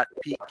we've got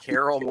Pete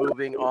Carroll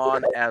moving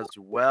on as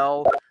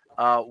well.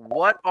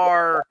 What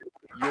are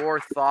your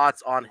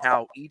thoughts on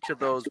how each of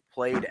those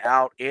played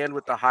out, and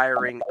with the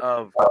hiring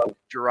of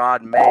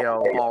Hurrdat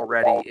Mayo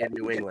already in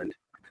New England?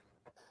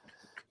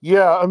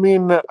 Yeah, I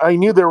mean, I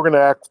knew they were going to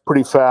act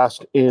pretty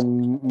fast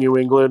in New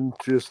England,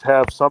 just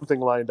have something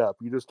lined up.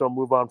 You just don't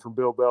move on from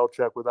Bill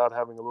Belichick without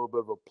having a little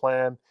bit of a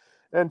plan.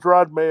 And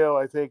Hurrdat Mayo,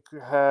 I think,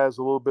 has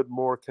a little bit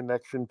more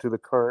connection to the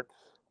current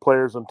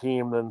players on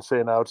team than,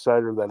 say, an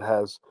outsider that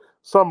has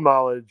some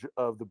knowledge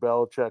of the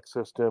Belichick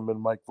system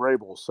and Mike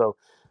Vrabel. So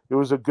it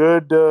was a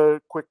good,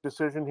 quick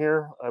decision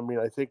here. I mean,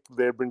 I think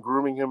they've been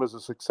grooming him as a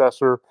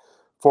successor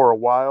for a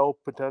while,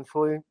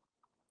 potentially.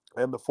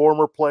 And the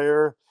former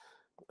player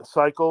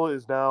cycle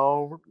is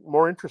now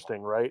more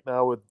interesting right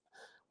now with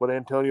what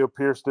Antonio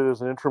Pierce did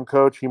as an interim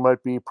coach. He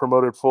might be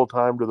promoted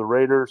full-time to the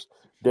Raiders.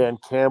 Dan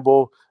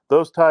Campbell,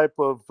 those type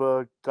of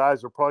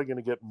guys are probably going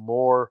to get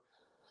more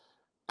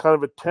kind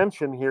of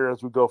attention here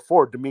as we go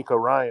forward. D'Amico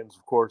Ryans,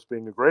 of course,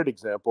 being a great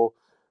example,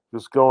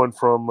 just going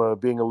from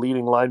being a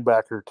leading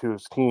linebacker to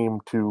his team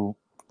to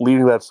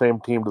leading that same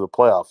team to the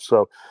playoffs.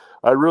 So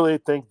I really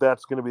think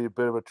that's going to be a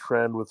bit of a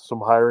trend with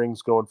some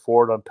hirings going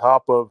forward, on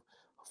top of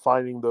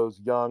finding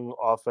those young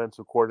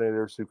offensive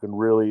coordinators who can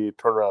really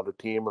turn around a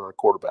team and a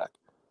quarterback.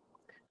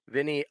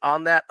 Vinnie,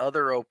 on that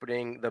other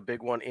opening, the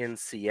big one in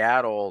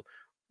Seattle,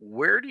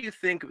 where do you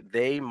think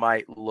they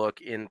might look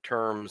in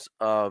terms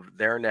of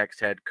their next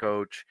head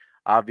coach?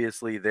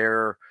 Obviously,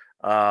 they're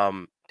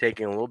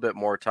taking a little bit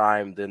more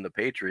time than the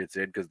Patriots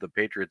did, because the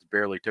Patriots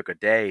barely took a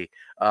day.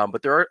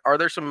 But are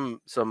there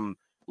some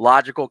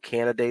logical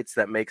candidates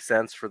that make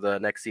sense for the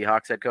next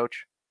Seahawks head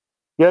coach?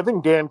 Yeah, I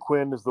think Dan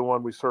Quinn is the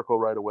one we circle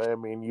right away. I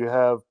mean, you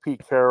have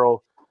Pete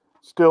Carroll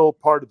still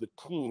part of the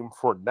team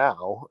for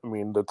now. I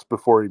mean, that's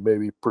before he may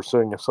be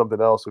pursuing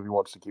something else if he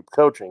wants to keep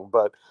coaching.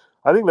 But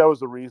I think that was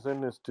the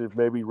reason, is to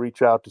maybe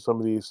reach out to some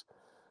of these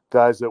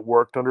guys that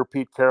worked under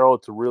Pete Carroll.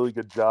 It's a really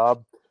good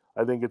job.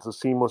 I think it's a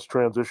seamless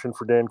transition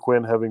for Dan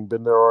Quinn, having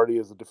been there already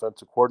as a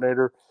defensive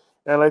coordinator.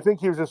 And I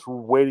think he was just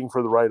waiting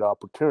for the right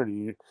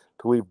opportunity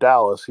to leave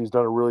Dallas. He's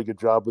done a really good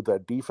job with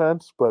that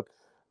defense, but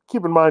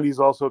keep in mind, he's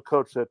also a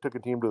coach that took a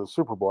team to the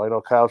Super Bowl. I know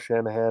Kyle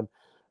Shanahan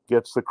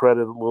gets the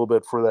credit a little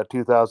bit for that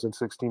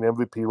 2016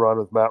 MVP run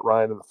with Matt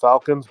Ryan and the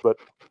Falcons, but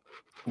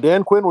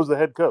Dan Quinn was the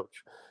head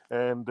coach.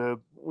 And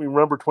we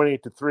remember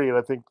 28-3, and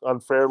I think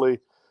unfairly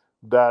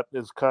that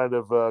is kind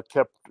of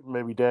kept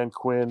maybe Dan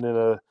Quinn in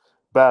a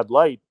bad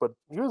light, but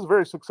he was a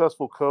very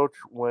successful coach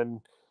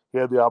when he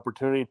had the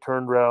opportunity,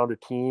 turned around a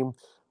team,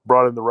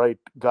 brought in the right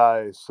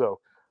guys. So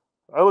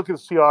I look at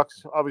the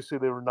Seahawks. Obviously,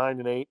 they were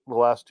 9-8 in the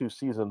last 2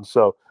 seasons.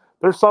 So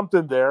there's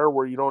something there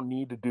where you don't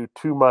need to do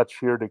too much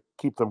here to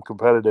keep them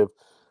competitive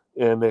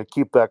and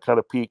keep that kind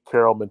of Pete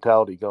Carroll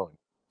mentality going.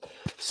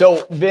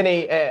 So,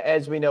 Vinny,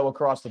 as we know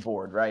across the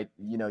board, right,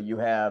 you know, you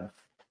have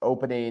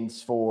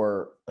openings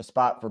for a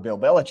spot for Bill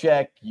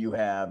Belichick. You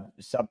have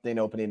something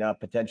opening up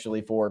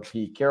potentially for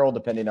Pete Carroll,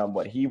 depending on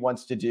what he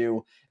wants to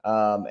do.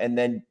 And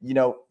then, you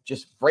know,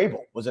 just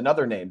Vrabel was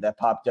another name that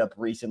popped up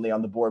recently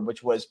on the board,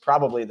 which was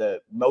probably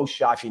the most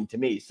shocking to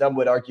me. Some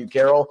would argue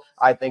Carroll.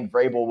 I think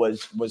Vrabel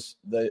was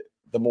the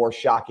the more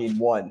shocking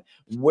one.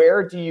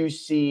 Where do you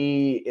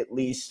see at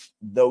least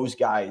those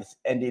guys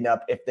ending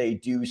up if they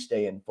do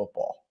stay in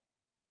football?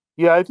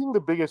 Yeah, I think the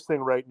biggest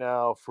thing right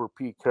now for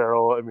Pete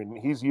Carroll, I mean,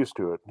 he's used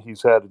to it.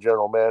 He's had a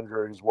general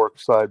manager. He's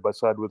worked side by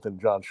side with him,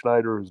 John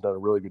Schneider, who's done a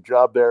really good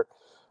job there.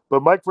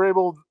 But Mike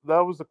Vrabel, that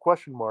was the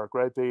question mark,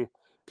 right? They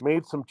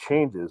made some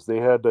changes. They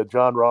had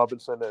John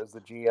Robinson as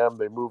the GM.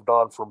 They moved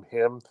on from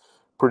him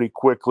pretty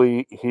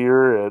quickly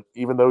here,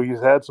 even though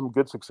he's had some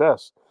good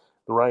success.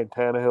 The Ryan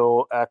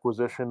Tannehill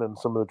acquisition and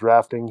some of the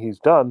drafting he's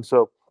done.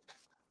 So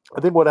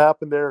I think what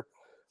happened there,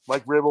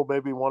 Mike Vrabel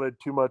maybe wanted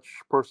too much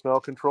personnel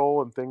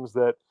control and things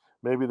that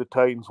maybe the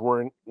Titans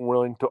weren't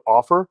willing to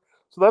offer.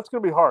 So that's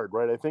going to be hard,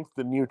 right? I think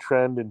the new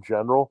trend in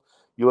general,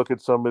 you look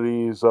at some of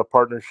these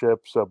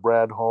partnerships,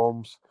 Brad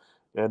Holmes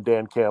and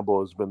Dan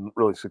Campbell has been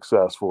really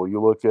successful.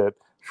 You look at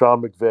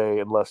Sean McVay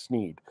and Les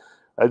Snead.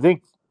 I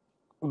think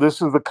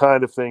this is the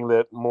kind of thing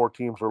that more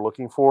teams are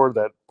looking for,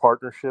 that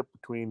partnership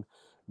between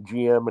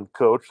GM and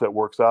coach that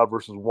works out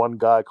versus one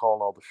guy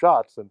calling all the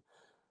shots. And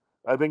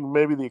I think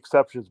maybe the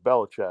exception is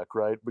Belichick,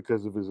 right?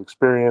 Because of his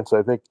experience.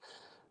 I think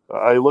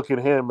I look at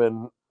him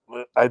and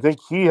I think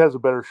he has a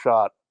better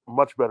shot,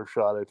 much better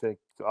shot, I think,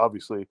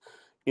 obviously,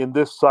 in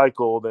this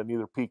cycle than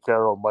either Pete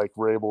Carroll or Mike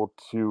Vrabel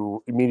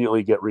to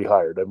immediately get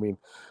rehired. I mean,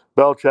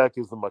 Belichick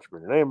is the much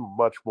bigger name,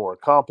 much more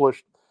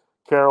accomplished.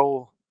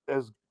 Carroll,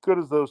 as good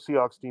as those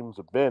Seahawks teams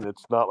have been,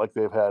 it's not like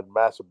they've had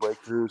massive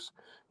breakthroughs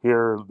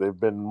here. They've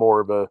been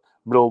more of a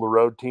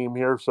middle-of-the-road team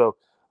here. So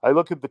I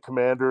look at the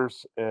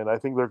Commanders, and I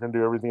think they're going to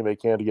do everything they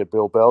can to get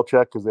Bill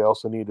Belichick because they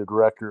also need a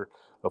director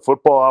of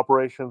football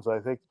operations. I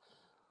think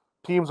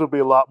teams would be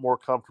a lot more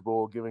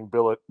comfortable giving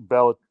Bill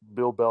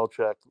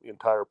Belichick the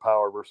entire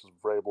power versus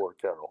Vrabel or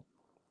Carroll.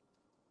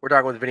 We're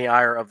talking with Vinnie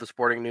Iyer of the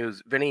Sporting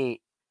News.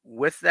 Vinnie,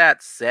 with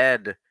that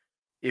said,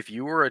 if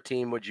you were a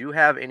team, would you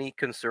have any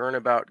concern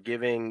about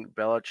giving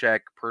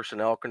Belichick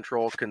personnel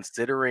control,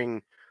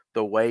 considering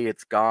the way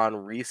it's gone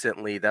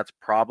recently? That's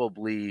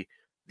probably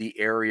the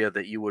area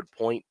that you would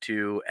point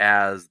to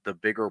as the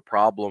bigger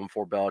problem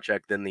for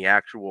Belichick than the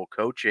actual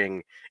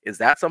coaching. Is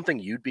that something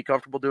you'd be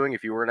comfortable doing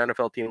if you were an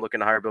NFL team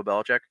looking to hire Bill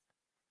Belichick?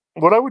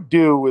 What I would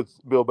do with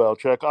Bill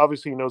Belichick,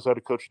 obviously he knows how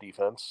to coach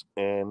defense,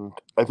 and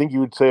I think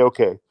you would say,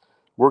 okay,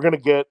 we're going to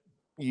get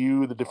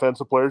you the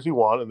defensive players you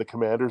want, and the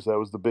Commanders, that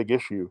was the big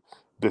issue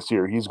this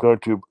year. He's going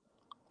to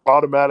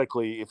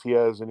automatically, if he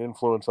has an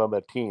influence on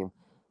that team,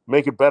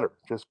 make it better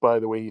just by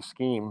the way he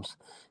schemes,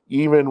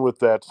 even with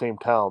that same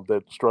talent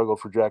that struggled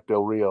for Jack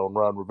Del Rio and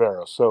Ron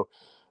Rivera. So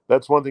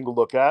that's one thing to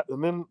look at.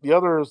 And then the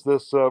other is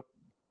this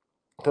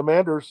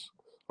Commanders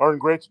are in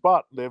great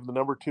spot. They have the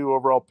number 2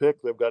 overall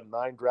pick. They've got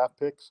 9 draft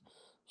picks.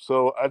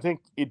 So I think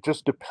it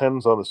just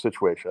depends on the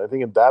situation. I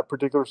think in that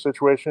particular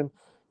situation,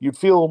 you'd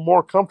feel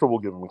more comfortable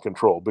giving them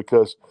control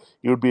because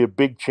it would be a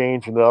big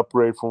change and an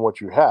upgrade from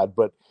what you had.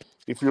 But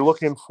if you're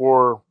looking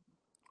for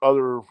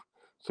other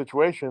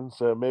situations,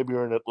 maybe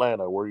you're in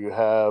Atlanta where you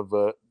have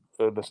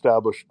an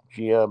established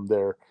GM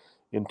there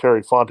in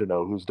Terry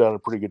Fontenot, who's done a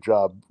pretty good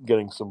job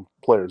getting some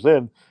players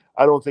in.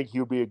 I don't think he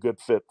would be a good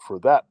fit for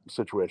that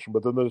situation.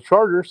 But then the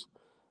Chargers,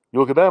 you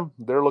look at them,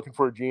 they're looking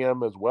for a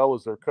GM as well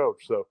as their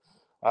coach. So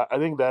I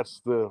think that's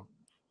the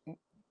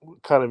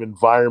kind of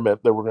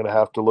environment that we're going to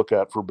have to look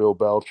at for Bill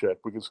Belichick,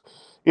 because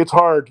it's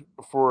hard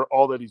for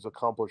all that he's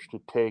accomplished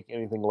to take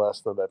anything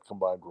less than that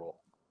combined role.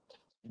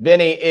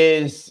 Vinny,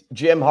 is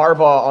Jim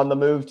Harbaugh on the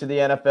move to the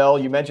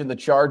NFL? You mentioned the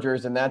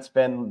Chargers, and that's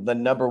been the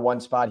number 1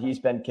 spot he's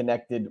been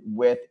connected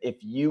with. If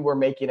you were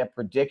making a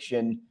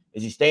prediction,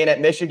 is he staying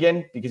at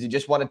Michigan because he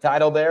just won a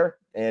title there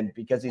and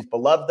because he's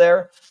beloved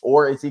there,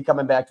 or is he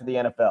coming back to the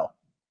NFL?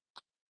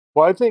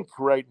 Well, I think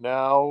right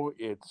now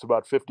it's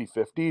about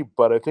 50-50,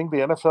 but I think the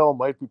NFL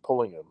might be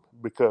pulling him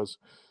because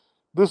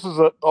this is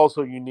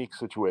also a unique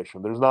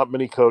situation. There's not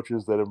many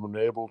coaches that have been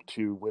able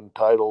to win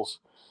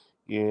titles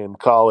in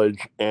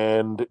college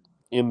and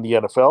in the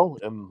NFL,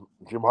 and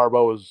Jim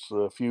Harbaugh was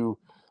a few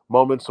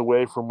moments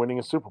away from winning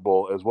a Super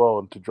Bowl as well,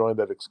 and to join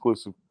that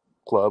exclusive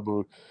club,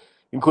 who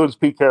includes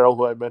Pete Carroll,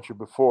 who I mentioned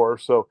before.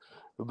 So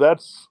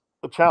that's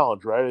a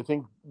challenge, right? I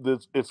think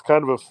it's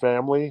kind of a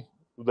family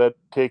that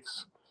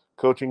takes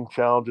coaching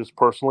challenges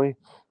personally.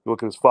 You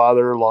look at his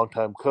father,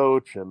 longtime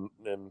coach, and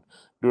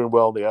doing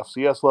well in the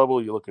FCS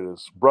level. You look at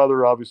his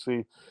brother,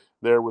 obviously,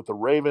 there with the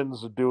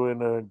Ravens,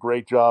 doing a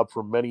great job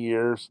for many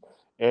years,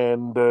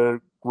 and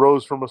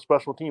rose from a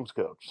special teams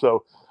coach.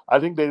 So I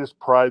think they just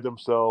pride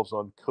themselves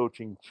on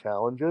coaching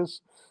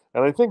challenges.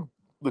 And I think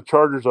the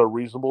Chargers are a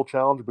reasonable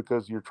challenge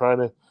because you're trying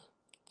to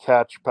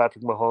catch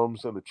Patrick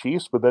Mahomes and the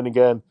Chiefs. But then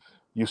again,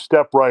 you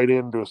step right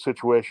into a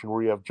situation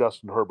where you have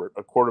Justin Herbert,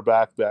 a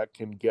quarterback that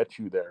can get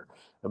you there.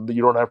 And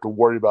you don't have to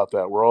worry about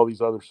that. Where all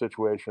these other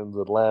situations,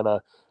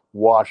 Atlanta,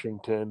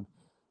 Washington,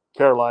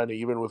 Carolina,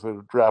 even with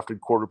a drafted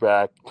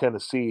quarterback,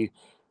 Tennessee,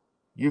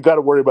 you got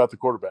to worry about the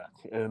quarterback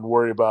and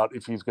worry about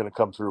if he's going to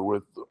come through.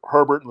 With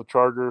Herbert and the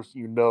Chargers,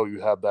 you know you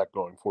have that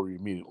going for you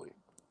immediately.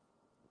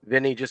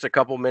 Vinny, just a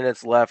couple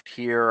minutes left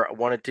here. I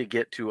wanted to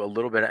get to a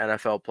little bit of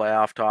NFL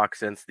playoff talk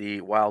since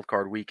the wild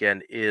card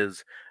weekend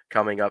is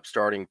coming up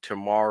starting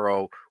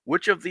tomorrow.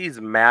 Which of these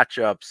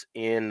matchups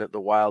in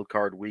the wild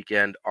card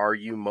weekend are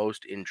you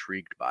most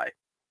intrigued by?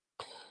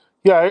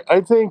 Yeah,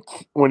 I think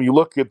when you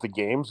look at the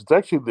games, it's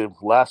actually the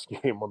last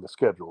game on the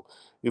schedule.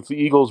 It's the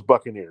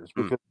Eagles-Buccaneers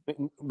because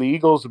the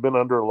Eagles have been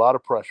under a lot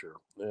of pressure,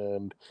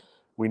 and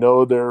we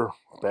know they're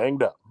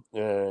banged up,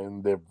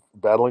 and they're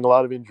battling a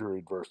lot of injury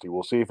adversity.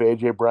 We'll see if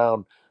A.J.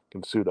 Brown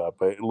can suit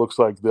up. It looks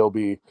like they'll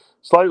be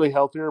slightly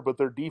healthier, but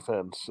their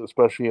defense,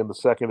 especially in the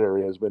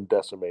secondary, has been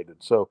decimated.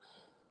 So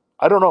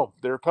I don't know.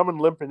 They're coming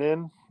limping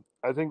in.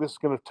 I think this is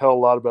going to tell a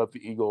lot about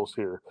the Eagles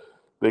here.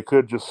 They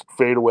could just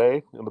fade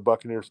away and the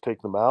Buccaneers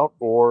take them out,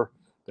 or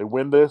they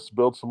win this,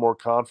 build some more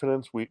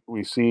confidence.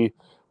 We see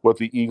what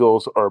the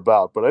Eagles are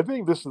about. But I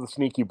think this is the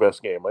sneaky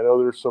best game. I know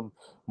there's some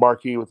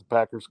marquee with the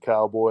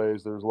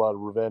Packers-Cowboys. There's a lot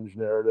of revenge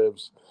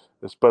narratives,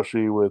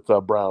 especially with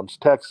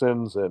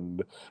Browns-Texans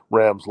and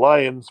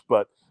Rams-Lions.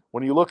 But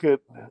when you look at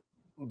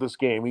this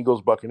game,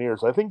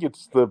 Eagles-Buccaneers, I think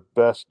it's the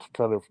best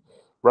kind of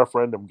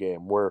referendum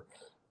game where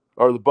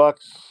are the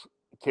Bucs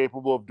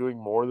capable of doing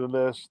more than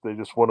this? They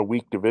just won a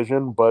weak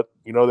division, but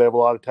you know they have a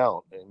lot of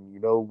talent, and you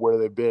know where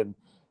they've been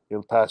in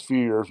the past few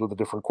years with a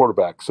different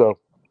quarterback. So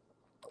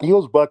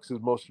Eagles-Bucs is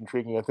most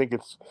intriguing. I think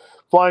it's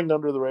flying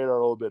under the radar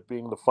a little bit,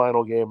 being the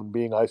final game and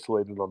being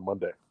isolated on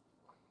Monday.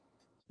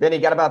 Vinny,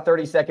 got about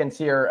 30 seconds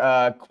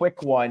here.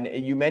 Quick one.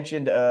 You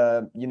mentioned,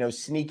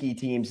 sneaky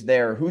teams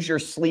there. Who's your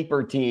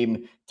sleeper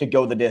team to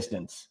go the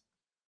distance?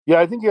 Yeah,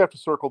 I think you have to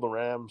circle the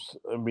Rams.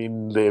 I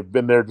mean, they've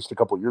been there just a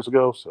couple of years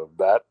ago, so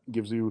that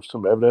gives you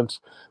some evidence.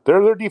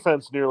 Their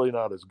defense nearly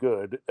not as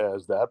good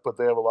as that, but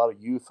they have a lot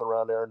of youth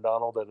around Aaron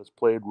Donald that has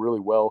played really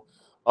well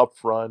up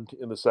front,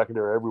 in the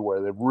secondary, everywhere.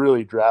 They've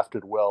really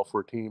drafted well for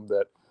a team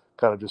that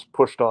kind of just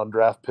pushed on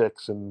draft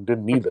picks and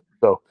didn't need them.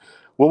 So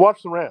we'll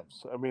watch the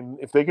Rams. I mean,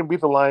 if they can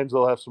beat the Lions,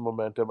 they'll have some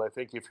momentum. I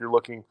think if you're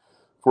looking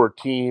for a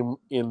team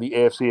in the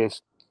AFC,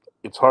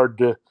 it's hard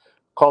to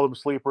call them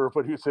sleeper,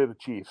 but you say the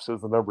Chiefs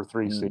as the number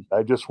 3 seed.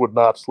 I just would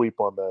not sleep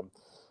on them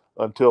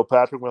until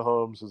Patrick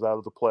Mahomes is out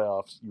of the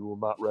playoffs. You will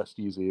not rest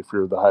easy if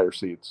you're the higher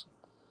seeds.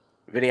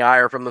 Vinnie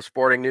Iyer from the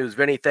Sporting News.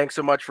 Vinnie, thanks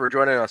so much for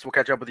joining us. We'll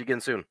catch up with you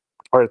again soon.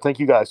 All right, thank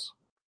you guys.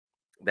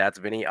 That's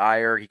Vinnie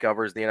Iyer. He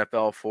covers the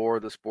NFL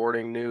for the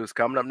Sporting News.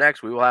 Coming up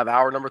next, we will have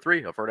hour number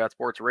 3 of Hurrdat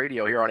Sports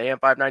Radio here on AM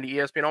 590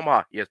 ESPN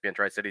Omaha, ESPN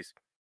Tri-Cities.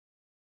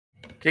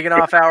 Kicking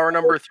off hour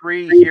number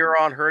 3 here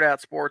on Hurrdat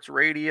Sports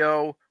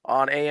Radio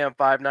on AM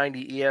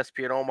 590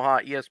 ESPN Omaha,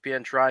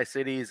 ESPN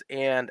Tri-Cities,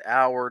 and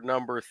hour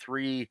number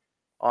 3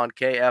 on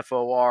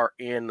KFOR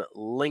in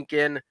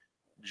Lincoln.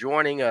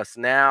 Joining us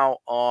now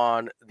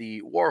on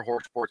the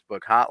Warhorse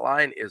Sportsbook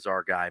Hotline is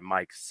our guy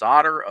Mike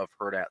Sautter of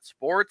Hurrdat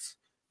Sports.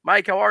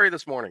 Mike, how are you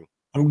this morning?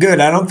 I'm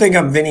good. I don't think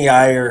I'm Vinnie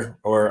Iyer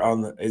or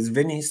on the. Is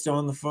Vinnie still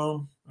on the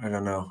phone? I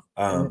don't know.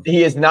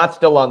 He is not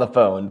still on the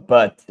phone,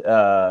 but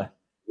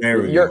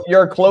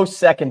you're a close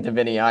second to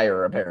Vinnie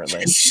Iyer,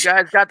 apparently. You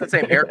guys got the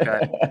same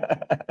haircut.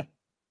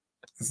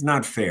 It's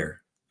not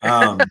fair.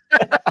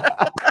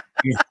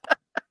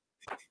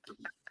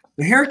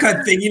 The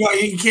haircut thing,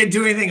 you can't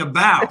do anything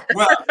about.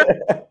 Well,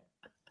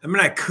 I mean,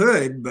 I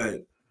could,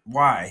 but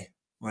why?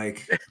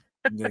 Like,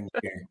 I didn't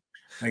care.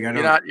 Like, I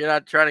don't. You're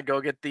not trying to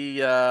go get the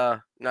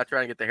not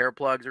trying to get the hair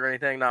plugs or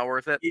anything. Not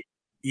worth it.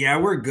 Yeah,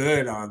 we're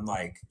good on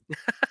like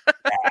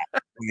that.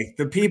 Like,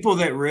 the people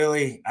that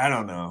really, I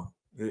don't know.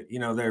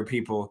 There are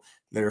people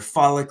that are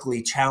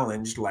follically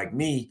challenged like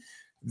me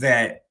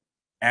that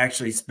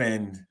actually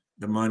spend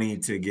the money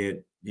to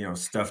get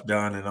stuff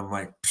done, and I'm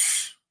like,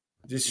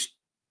 just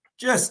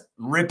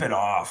rip it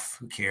off.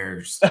 Who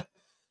cares?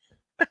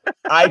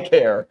 I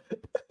care.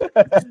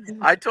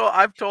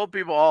 I've told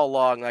people all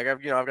along, like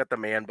I've got the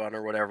man bun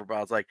or whatever, but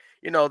I was like,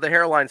 the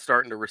hairline's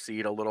starting to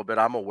recede a little bit.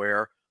 I'm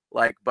aware,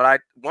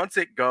 but once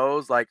it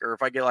goes, or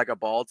if I get like a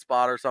bald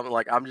spot or something,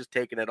 like I'm just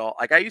taking it all.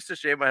 Like I used to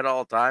shave my head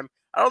all the time.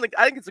 I think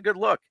it's a good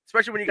look,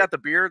 especially when you got the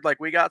beard like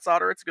we got,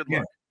 Sautter. It's a good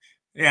look.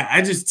 Yeah,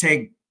 I just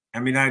take. I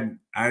mean, I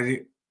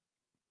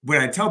when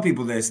I tell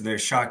people this, they're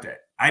shocked at.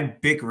 I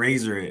Bic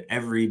razor it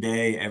every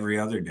day, every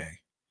other day.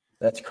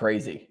 That's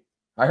crazy.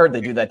 I heard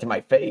they do that to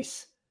my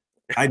face.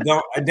 I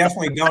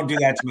definitely don't do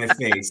that to my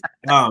face.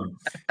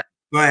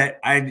 But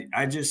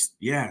I just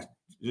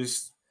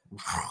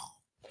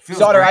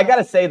Sautter, I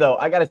gotta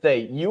say,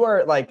 you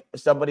are like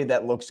somebody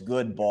that looks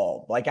good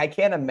bald. Like I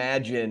can't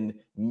imagine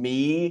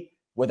me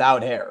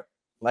without hair.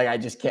 Like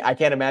I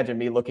can't imagine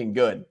me looking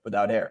good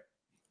without hair.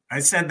 I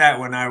said that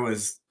when I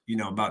was,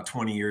 about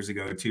 20 years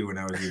ago too, when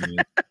I was even.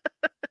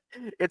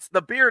 It's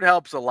the beard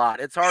helps a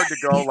lot. It's hard to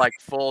go like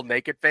full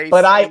naked face.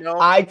 But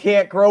I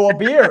can't grow a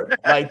beard.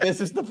 Like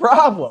this is the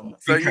problem.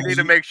 So you need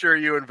to make sure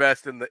you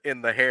invest in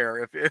the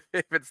hair if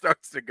it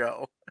starts to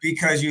go.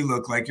 Because you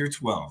look like you're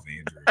 12,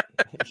 Andrew.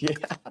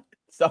 Yeah,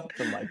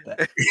 something like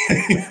that.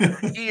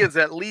 He is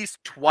at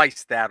least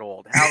twice that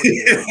old. How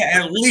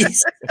at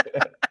least.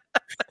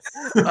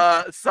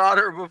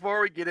 Sautter,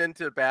 before we get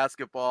into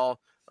basketball,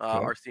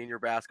 our senior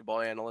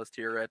basketball analyst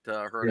here at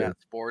Hurrdat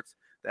Sports.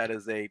 That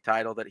is a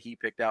title that he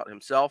picked out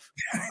himself.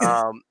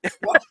 I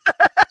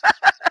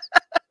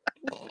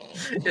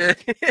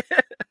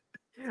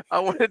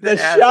wanted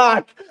to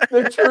ask,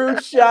 the true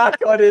shock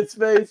on his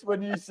face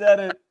when you said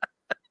it.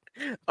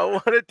 I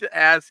wanted to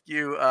ask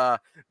you,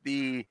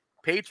 the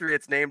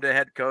Patriots named a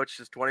head coach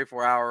just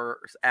 24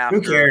 hours after.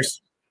 Who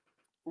cares?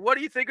 What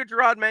do you think of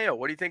Hurrdat Mayo?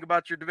 What do you think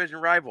about your division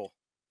rival?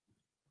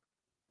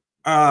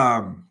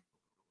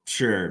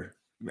 Sure.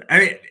 I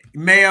mean,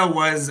 Mayo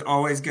was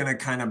always going to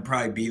kind of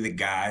probably be the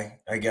guy,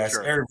 I guess,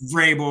 or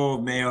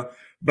Vrabel, Mayo.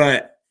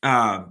 But,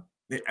 I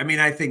mean,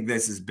 I think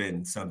this has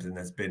been something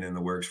that's been in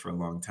the works for a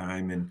long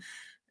time. And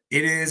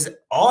it is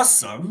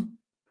awesome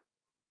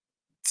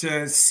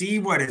to see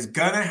what is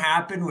going to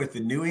happen with the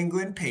New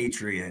England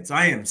Patriots.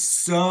 I am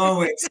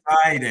so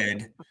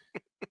excited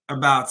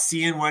about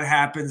seeing what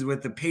happens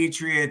with the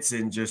Patriots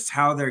and just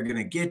how they're going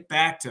to get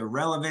back to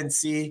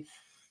relevancy.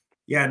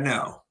 Yeah,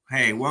 no.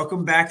 Hey,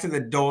 welcome back to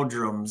the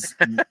doldrums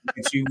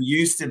that you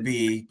used to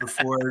be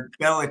before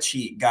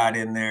Belichick got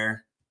in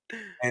there.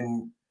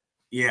 And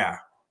yeah.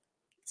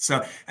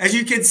 So as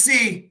you can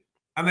see,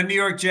 I'm a New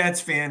York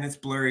Jets fan. It's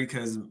blurry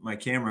because of my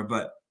camera,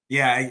 but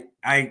yeah,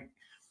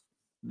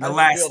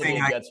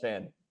 Jets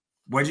fan.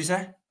 What'd you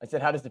say? I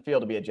said, how does it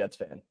feel to be a Jets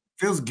fan?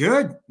 Feels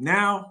good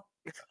now.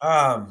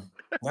 Now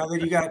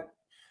that you got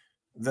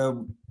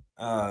the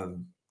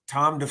Tom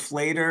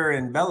Deflator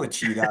and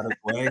Belichick out of the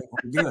way,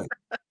 we're good.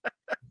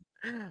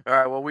 All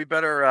right, well, we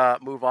better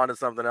move on to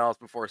something else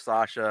before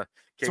Sasha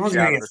kicks Someone's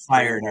you out gonna of get the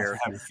fired. here. I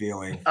have a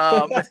feeling.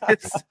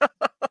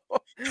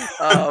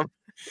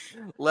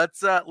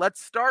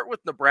 Let's start with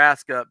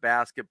Nebraska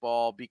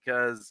basketball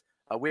because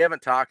we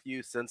haven't talked to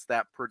you since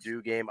that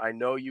Purdue game. I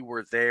know you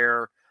were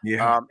there,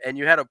 and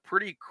you had a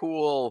pretty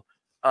cool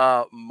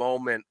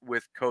moment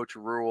with Coach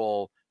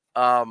Rule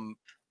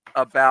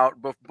about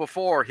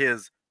before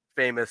his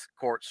famous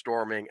court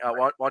storming.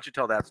 Why don't you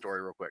tell that story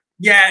real quick?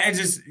 Yeah,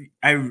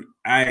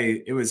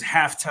 it was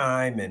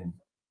halftime and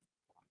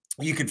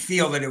you could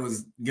feel that it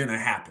was gonna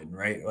happen,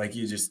 right? Like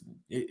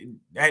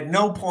at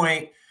no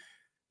point,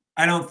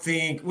 I don't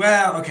think.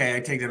 Well, okay, I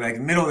take that back.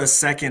 Middle of the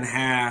second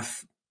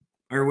half,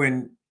 or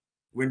when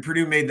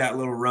Purdue made that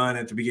little run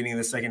at the beginning of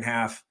the second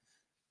half.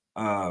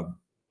 Wow,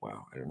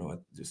 I don't know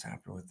what just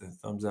happened with the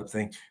thumbs up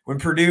thing. When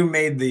Purdue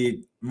made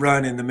the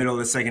run in the middle of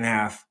the second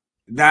half,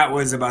 that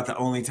was about the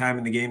only time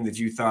in the game that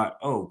you thought,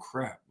 oh,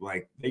 crap,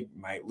 like they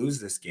might lose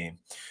this game.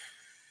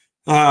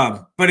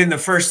 But in the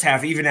first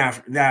half, even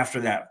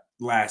after that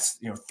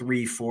last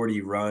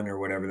 340 run or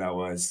whatever that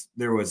was,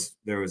 there was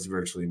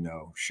virtually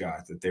no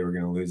shot that they were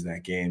going to lose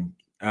that game.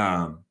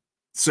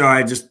 So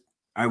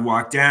I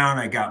walked down,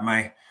 I got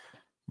my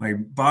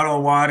bottle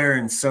of water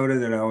and soda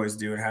that I always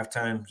do at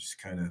halftime,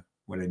 just kind of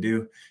what I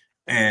do,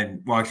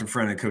 and walked in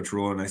front of Coach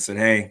Rule and I said,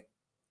 hey,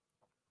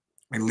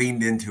 I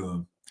leaned into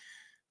him.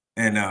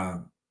 And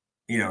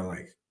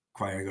like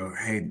quiet, I go,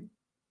 hey,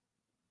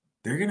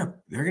 they're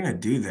gonna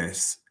do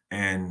this,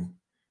 and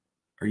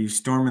are you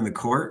storming the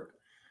court?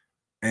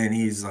 And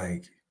he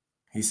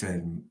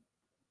said,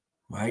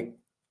 Mike,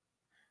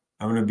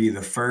 I'm gonna be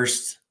the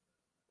first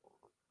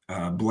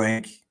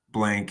blank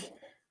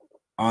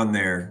on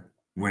there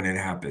when it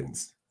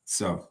happens.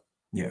 So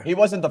yeah, he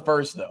wasn't the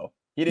first though.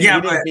 He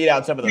didn't beat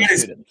out some of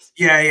those students.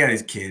 Yeah, he had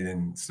his kid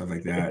and stuff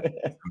like that.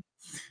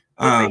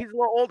 He's a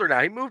little older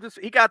now.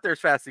 He got there as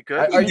fast as he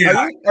could.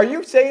 Are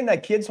you saying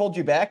that kids hold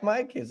you back,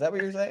 Mike? Is that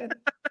what you're saying?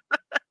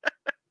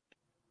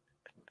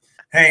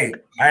 Hey,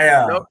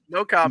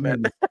 no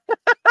comment.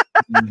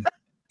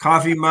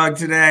 Coffee mug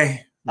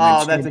today.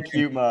 Oh, that's a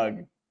cute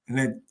mug. And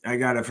then I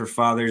got it for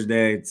Father's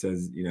Day. It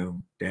says,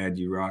 Dad,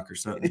 you rock or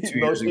something.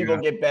 Most people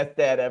get best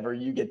dad ever.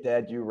 You get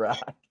Dad, you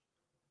rock.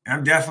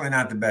 I'm definitely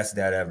not the best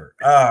dad ever.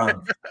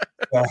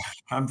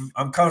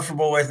 I'm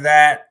comfortable with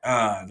that.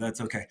 That's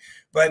okay.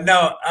 But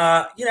no,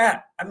 I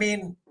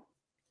mean,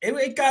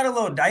 it got a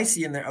little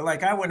dicey in there.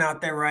 Like I went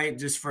out there, right,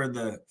 just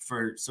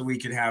so we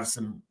could have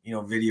some,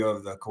 video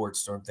of the court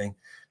storm thing.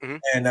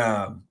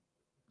 Mm-hmm.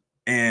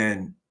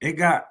 And it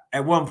got,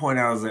 at one point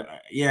I was like,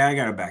 yeah, I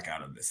got to back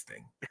out of this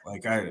thing.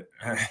 Like I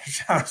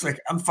was like,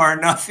 I'm far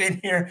enough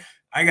in here.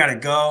 I got to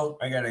go.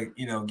 I got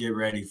to, get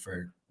ready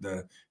for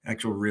the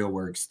actual real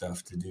work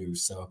stuff to do.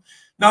 So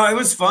no, it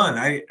was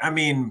fun. I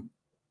mean,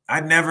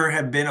 I never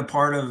have been a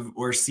part of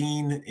or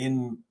seen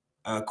in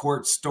a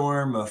court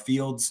storm, a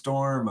field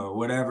storm, or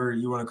whatever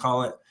you want to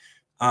call it.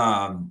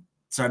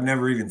 So I've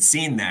never even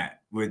seen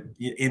that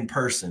in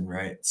person.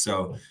 Right.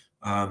 So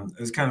it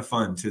was kind of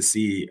fun to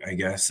see, I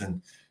guess.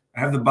 And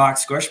I have the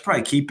box score. I should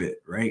probably keep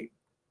it, right?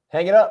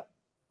 Hang it up.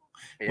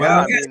 Yeah, well,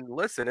 I mean,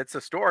 listen, it's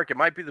historic. It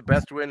might be the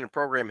best win in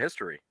program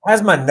history. It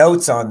has my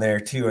notes on there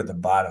too at the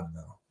bottom,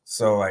 though.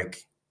 So,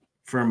 like,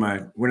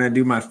 when I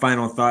do my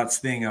final thoughts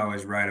thing, I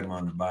always write them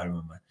on the bottom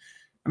of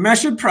I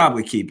should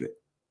probably keep it.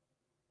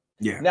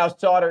 Yeah. Now,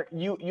 Sautter,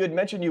 you had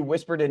mentioned you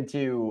whispered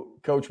into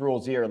Coach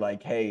Rule's ear,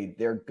 like, "Hey,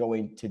 they're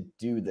going to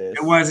do this."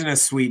 It wasn't a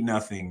sweet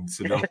nothing,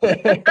 so don't.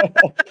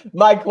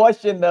 My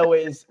question, though,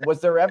 is: was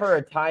there ever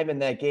a time in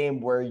that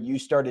game where you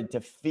started to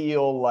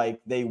feel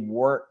like they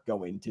weren't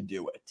going to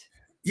do it?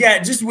 Yeah,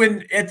 just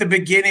when at the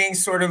beginning,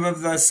 sort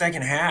of the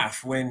second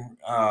half, when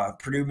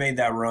Purdue made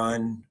that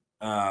run,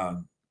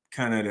 kind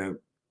of to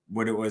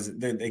what it was.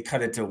 They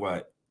cut it to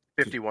what?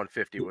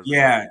 51-50 was.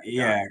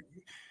 Yeah.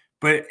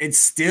 But it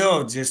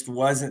still just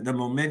wasn't, the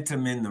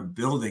momentum in the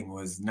building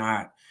was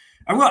not.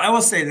 I will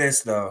say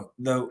this though,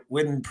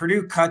 when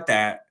Purdue cut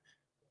that,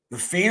 the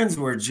fans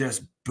were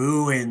just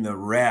booing the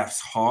refs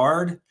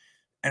hard,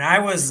 and I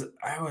was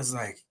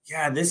like,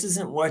 yeah, this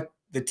isn't what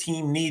the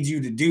team needs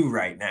you to do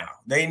right now.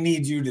 They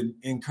need you to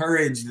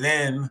encourage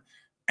them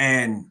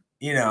and,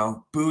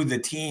 boo the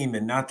team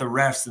and not the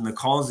refs and the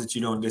calls that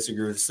you don't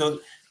disagree with. So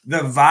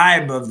the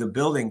vibe of the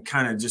building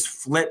kind of just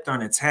flipped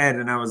on its head,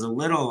 and I was a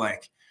little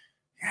like,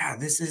 yeah,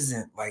 this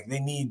isn't like, they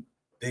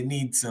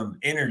need some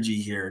energy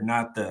here,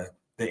 not the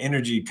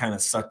energy kind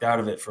of sucked out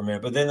of it for a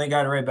minute, but then they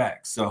got it right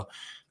back. So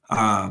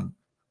I've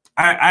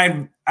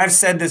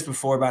said this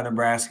before about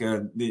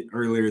Nebraska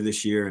earlier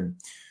this year, and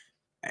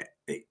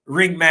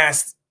Rink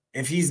Mast,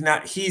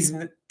 he's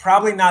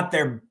probably not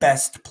their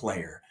best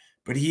player,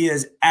 but he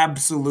is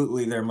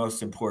absolutely their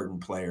most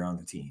important player on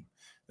the team.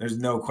 There's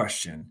no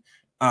question.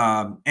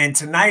 And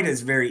tonight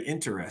is very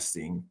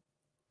interesting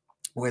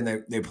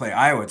when they play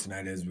Iowa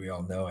tonight, as we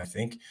all know, I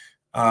think.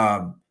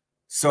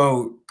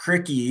 So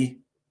Cricky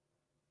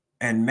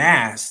and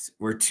Mast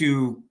were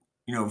two,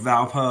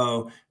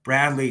 Valpo,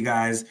 Bradley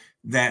guys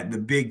that the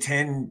Big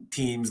Ten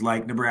teams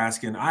like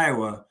Nebraska and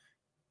Iowa,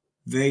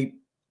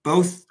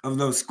 both of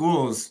those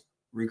schools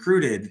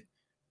recruited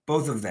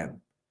both of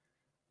them.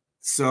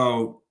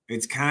 So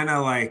it's kind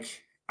of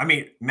like,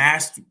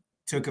 Mast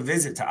took a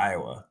visit to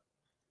Iowa.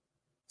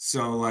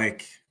 So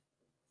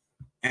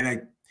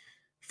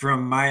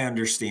from my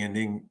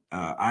understanding,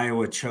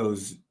 Iowa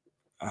chose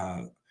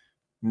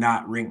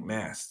not Rink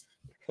Mast.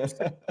 Just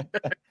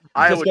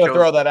going to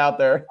throw that out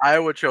there.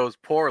 Iowa chose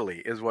poorly,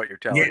 is what you're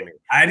telling me.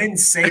 I didn't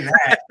say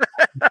that.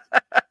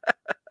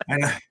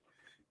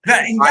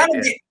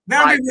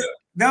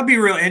 That'll be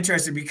real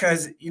interesting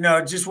because,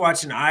 just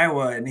watching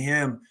Iowa and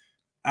him,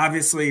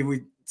 obviously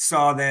we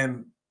saw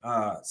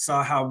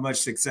how much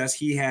success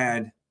he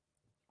had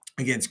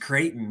against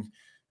Creighton.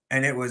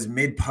 And it was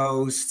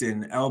mid-post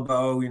and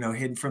elbow,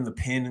 hidden from the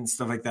pin and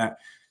stuff like that.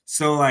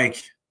 So,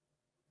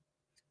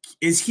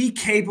 is he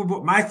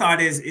capable? My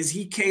thought is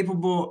he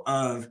capable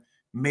of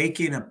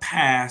making a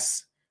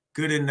pass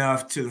good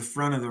enough to the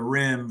front of the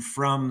rim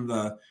from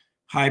the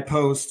high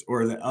post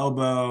or the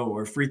elbow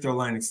or free throw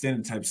line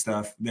extended type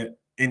stuff, that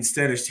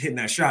instead of hitting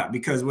that shot?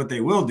 Because what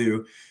they will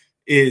do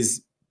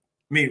is,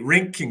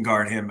 Rink can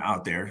guard him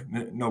out there,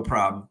 no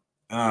problem.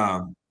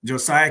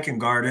 Josiah can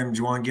guard him.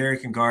 Juwan Gary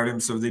can guard him.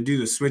 So they do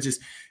the switches,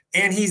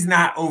 and he's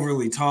not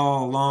overly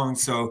tall, long.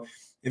 So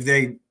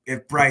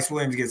if Bryce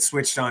Williams gets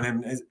switched on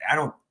him, I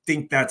don't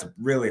think that's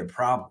really a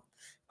problem.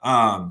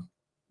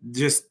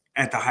 Just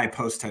at the high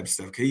post type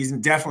stuff, because he's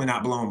definitely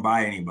not blown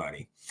by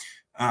anybody.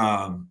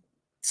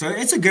 So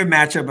it's a good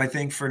matchup, I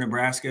think, for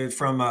Nebraska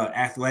from an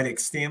athletic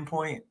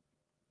standpoint,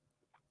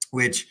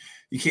 which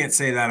you can't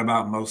say that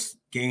about most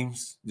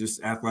games.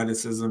 Just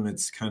athleticism,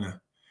 it's kind of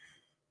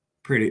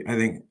pretty. I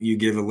think you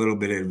give a little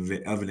bit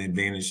of an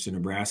advantage to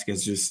Nebraska.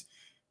 It's just,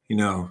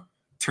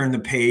 turn the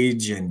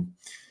page and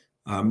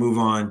move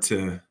on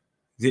to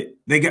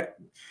they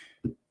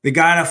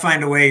got to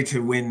find a way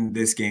to win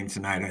this game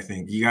tonight. I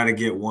think you got to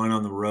get one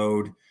on the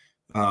road,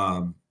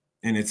 and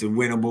it's a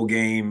winnable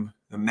game.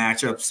 The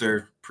matchups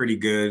are pretty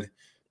good.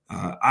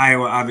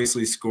 Iowa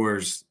obviously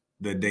scores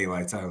the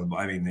daylights out of the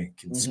ball. They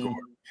can score.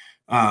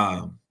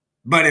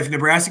 But if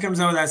Nebraska comes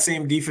out with that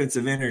same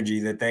defensive energy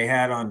that they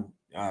had on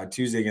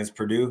Tuesday against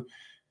Purdue,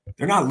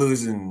 they're not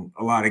losing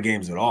a lot of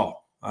games at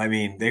all.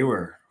 They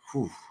were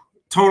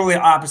totally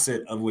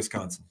opposite of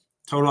Wisconsin,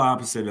 total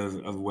opposite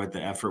of what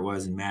the effort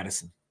was in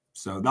Madison.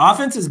 So the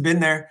offense has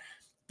been there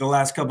the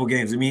last couple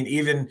games.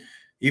 Even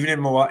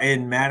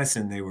in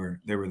Madison, they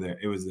were there.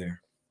 It was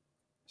there.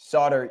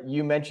 Sautter,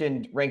 you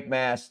mentioned Rink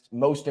Mast,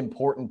 most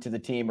important to the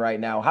team right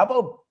now. How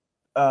about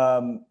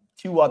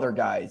two other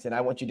guys? And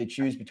I want you to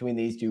choose between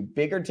these two.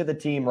 Bigger to the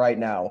team right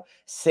now,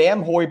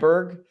 Sam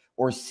Hoiberg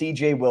or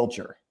CJ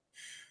Wilcher?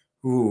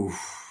 Ooh.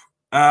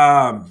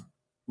 Well,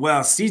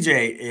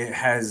 CJ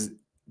has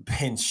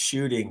been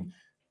shooting.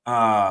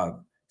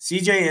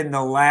 CJ in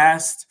the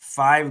last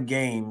 5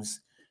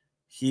 games,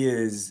 he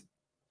is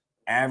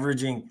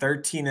averaging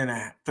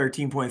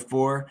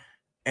 13.4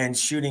 and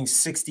shooting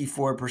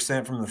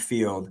 64% from the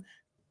field.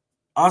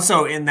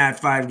 Also in that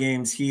 5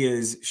 games, he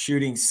is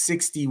shooting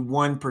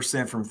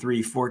 61% from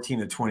 3, 14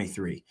 to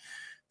 23.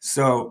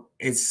 So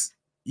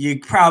you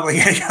probably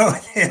got to go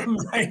with him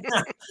right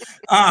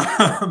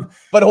now.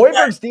 But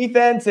Hoiberg's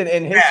defense and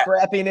his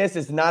scrappiness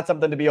is not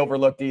something to be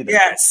overlooked either.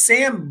 Yeah,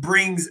 Sam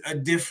brings a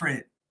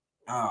different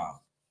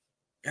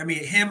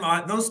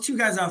those two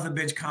guys off the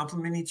bench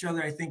complement each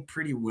other, I think,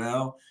 pretty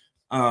well.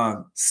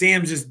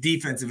 Sam's just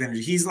defensive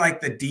energy. He's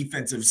like the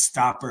defensive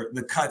stopper,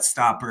 the cut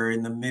stopper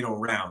in the middle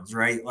rounds,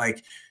 right?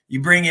 Like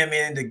you bring him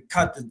in to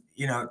cut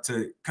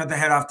the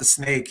head off the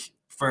snake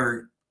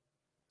for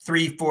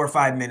 3, 4,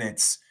 5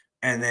 minutes,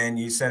 and then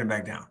you set him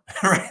back down,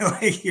 right?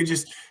 Like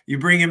you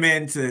bring him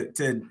in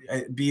to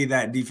be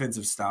that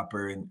defensive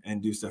stopper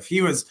and do stuff.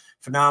 He was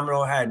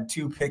phenomenal. Had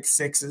 2 pick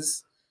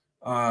sixes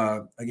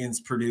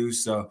against Purdue,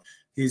 so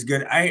he's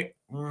good.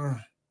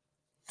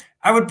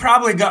 I'll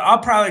probably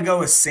go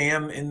with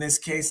Sam in this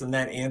case in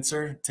that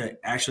answer to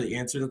actually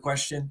answer the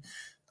question,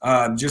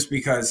 just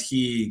because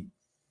he's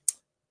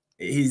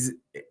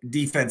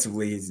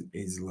defensively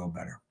he's a little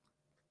better.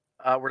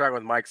 We're talking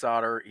with Mike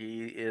Sautter.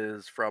 He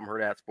is from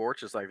Hurrdat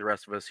Sports, just like the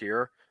rest of us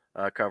here,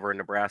 covering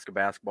Nebraska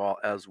basketball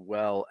as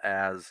well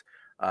as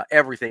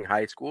everything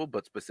high school,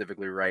 but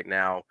specifically right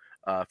now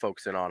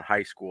focusing on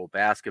high school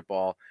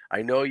basketball.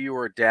 I know you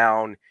were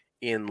down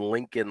in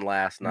Lincoln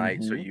last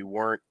night, so you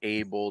weren't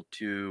able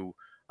to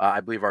I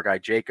believe our guy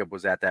Jacob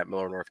was at that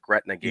Miller North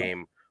Gretna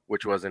game,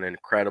 which was an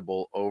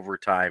incredible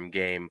overtime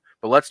game.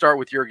 But let's start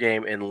with your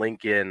game in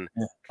Lincoln,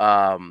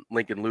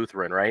 Lincoln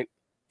Lutheran, right?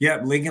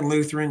 Yeah, Lincoln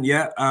Lutheran.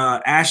 Yeah,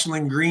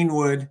 Ashland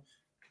Greenwood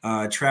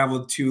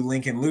traveled to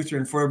Lincoln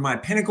Lutheran for my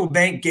Pinnacle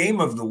Bank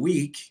game of the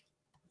week.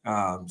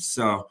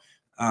 So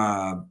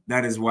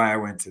that is why I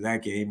went to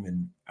that game,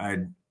 and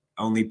I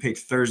only picked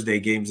Thursday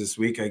games this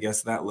week. I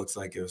guess that looks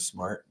like it was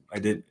smart. I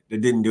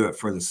didn't do it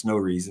for the snow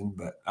reason,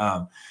 but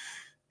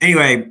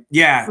anyway,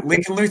 yeah,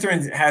 Lincoln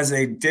Lutheran has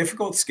a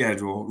difficult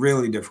schedule,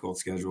 really difficult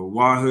schedule.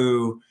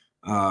 Wahoo,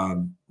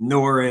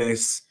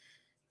 Norris,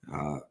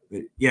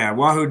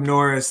 Wahoo,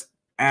 Norris,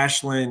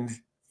 Ashland.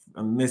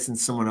 I'm missing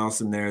someone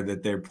else in there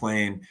that they're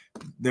playing.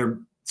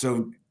 Lincoln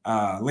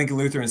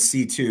Lutheran is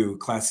C2,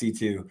 Class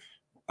C2.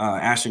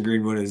 Ashland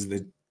Greenwood is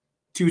the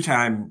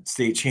 2-time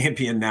state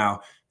champion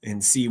now in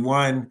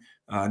C1.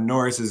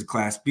 Norris is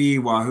Class B.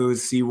 Wahoo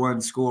is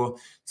C1 school.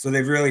 So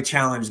they've really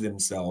challenged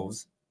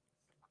themselves.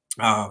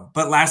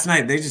 But last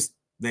night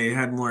they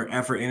had more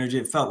effort, energy.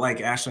 It felt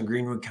like Ashland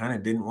Greenwood kind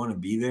of didn't want to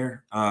be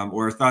there,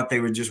 or thought they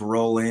would just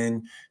roll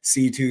in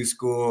C2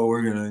 school.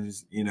 We're gonna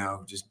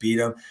just beat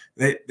them.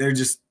 They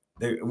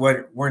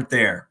weren't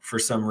there for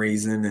some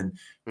reason. And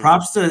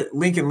props to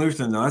Lincoln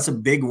Lutheran though. That's a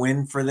big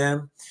win for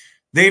them.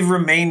 They've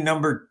remained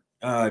number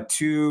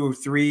 2,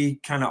 3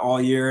 kind of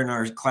all year in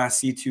our Class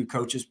C2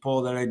 coaches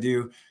poll that I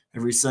do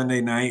every Sunday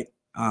night.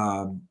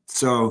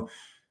 So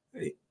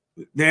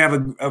they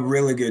have a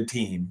really good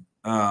team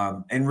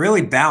and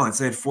really balanced.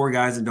 They had 4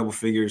 guys in double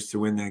figures to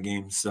win that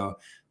game. So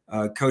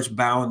Coach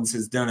Bowens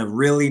has done a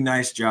really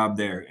nice job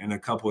there in a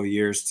couple of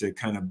years to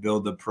kind of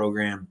build the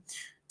program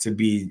to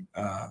be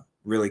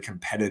really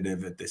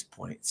competitive at this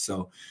point.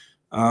 So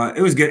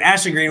it was good.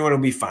 Ashland Greenwood will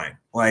be fine.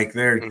 Like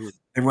they've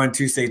won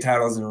 2 state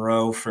titles in a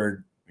row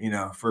for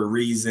a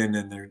reason,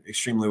 and they're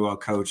extremely well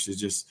coached. It's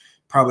just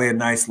probably a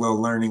nice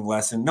little learning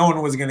lesson. No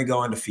one was going to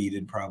go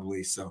undefeated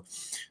probably. So,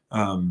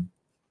 a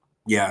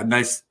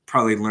nice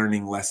probably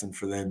learning lesson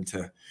for them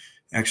to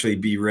actually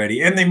be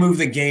ready. And they moved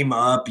the game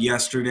up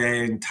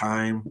yesterday in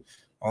time,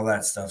 all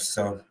that stuff.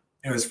 So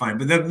it was fine.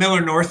 But the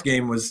Miller North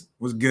game was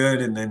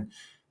good. And then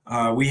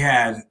we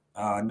had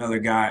another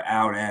guy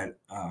out at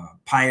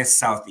Pius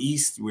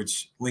Southeast,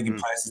 which Lincoln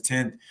Pius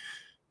X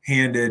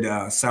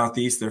handed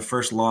Southeast their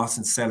first loss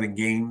in 7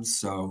 games.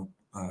 So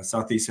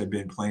Southeast had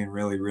been playing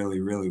really,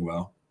 really, really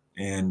well.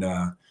 And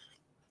that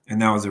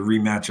was a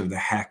rematch of the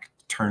HAC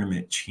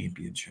tournament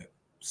championship.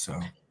 So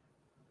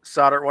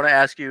Sautter, I want to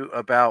ask you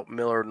about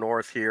Miller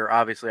North here.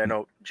 Obviously, I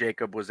know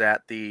Jacob was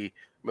at the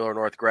Miller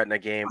North Gretna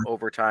game,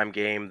 overtime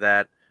game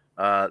that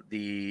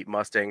the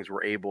Mustangs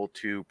were able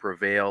to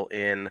prevail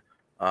in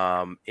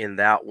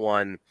that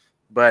one.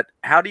 But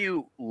how do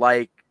you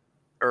how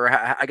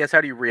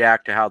do you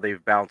react to how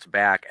they've bounced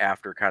back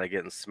after kind of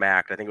getting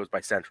smacked? I think it was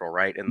by Central,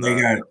 right? And they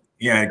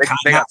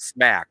got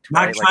smacked.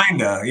 Not right?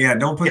 kinda. Yeah,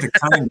 don't put the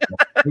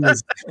kinda.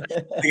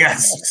 They got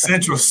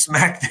Central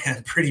smacked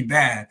them pretty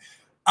bad.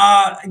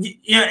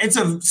 It's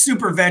a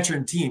super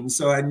veteran team,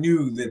 so I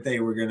knew that they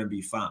were going to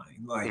be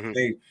fine. Like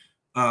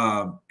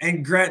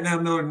and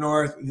Gretna, Miller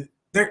North,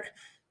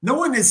 no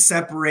one is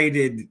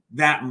separated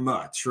that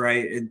much,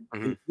 right?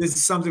 This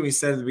is something we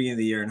said at the beginning of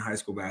the year in high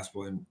school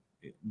basketball and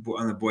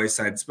on the boys'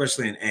 side,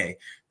 especially in A.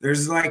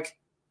 There's like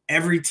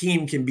every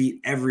team can beat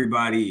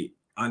everybody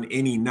on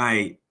any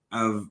night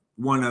of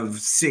one of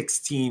 6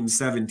 teams,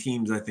 7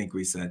 teams, I think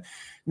we said.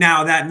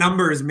 Now that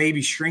number is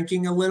maybe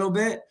shrinking a little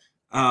bit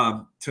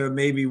to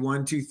maybe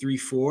 1, 2, 3,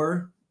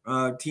 4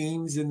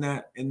 teams in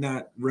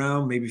that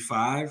realm, maybe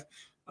 5.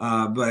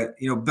 But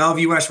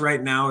Bellevue West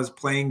right now is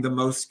playing the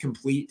most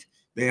complete.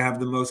 They have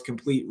the most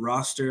complete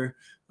roster.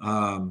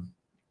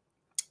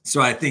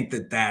 So I think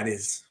that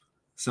is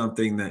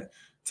something that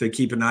to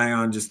keep an eye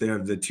on. Just they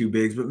have the 2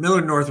 bigs, but Miller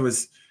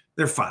North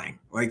they're fine.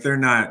 Like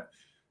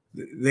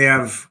they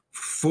have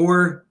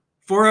 4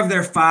 of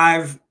their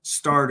 5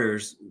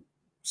 starters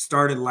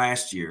started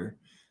last year.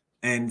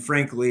 And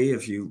frankly,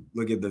 if you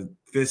look at the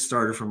 5th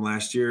starter from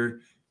last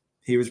year,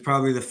 he was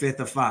probably the 5th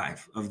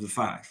of the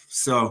 5.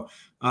 So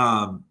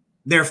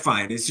they're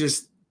fine. It's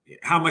just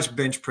how much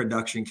bench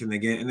production can they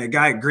get? And the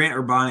guy Grant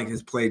Urbanic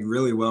has played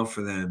really well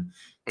for them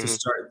to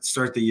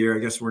start the year. I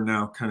guess we're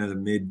now kind of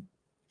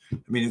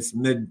it's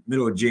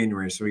middle of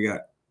January, so we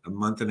got a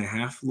month and a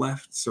half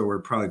left. So we're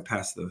probably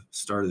past the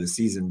start of the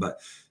season, but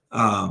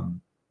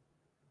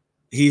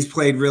he's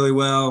played really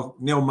well.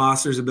 Neil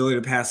Mosser's ability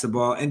to pass the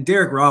ball, and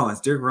Derek Rollins.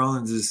 Derek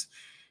Rollins is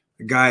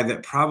a guy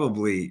that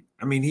probably,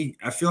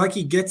 I feel like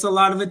he gets a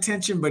lot of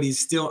attention, but he's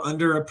still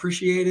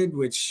underappreciated,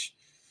 which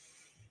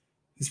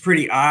is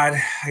pretty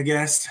odd, I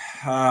guess.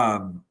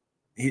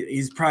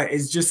 He's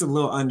just a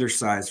little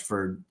undersized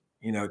for,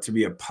 to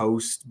be a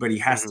post, but he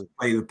has to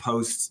play the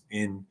post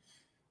in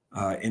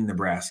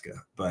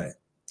Nebraska, but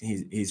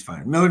he's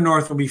fine. Miller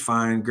North will be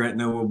fine.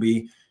 Gretna will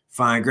be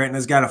fine.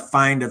 Gretna's got to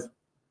find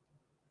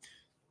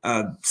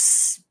a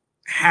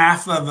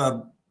half of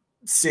a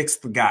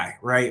sixth guy,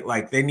 right?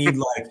 Like they need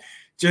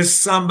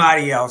just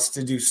somebody else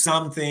to do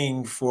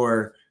something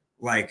for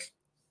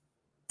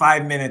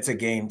 5 minutes a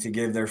game to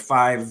give their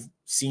 5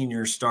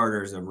 senior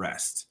starters a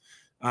rest.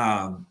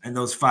 And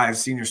those 5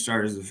 senior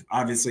starters have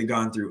obviously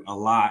gone through a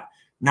lot,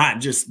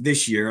 not just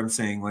this year. I'm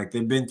saying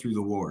they've been through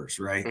the wars,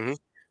 right?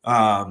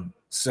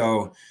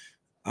 So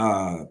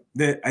I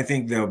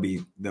think they'll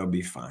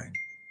be fine.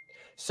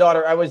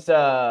 Sautter, I was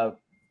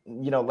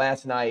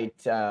last night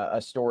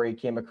a story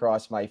came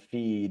across my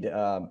feed.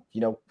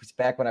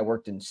 Back when I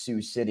worked in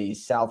Sioux City,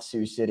 South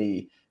Sioux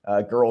City,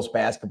 girls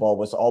basketball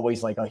was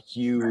always a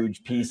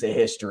huge piece of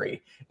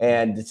history.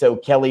 And so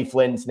Kelly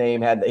Flynn's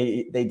name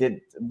they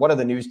did, one of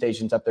the news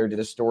stations up there did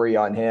a story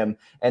on him.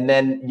 And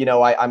then,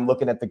 I'm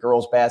looking at the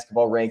girls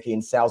basketball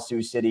ranking, South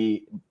Sioux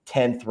City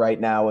 10th right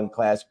now in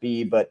Class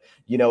B. But,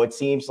 it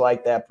seems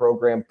like that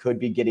program could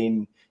be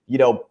getting, I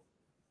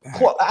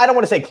don't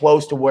want to say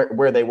close to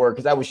where they were,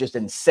 because that was just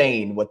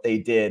insane what they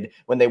did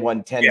when they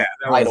won 10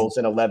 titles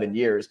in 11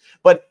 years.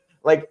 But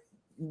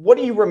what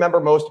do you remember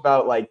most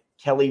about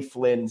Kelly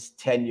Flynn's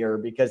tenure?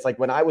 Because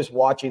when I was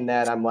watching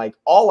that, I'm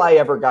all I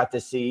ever got to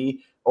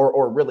see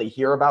or really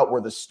hear about were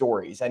the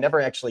stories. I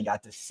never actually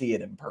got to see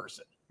it in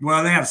person.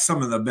 Well, they have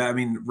some of the best.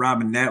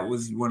 Robinette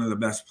was one of the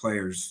best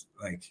players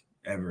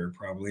ever,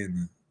 probably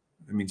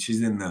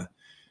she's in the,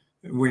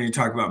 when you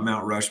talk about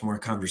Mount Rushmore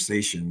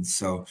conversations.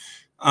 So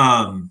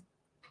the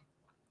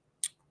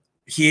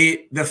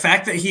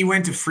fact that he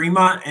went to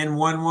Fremont and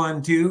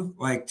won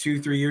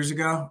 2-3 years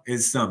ago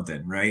is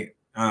something, right?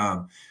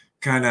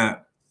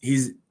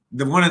 He's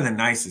one of the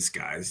nicest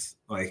guys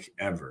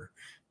ever.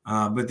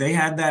 But they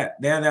had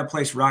that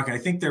place rocking. I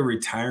think they're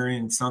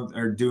retiring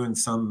or doing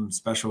something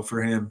special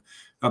for him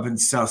up in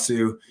South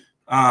Sioux.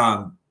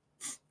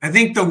 I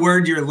think the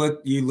word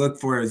you look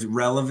for is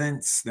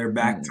relevance. They're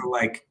back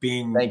to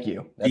being. Thank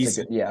you. That's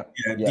decent,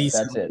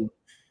 that's it.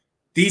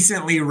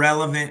 Decently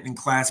relevant in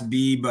Class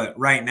B, but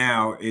right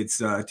now it's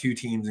 2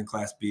 teams in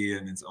Class B,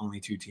 and it's only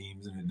 2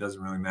 teams, and it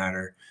doesn't really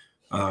matter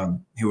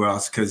who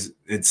else, because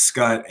it's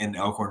Scott and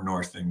Elkhorn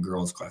North in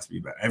girls Class B.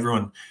 But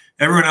everyone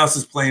else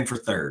is playing for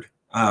 3rd.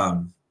 I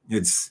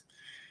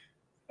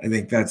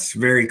think that's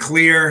very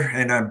clear,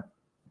 and I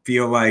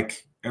feel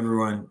like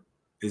everyone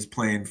is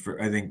playing for.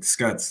 I think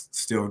Scott's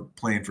still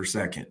playing for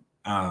 2nd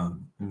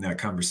in that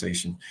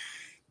conversation,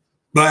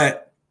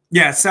 but.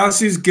 Yeah, South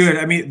Sioux's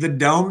good. The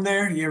dome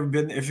there, you ever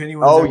been, if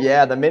anyone? Oh,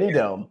 yeah, the mini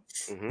dome.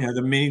 Yeah,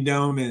 the mini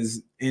dome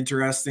is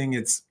interesting.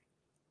 It's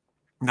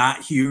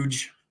not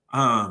huge.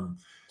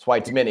 That's why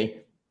it's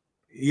mini.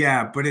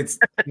 Yeah, but it's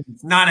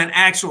not an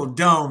actual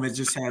dome. It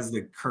just has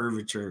the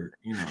curvature,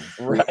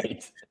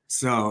 Right.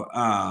 So,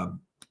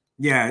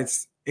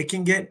 it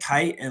can get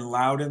tight and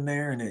loud in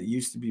there, and it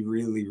used to be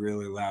really,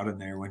 really loud in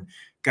there when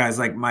guys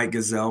like Mike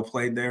Gazelle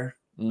played there.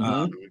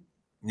 That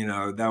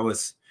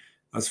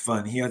was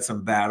fun. He had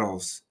some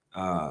battles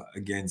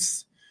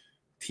against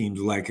teams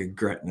like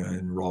Gretna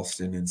and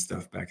Ralston and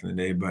stuff back in the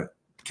day. But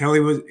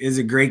Kelly is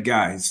a great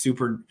guy. He's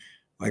super,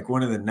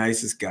 one of the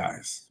nicest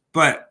guys.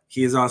 But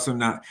he is also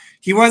not.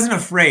 He wasn't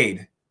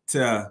afraid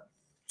to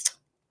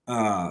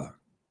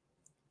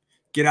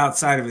get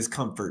outside of his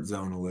comfort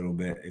zone a little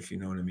bit, if you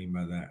know what I mean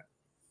by that.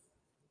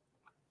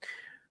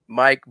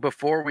 Mike,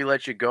 before we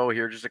let you go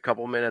here, just a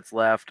couple minutes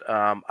left.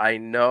 I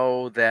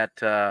know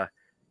that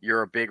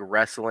you're a big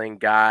wrestling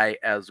guy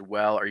as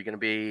well. Are you going to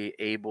be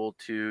able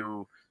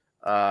to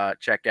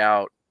check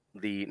out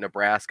the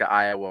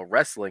Nebraska-Iowa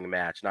wrestling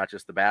match, not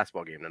just the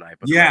basketball game tonight?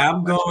 But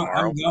I'm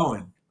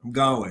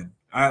going.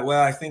 All right,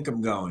 well, I think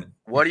I'm going.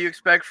 What do you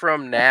expect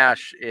from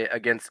Nash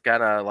against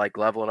kind of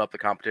leveling up the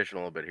competition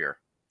a little bit here?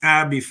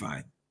 I'll be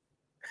fine.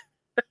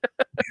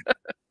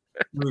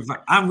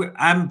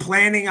 I'm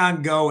planning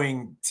on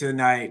going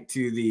tonight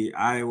to the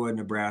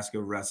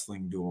Iowa-Nebraska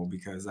wrestling duel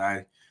because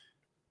I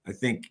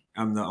think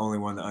I'm the only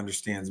one that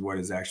understands what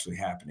is actually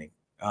happening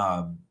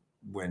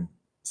when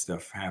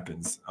stuff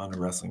happens on a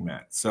wrestling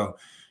mat. So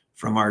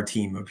from our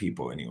team of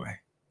people anyway.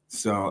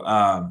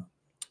 So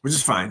which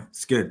is fine.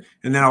 It's good.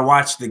 And then I'll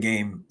watch the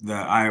game, the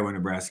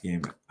Iowa-Nebraska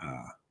game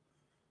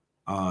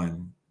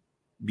on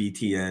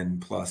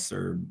BTN Plus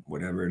or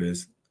whatever it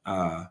is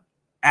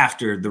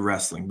after the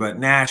wrestling. But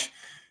Nash,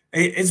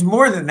 It's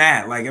more than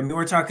that. Like, I mean,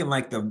 we're talking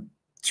like the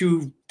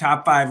 2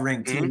 top 5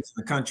 ranked Mm-hmm. teams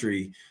in the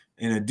country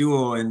in a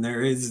duel, and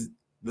there is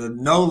the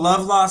no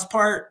love lost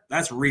part.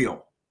 That's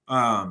real.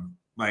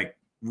 Like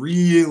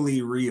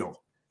really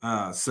real.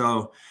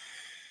 So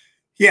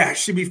yeah, it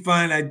should be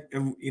fun.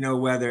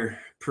 Weather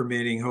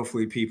permitting,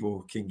 hopefully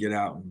people can get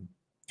out and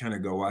kind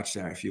of go watch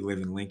that if you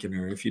live in Lincoln,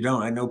 or if you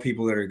don't, I know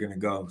people that are going to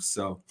go.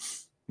 So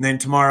and then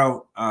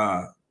tomorrow,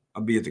 I'll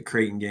be at the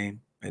Creighton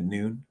game at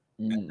noon.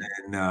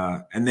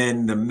 And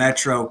then the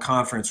Metro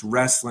Conference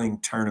Wrestling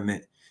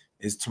Tournament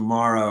is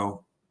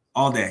tomorrow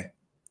all day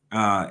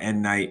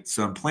and night.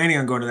 So I'm planning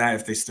on going to that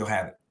if they still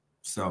have it.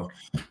 So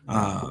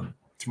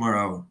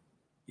tomorrow,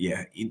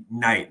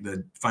 night,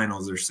 the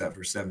finals are set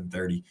for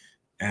 7:30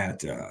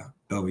 at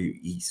Bellevue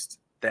East.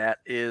 That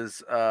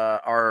is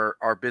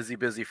our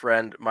busy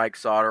friend Mike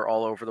Sautter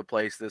all over the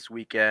place this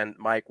weekend.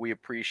 Mike, we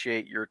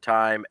appreciate your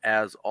time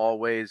as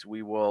always.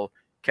 We will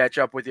catch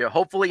up with you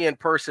hopefully in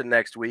person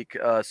next week,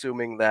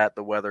 assuming that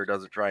the weather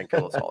doesn't try and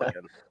kill us all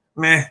again.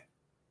 Meh.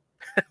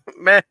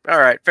 All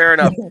right, fair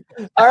enough.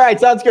 All right,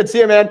 sounds good. See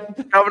you, man.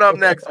 Coming up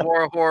next,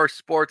 War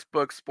Horse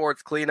Sportsbook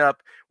Sports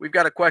Cleanup. We've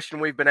got a question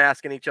we've been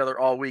asking each other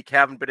all week.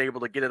 Haven't been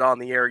able to get it on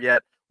the air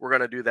yet. We're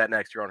going to do that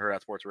next year on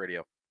Hurrdat Sports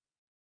Radio.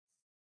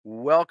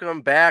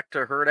 Welcome back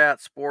to Hurrdat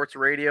Sports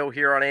Radio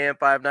here on AM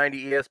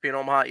 590, ESPN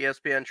Omaha,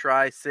 ESPN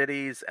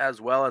Tri-Cities, as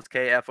well as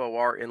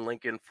KFOR in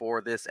Lincoln for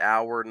this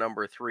hour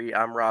number 3.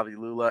 I'm Ravi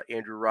Lulla.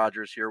 Andrew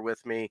Rogers here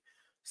with me.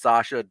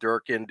 Sasha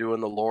Durkin doing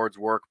the Lord's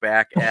work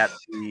back at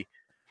the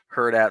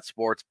Hurrdat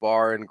Sports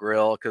Bar and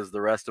Grill because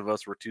the rest of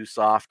us were too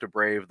soft to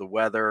brave the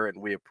weather,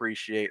 and we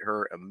appreciate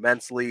her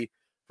immensely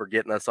for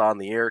getting us on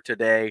the air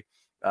today.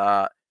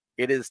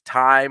 It is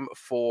time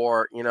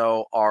for,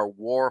 our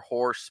War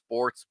Horse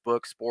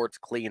Sportsbook Sports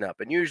Cleanup.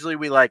 And usually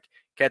we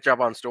catch up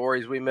on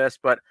stories we missed,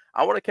 but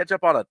I want to catch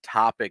up on a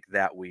topic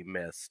that we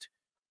missed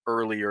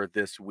earlier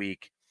this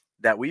week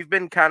that we've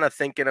been kind of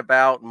thinking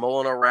about,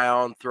 mulling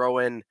around,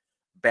 throwing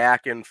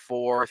back and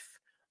forth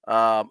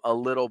a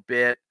little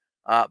bit.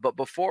 But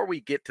before we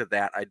get to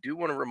that, I do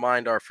want to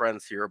remind our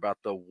friends here about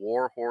the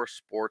War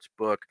Horse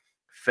Sportsbook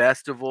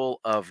Festival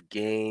of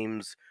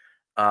Games.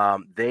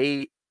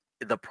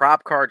 The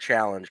prop card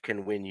challenge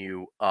can win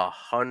you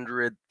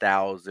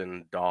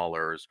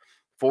 $100,000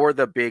 for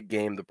the big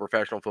game, the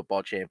Professional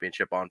Football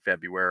Championship on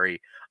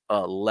February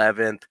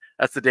 11th.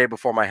 That's the day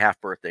before my half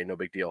birthday. No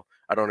big deal.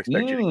 I don't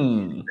expect you to get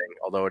anything,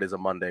 although it is a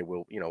Monday.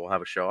 We'll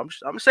have a show.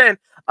 I'm saying.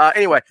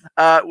 Anyway,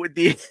 with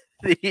the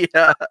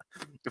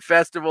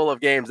Festival of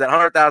Games, that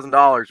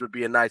 $100,000 would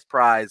be a nice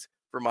prize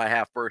for my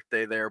half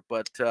birthday there,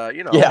 but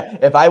yeah,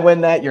 if I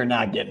win that, you're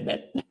not getting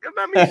it.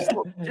 I mean,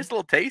 just a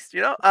little taste,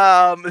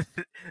 I'll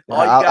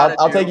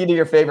take you to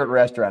your favorite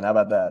restaurant. How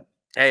about that?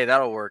 Hey,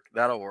 that'll work.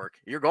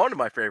 You're going to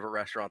my favorite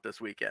restaurant this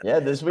weekend. Yeah,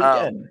 this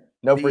weekend.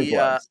 No free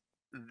plugs.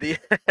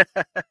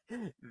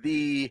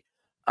 The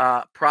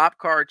prop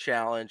card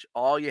challenge.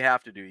 All you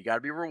have to do, you got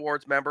to be a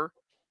rewards member,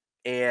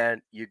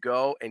 and you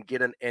go and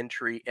get an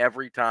entry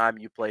every time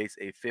you place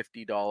a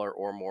 $50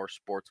 or more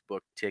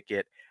sportsbook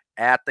ticket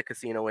at the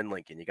casino in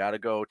Lincoln. You got to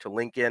go to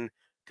Lincoln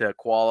to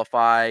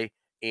qualify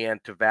and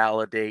to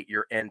validate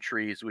your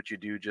entries, which you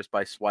do just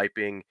by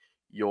swiping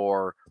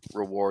your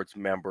rewards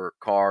member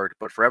card.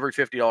 But for every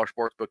 $50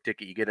 sportsbook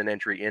ticket, you get an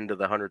entry into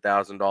the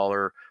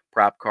 $100,000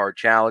 prop card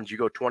challenge. You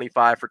go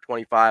 25 for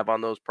 25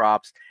 on those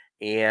props,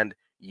 and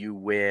you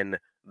win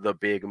the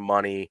big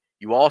money.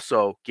 You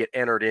also get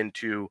entered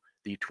into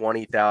the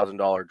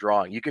 $20,000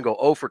 drawing. You can go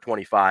 0 for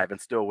 25 and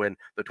still win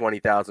the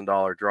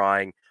 $20,000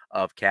 drawing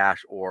of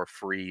cash or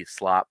free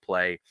slot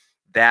play.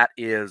 That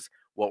is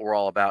what we're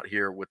all about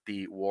here with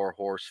the War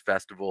Horse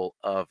Festival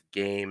of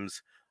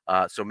Games.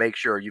 So make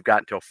sure you've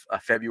got until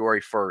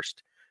February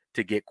 1st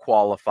to get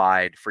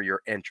qualified for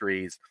your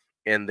entries,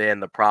 and then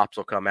the props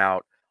will come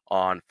out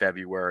on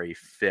February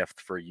 5th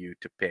for you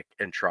to pick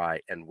and try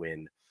and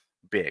win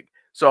big.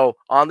 So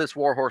on this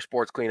War Horse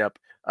Sports Cleanup,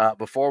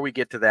 before we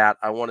get to that,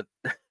 I want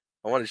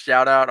to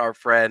shout out our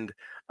friend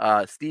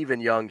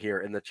Steven Young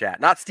here in the chat.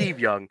 Not Steve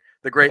Young,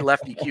 the great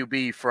lefty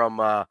QB from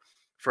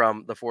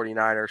the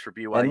 49ers for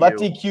BYU. And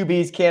lefty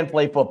QBs can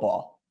play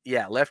football.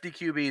 Yeah, lefty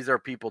QBs are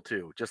people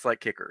too, just like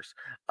kickers.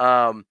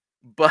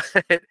 But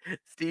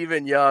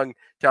Steven Young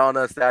telling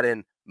us that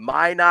in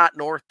Minot,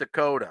 North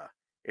Dakota,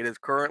 it is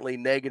currently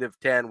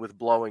 -10 with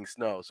blowing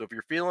snow. So if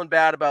you're feeling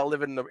bad about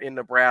living in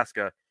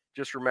Nebraska,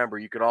 just remember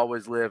you could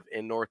always live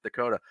in North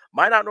Dakota.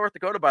 Minot, North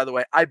Dakota, by the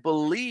way, I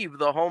believe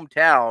the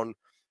hometown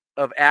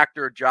of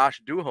actor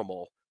Josh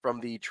Duhamel from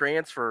the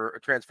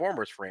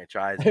Transformers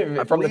franchise.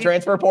 From the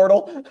transfer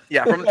portal?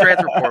 Yeah, from the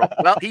transfer portal.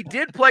 Well, he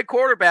did play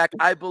quarterback,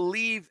 I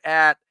believe,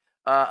 at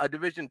a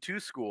Division II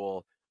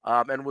school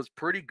and was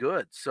pretty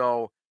good.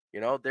 So,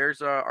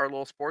 there's our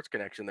little sports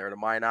connection there to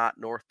Minot,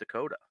 North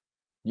Dakota.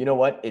 You know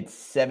what? It's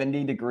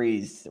 70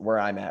 degrees where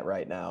I'm at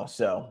right now.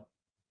 So,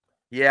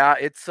 yeah,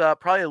 it's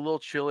probably a little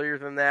chillier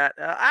than that.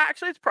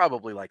 Actually, it's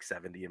probably like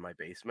 70 in my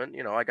basement.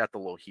 I got the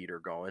little heater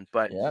going,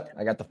 but yeah,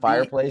 I got the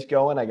fireplace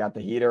going. I got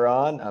the heater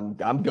on.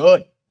 I'm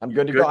good. I'm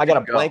good to go. I got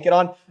a blanket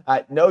on.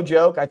 No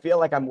joke. I feel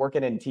like I'm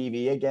working in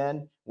TV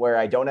again, where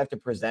I don't have to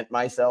present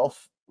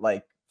myself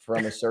like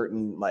from a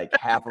certain like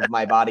half of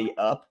my body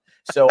up.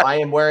 So I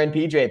am wearing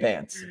PJ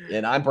pants,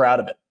 and I'm proud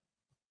of it.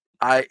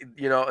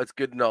 It's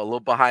good to know a little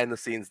behind the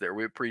scenes there.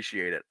 We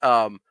appreciate it.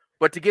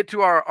 But to get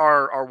to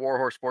our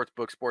Warhorse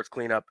Sportsbook sports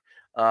cleanup,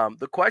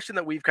 the question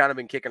that we've kind of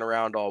been kicking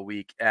around all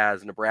week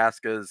as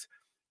Nebraska's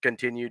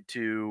continued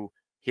to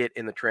hit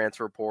in the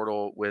transfer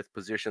portal with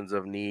positions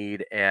of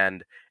need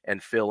and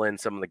fill in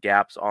some of the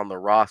gaps on the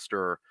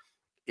roster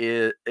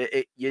and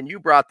you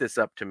brought this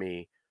up to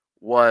me,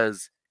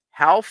 was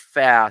how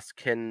fast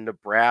can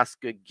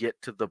Nebraska get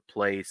to the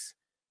place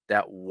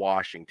that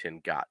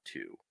Washington got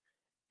to?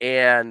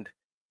 And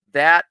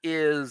that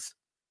is,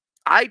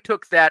 I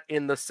took that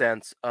in the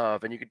sense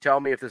of, and you can tell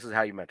me if this is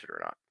how you meant it or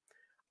not.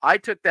 I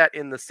took that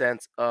in the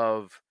sense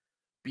of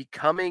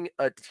becoming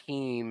a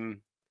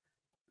team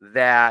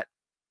that,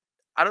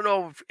 I don't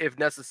know if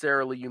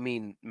necessarily you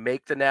mean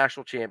make the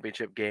national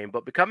championship game,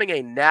 but becoming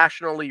a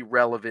nationally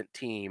relevant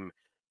team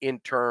in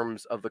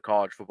terms of the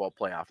college football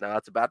playoff. Now,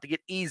 that's about to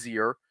get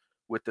easier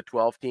with the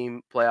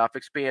 12-team playoff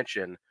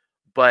expansion.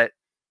 But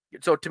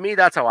so to me,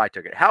 that's how I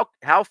took it.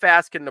 How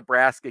fast can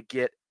Nebraska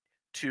get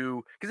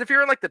to, because if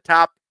you're in like the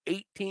top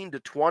 18 to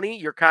 20,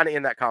 you're kind of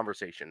in that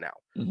conversation now,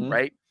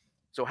 right?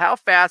 So how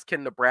fast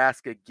can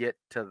Nebraska get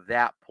to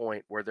that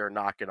point where they're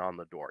knocking on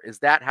the door? Is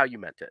that how you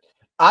meant it?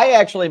 I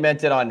actually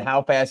meant it on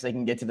how fast they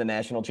can get to the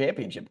national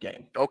championship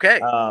game. Okay.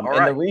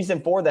 And the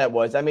reason for that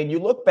was, I mean, you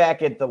look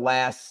back at the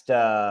last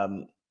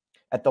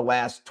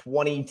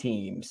 20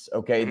 teams,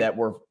 okay, that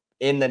were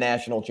in the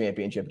national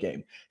championship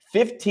game.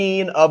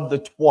 15 of the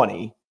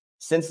 20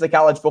 since the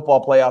college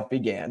football playoff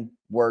began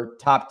were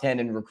top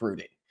 10 in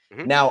recruiting.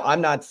 Now,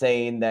 I'm not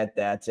saying that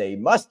that's a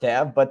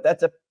must-have, but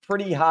that's a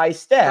pretty high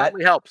stat.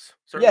 Certainly helps.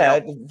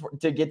 Helps.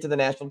 To get to the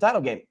national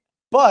title game.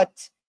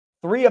 But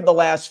 3 of the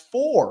last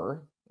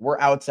 4 were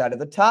outside of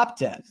the top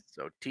 10.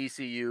 So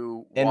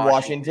TCU and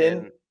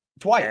Washington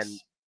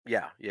twice.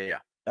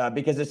 And,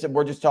 because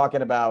we're just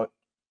talking about,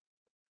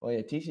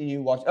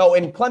 TCU, Washington. Oh,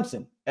 and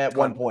Clemson at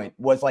one point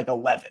was like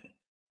 11.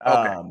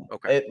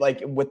 Okay.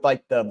 With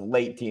the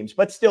late teams,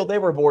 but still they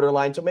were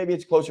borderline. So maybe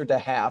it's closer to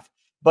half.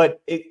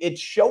 But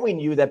it's showing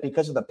you that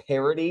because of the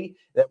parity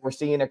that we're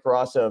seeing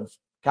across of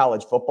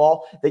college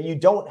football, that you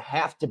don't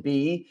have to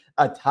be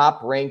a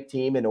top-ranked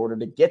team in order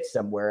to get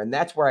somewhere. And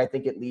that's where I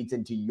think it leads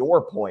into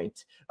your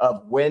point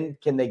of when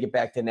can they get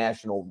back to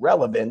national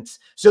relevance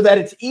so that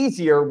it's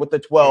easier with the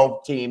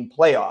 12-team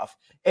playoff.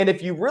 And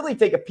if you really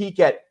take a peek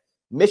at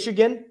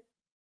Michigan,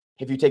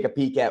 if you take a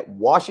peek at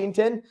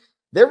Washington,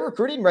 their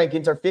recruiting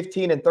rankings are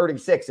 15 and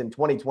 36 in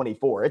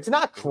 2024. It's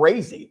not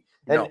crazy.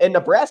 And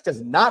Nebraska's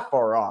not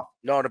far off.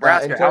 No,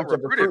 Nebraska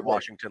out-recruited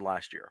Washington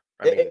last year.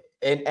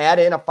 And add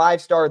in a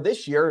 5-star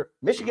this year.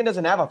 Michigan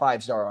doesn't have a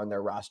 5-star on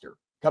their roster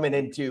coming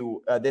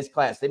into this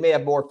class. They may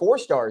have more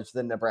 4-stars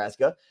than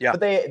Nebraska, but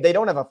they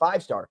don't have a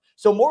 5-star.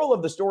 So moral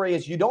of the story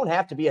is you don't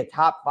have to be a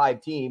top 5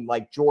 team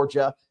like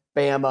Georgia,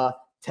 Bama,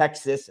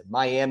 Texas,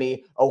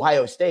 Miami,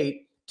 Ohio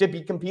State to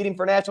be competing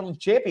for national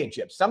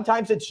championships.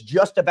 Sometimes it's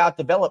just about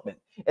development.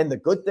 And the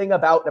good thing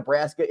about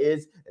Nebraska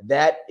is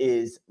that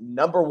is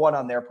number 1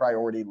 on their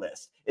priority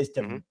list is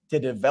to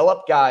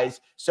develop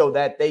guys so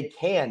that they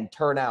can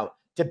turn out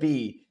to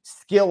be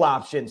skill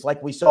options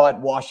like we saw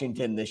at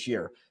Washington this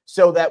year,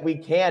 so that we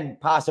can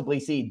possibly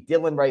see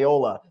Dylan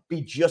Raiola be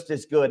just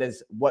as good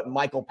as what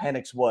Michael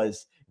Penix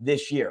was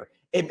this year.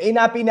 It may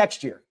not be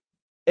next year.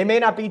 It may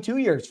not be 2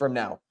 years from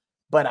now.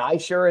 But I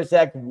sure as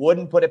heck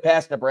wouldn't put it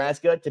past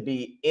Nebraska to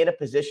be in a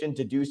position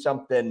to do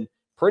something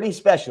pretty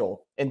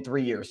special in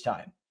 3 years'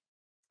 time.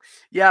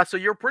 Yeah, so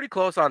you're pretty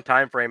close on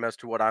time frame as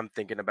to what I'm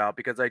thinking about,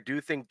 because I do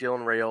think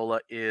Dylan Raiola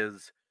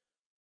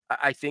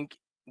I think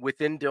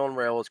within Dylan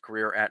Raiola's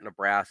career at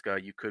Nebraska,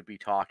 you could be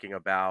talking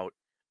about,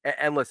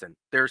 and listen,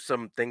 there's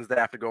some things that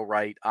have to go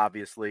right,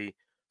 obviously,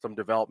 some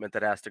development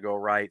that has to go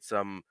right,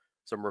 some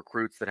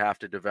recruits that have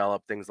to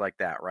develop, things like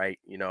that, right?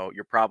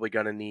 You're probably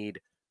going to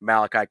need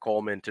Malachi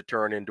Coleman to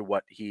turn into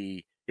what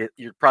you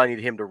probably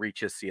need him to reach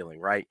his ceiling,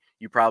 right?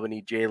 You probably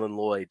need Jalen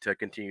Lloyd to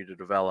continue to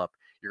develop.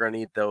 You're going to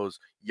need those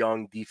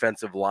young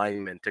defensive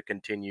linemen to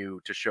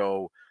continue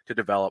to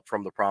develop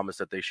from the promise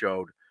that they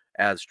showed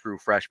as true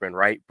freshmen,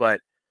 right?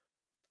 But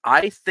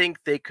I think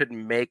they could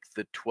make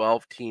the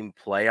 12-team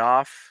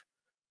playoff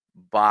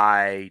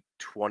by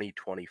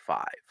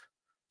 2025.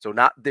 So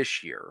not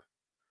this year,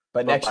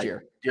 but next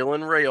year.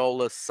 Dylan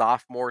Raiola's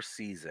sophomore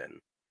season.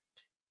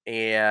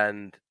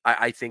 And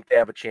I think they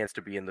have a chance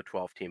to be in the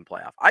 12-team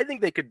playoff. I think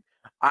they could.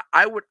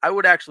 I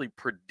would actually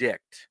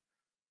predict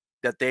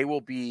that they will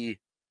be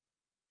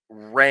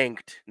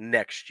ranked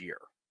next year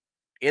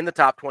in the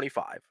top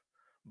 25,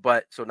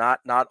 but so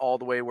not all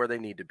the way where they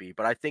need to be.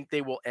 But I think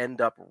they will end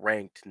up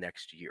ranked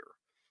next year.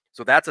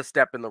 So that's a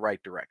step in the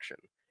right direction.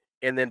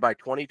 And then by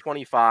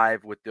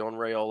 2025, with Dylan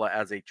Raiola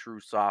as a true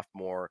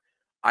sophomore,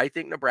 I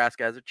think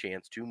Nebraska has a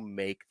chance to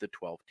make the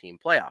 12-team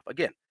playoff.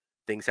 Again,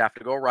 things have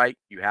to go right.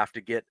 You have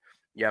to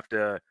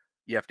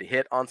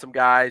hit on some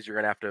guys. You're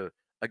going to have to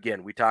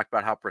again, we talked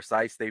about how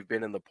precise they've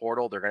been in the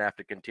portal. They're going to have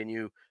to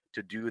continue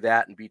to do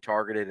that and be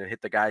targeted and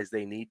hit the guys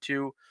they need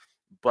to.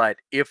 But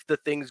if the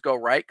things go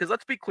right, because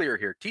let's be clear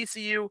here,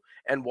 TCU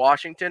and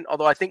Washington,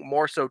 although I think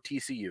more so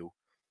TCU,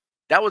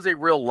 that was a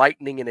real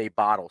lightning in a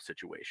bottle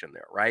situation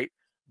there, right?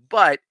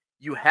 But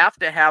you have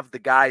to have the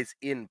guys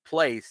in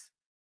place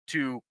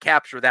to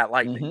capture that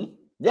lightning. Mm-hmm.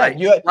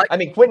 Yeah, right? I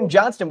mean, Quentin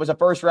Johnston was a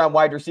first-round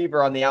wide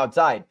receiver on the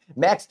outside.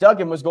 Max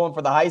Duggan was going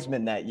for the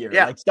Heisman that year.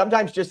 Yeah. Like,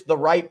 sometimes just the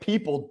right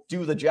people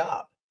do the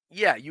job.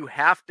 Yeah, you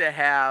have to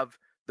have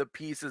the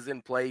pieces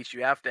in place.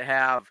 You have to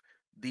have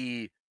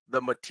the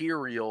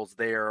materials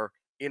there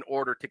in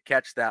order to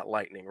catch that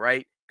lightning,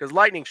 right? Because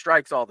lightning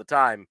strikes all the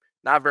time.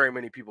 Not very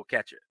many people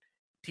catch it.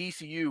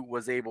 TCU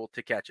was able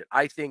to catch it.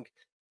 I think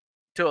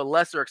to a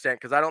lesser extent,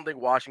 because I don't think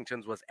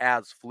Washington's was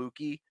as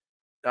fluky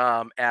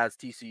as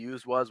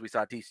TCU's was. We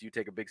saw TCU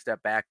take a big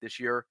step back this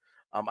year.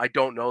 I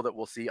don't know that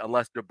we'll see,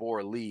 unless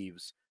DeBoer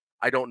leaves,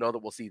 I don't know that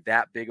we'll see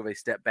that big of a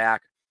step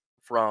back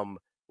from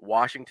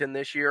Washington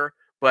this year.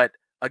 But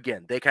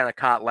again, they kind of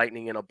caught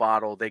lightning in a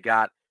bottle. They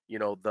got,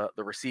 the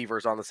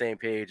receivers on the same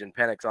page and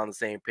Penix on the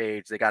same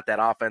page. They got that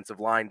offensive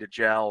line to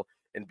gel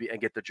and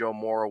get the Joe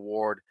Moore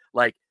Award.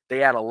 Like, they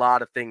had a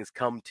lot of things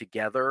come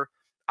together.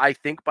 I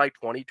think by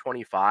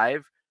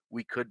 2025,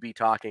 we could be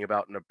talking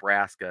about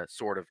Nebraska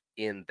sort of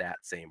in that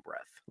same breath.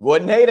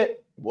 Wouldn't hate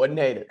it. Wouldn't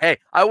hate it. Hey,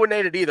 I wouldn't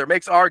hate it either.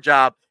 Makes our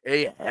job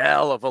a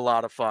hell of a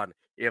lot of fun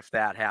if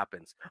that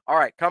happens. All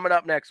right, coming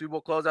up next, we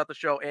will close out the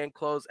show and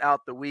close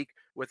out the week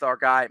with our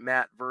guy,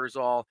 Matt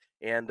Vrzal,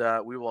 and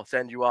we will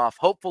send you off,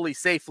 hopefully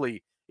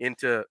safely,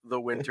 into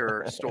the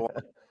winter storm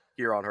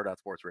here on Hurrdat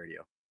Sports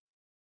Radio.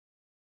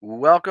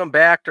 Welcome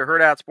back to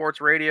Hurrdat Sports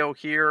Radio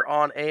here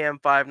on AM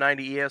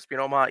 590 ESPN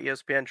Omaha,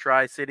 ESPN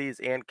Tri-Cities,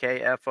 and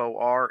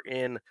KFOR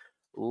in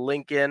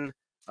Lincoln.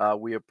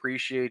 We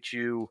appreciate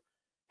you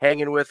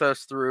hanging with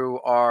us through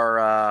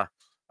our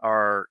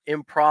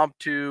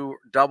impromptu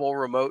double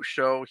remote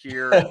show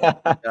here.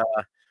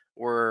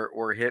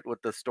 We're hit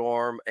with the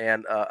storm,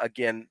 and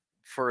again,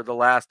 for the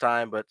last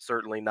time, but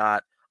certainly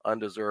not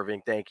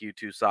undeserving, thank you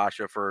to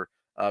Sasha for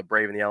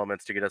braving the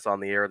elements to get us on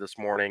the air this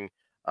morning.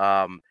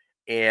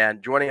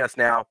 And joining us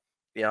now,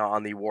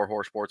 on the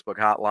Warhorse Sportsbook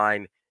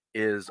Hotline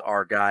is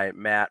our guy,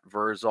 Matt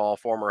Vrzal,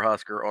 former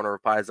Husker, owner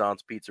of Paisans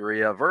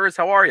Pizzeria. Verz,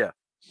 how are you?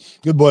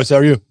 Good, boys. How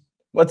are you?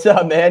 What's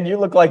up, man? You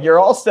look like you're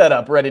all set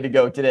up, ready to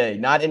go today.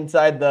 Not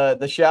inside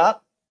the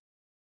shop?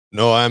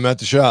 No, I'm at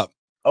the shop.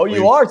 Oh,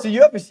 you are? So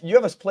you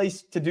have a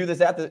place to do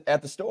this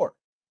at the store?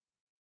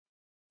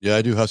 Yeah,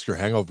 I do Husker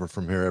Hangover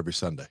from here every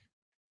Sunday.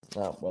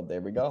 Oh, well,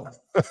 there we go.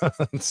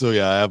 So,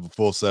 yeah, I have a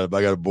full setup.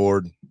 I got a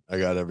board. I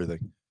got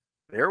everything.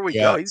 There we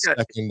go. He's got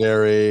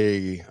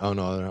secondary. Oh,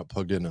 no, they're not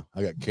plugged in now.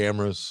 I got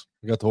cameras.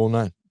 I got the whole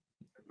nine.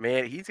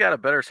 Man, he's got a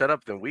better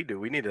setup than we do.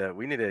 We need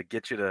to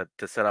get you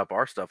to set up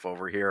our stuff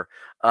over here.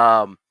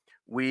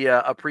 We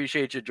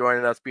appreciate you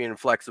joining us, being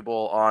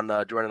flexible on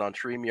joining on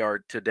StreamYard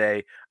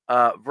today.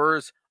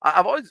 Verz,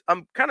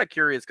 I'm kind of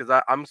curious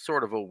because I'm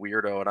sort of a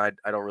weirdo, and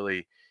I don't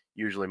really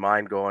usually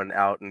mind going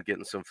out and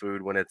getting some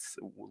food when it's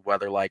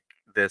weather like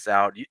this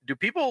out. Do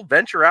people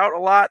venture out a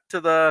lot to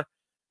the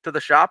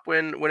shop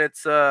when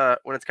it's kind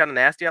of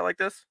nasty out like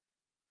this?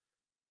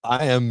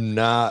 I am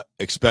not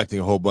expecting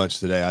a whole bunch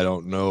today. I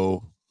don't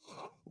know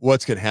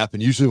what's going to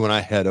happen. Usually when I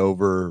head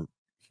over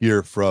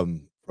here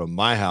from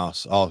my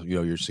house,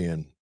 you're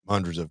seeing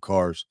hundreds of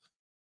cars.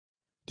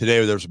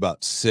 Today there's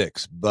about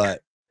 6,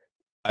 but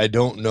I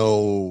don't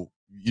know.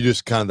 You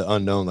just kind of the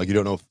unknown. Like, you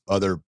don't know if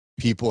other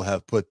people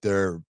have put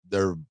their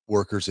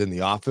workers in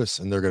the office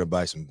and they're going to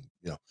buy some,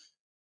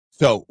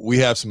 So we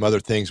have some other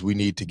things we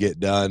need to get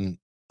done.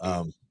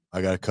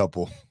 I got a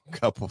couple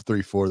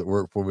 3, 4 that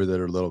work for me that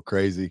are a little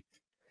crazy.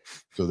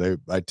 So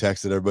I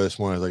texted everybody this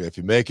morning. I was like, if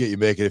you make it, you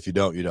make it. If you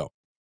don't, you don't.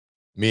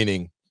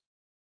 Meaning,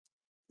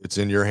 it's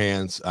in your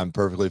hands. I'm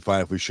perfectly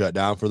fine if we shut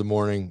down for the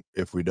morning.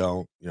 If we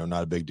don't,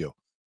 not a big deal.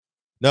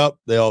 Nope,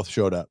 they all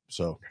showed up.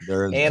 So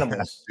they're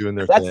animals doing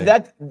their thing.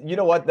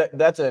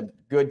 That's a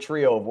good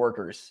trio of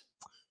workers.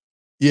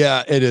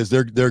 Yeah, it is.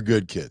 They're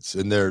good kids,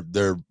 and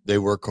they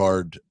work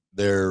hard.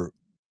 They're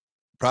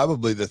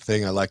probably the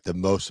thing I like the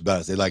most about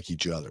it is they like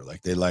each other.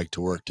 Like, they like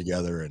to work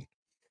together, and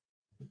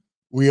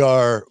we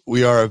are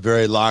a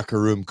very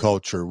locker room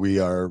culture. We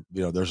are,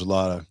 there's a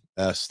lot of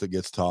S that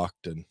gets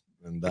talked and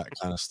that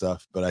kind of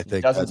stuff. But I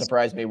think doesn't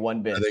surprise me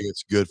one bit. I think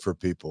it's good for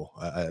people.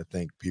 I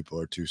think people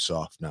are too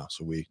soft now,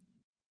 so we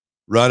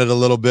run it a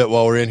little bit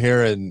while we're in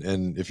here.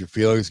 And if your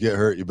feelings get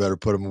hurt, you better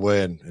put them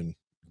away and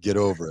get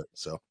over it.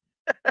 So.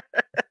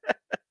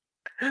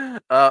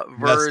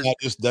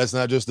 That's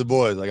not just the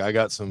boys. Like, I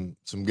got some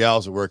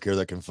gals that work here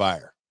that can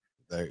fire.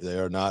 They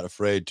are not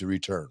afraid to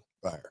return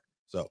fire.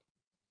 So,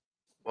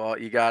 well,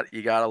 you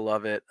gotta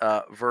love it.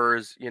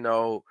 Verz, you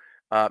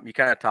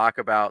kind of talk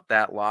about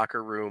that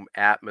locker room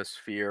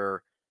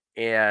atmosphere,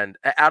 and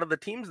out of the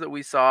teams that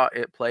we saw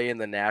it play in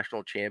the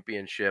national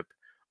championship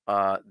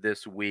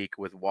this week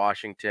with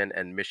Washington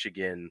and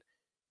Michigan,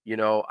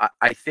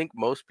 I think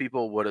most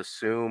people would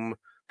assume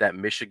that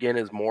Michigan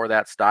is more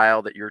that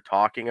style that you're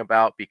talking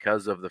about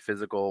because of the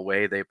physical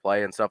way they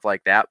play and stuff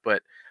like that.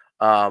 But,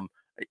 I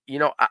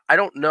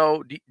don't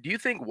know. Do you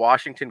think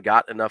Washington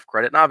got enough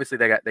credit? And obviously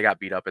they got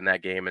beat up in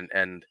that game,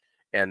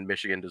 and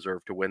Michigan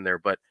deserved to win there.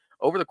 But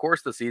over the course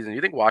of the season, do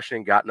you think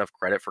Washington got enough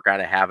credit for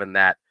kind of having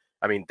that?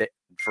 I mean,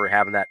 for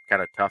having that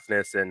kind of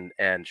toughness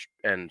and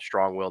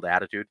strong-willed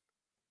attitude.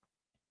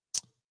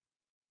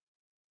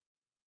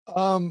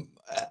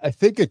 I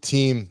think a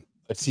team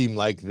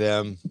like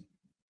them,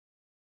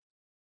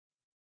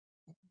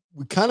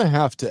 we kind of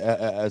have to,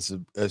 as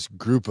a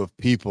group of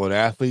people and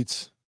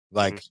athletes,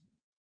 like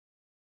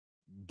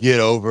get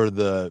over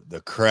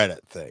the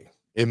credit thing,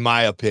 in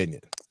my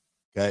opinion.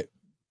 Okay.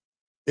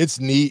 It's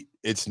neat.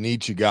 It's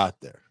neat you got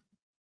there.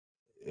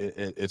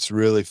 It's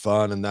really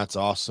fun, and that's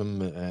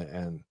awesome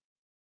and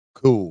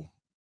cool.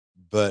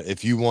 But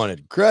if you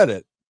wanted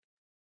credit,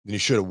 then you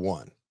should have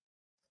won.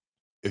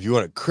 If you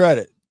wanted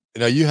credit,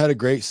 you had a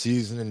great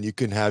season and you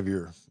can have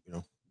your,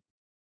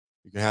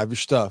 you can have your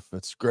stuff.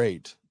 That's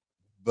great.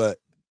 But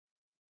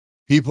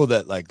people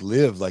that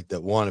live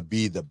that want to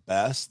be the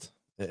best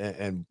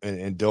and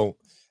don't,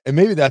 and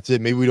maybe that's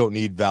it. Maybe we don't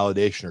need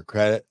validation or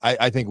credit.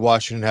 I think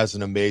Washington has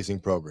an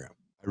amazing program.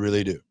 I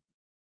really do.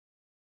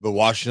 But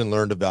Washington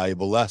learned a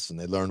valuable lesson.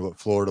 They learned what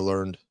Florida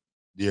learned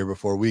the year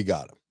before we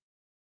got them.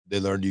 They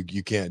learned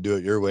you can't do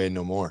it your way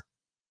no more.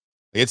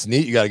 It's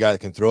neat. You got a guy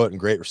that can throw it and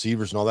great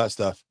receivers and all that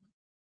stuff.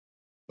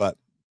 But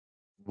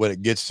when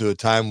it gets to a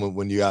time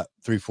when you got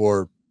 3,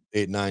 4,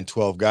 8, 9,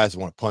 12 guys that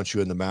want to punch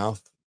you in the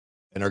mouth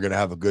and are going to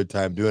have a good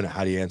time doing it,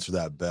 how do you answer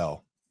that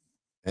bell?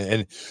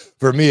 And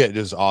for me, it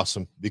is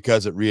awesome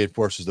because it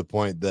reinforces the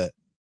point that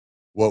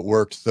what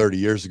worked 30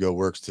 years ago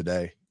works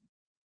today.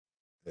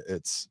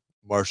 It's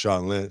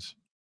Marshawn Lynch.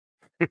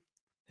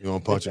 You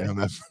want to punch him in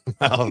the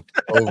mouth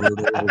over and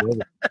over and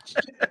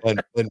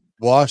over. And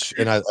Wash,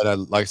 and I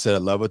like I said, I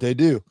love what they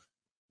do.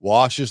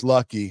 Wash is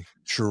lucky.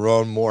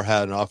 Sharon Moore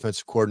had an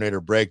offensive coordinator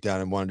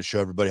breakdown and wanted to show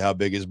everybody how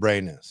big his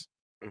brain is.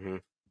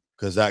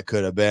 Because that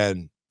could have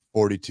been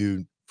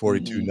 42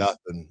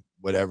 nothing,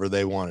 whatever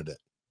they wanted it.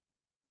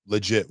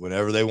 Legit,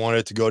 whenever they wanted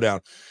it to go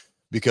down.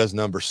 Because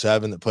number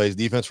 7 that plays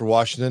defense for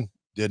Washington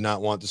did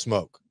not want the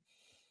smoke.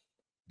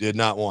 Did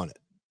not want it.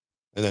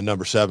 And then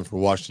number 7 for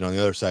Washington on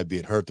the other side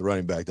being hurt, the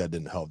running back, that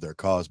didn't help their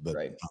cause, but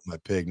Not my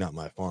pig, not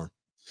my farm.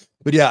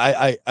 But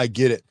yeah, I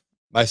get it.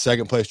 My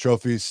second place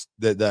trophies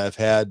that I've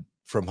had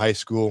from high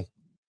school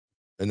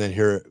and then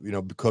here,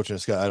 coaching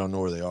this guy, I don't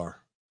know where they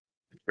are.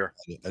 Sure.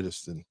 I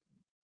just didn't,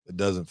 it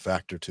doesn't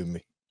factor to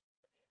me.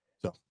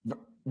 So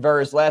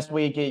Verse, last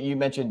week you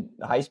mentioned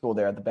high school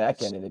there at the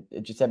back end, and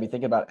it just had me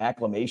thinking about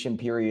acclimation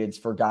periods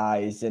for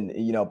guys and,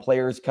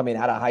 players coming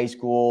out of high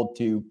school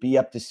to be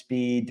up to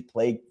speed, to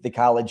play the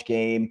college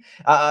game.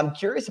 I'm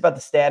curious about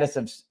the status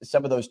of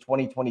some of those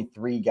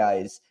 2023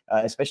 guys,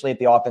 especially at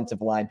the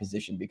offensive line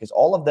position, because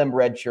all of them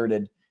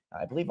redshirted.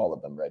 I believe all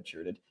of them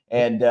redshirted,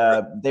 and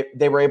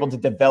they were able to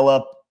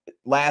develop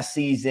last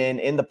season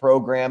in the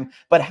program.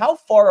 But how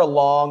far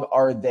along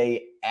are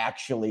they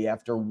actually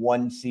after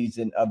one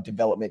season of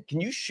development?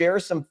 Can you share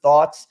some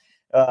thoughts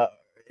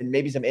and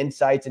maybe some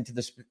insights into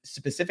the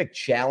specific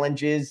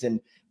challenges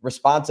and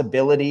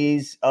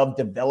responsibilities of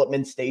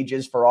development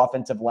stages for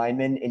offensive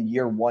linemen in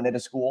year one at a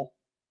school?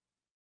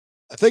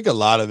 I think a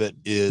lot of it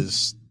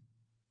is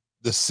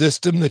the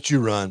system that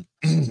you run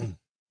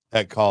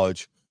at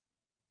college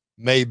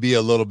may be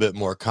a little bit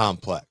more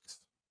complex.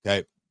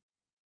 Okay.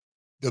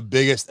 The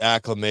biggest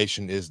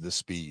acclimation is the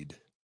speed.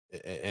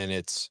 And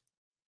it's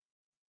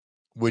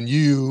when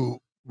you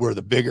were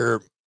the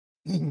bigger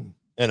and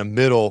a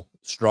middle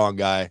strong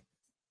guy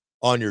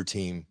on your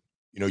team,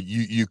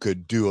 you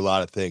could do a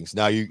lot of things.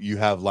 Now you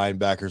have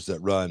linebackers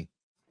that run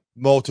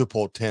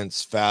multiple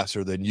tenths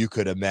faster than you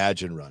could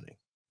imagine running.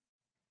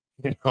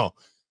 So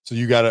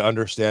you got to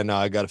understand now,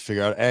 I got to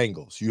figure out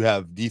angles. You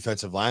have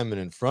defensive linemen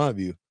in front of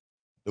you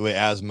that weigh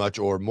as much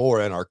or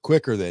more and are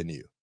quicker than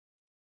you.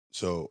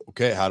 So,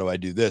 okay, how do I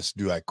do this?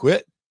 Do I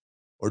quit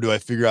or do I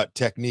figure out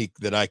technique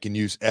that I can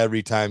use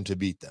every time to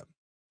beat them?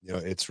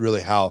 It's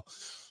really how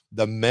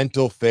the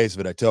mental phase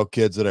of it. I tell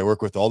kids that I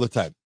work with all the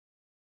time,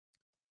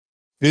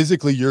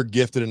 physically, you're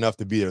gifted enough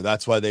to be there.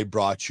 That's why they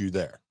brought you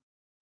there.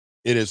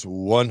 It is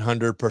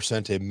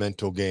 100% a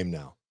mental game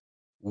now.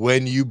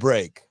 When you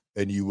break,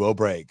 and you will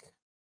break,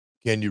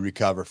 can you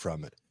recover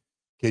from it?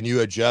 Can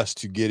you adjust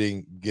to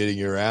getting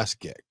your ass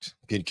kicked?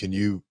 Can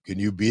you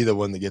be the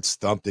one that gets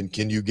thumped, and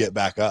can you get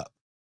back up?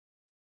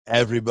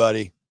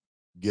 Everybody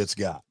gets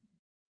got.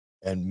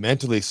 And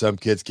mentally, some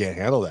kids can't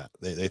handle that.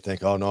 They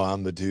think, oh no,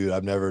 I'm the dude.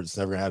 It's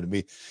never gonna happen to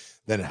me.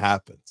 Then it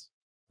happens.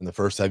 And the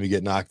first time you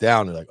get knocked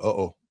down, they're like,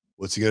 oh,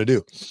 what's he gonna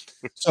do?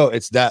 So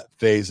it's that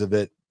phase of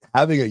it.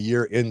 Having a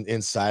year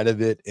inside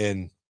of it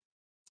and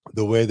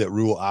the way that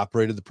Rule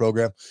operated the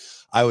program,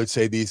 I would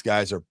say these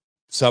guys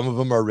some of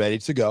them are ready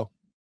to go.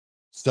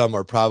 Some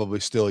are probably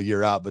still a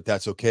year out, but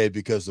that's okay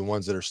because the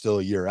ones that are still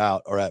a year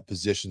out are at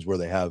positions where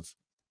they have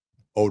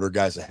older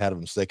guys ahead of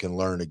them so they can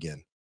learn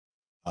again.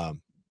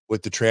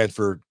 With the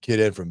transfer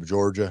kid in from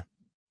Georgia,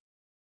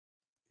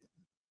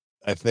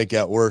 I think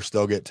at worst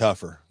they'll get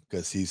tougher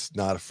because he's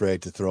not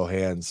afraid to throw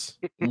hands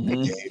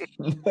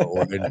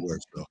or anywhere.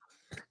 So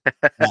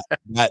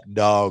that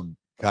dog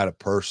kind of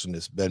person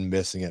has been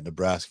missing at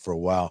Nebraska for a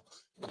while.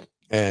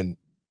 And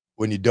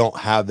when you don't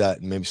have that,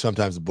 and maybe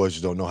sometimes the boys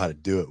just don't know how to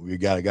do it, you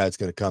got a guy that's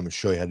going to come and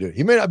show you how to do it.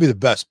 He may not be the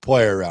best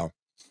player around,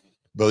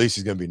 but at least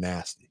he's going to be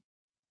nasty.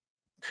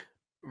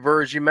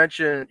 Verz, you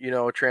mentioned,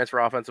 a transfer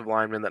offensive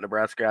lineman that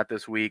Nebraska got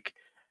this week.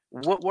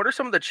 What are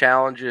some of the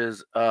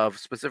challenges of,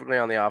 specifically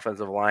on the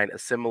offensive line,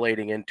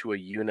 assimilating into a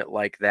unit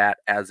like that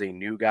as a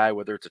new guy,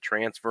 whether it's a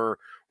transfer,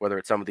 whether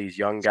it's some of these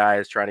young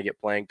guys trying to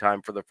get playing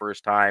time for the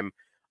first time?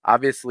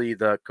 Obviously,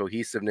 the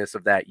cohesiveness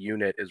of that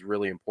unit is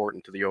really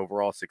important to the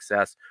overall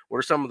success. What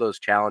are some of those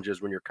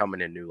challenges when you're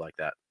coming in new like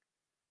that?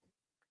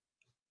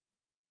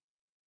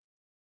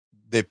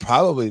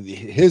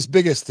 His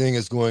biggest thing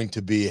is going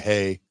to be,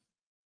 hey,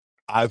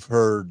 I've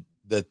heard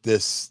that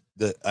this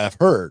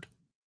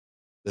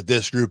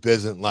group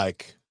isn't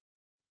like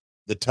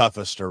the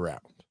toughest around.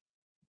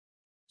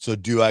 So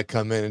do I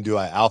come in and do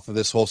I alpha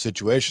this whole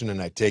situation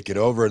and I take it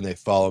over and they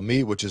follow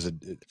me, which is I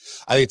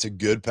think it's a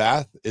good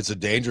path. It's a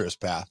dangerous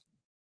path.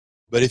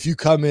 But if you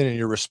come in and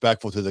you're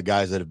respectful to the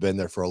guys that have been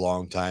there for a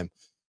long time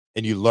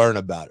and you learn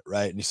about it,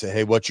 right? And you say,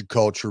 hey, what's your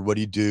culture? What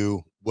do you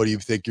do? What do you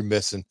think you're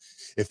missing?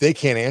 If they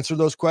can't answer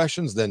those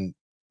questions, then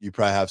you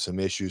probably have some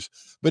issues.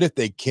 But if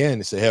they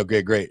can, say, hey,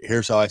 okay, great.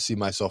 Here's how I see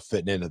myself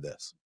fitting into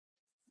this.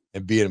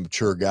 And being a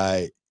mature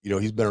guy,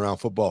 he's been around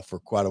football for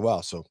quite a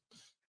while. So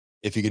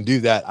if you can do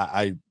that,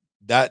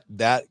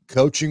 that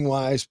coaching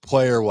wise,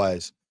 player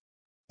wise,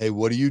 hey,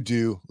 what do you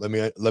do? Let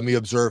me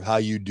observe how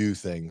you do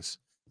things.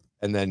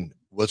 And then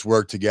let's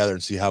work together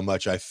and see how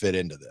much I fit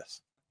into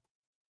this.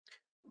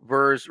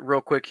 Verz,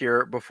 real quick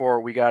here before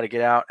we got to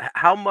get out,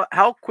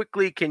 how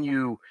quickly can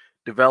you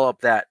develop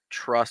that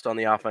trust on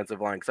the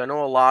offensive line? Because I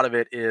know a lot of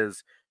it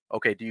is,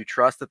 okay, do you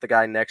trust that the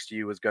guy next to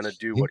you is going to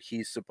do what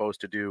he's supposed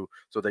to do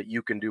so that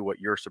you can do what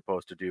you're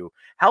supposed to do?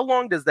 How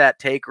long does that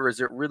take, or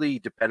is it really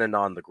dependent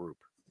on the group?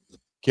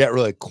 Can't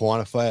really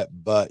quantify it,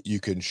 but you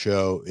can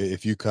show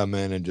if you come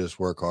in and just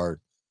work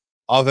hard.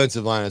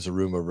 Offensive line is a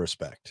room of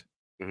respect.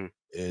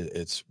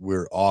 Mm-hmm.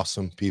 We're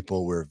awesome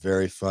people. We're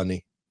very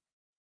funny.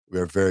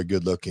 We're very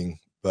good looking,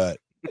 but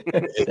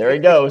there he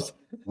goes.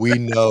 We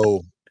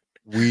know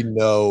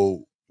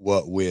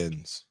what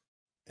wins.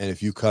 And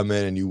if you come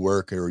in and you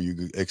work or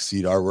you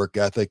exceed our work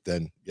ethic,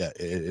 then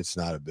it's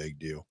not a big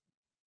deal.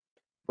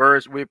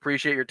 Verz, we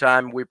appreciate your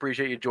time. We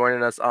appreciate you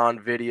joining us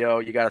on video.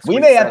 You got. We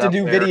may have to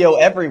do video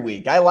every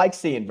week. I like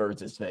seeing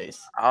Verz's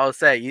face. I'll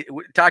say he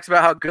talks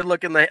about how good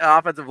looking the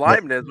offensive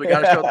lineman is. We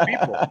got to show the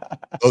people.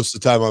 Most of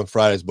the time on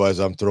Fridays, boys,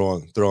 I'm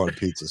throwing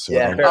pizza. So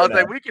I was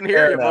like, we can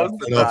hear you most of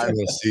the time. I don't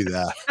know if you're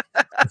going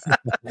to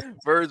see that.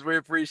 Verz, we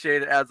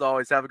appreciate it as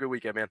always. Have a good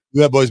weekend, man.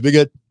 Yeah, boys, be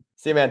good.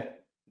 See you, man.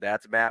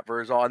 That's Matt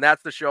Vrzal, and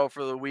that's the show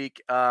for the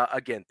week.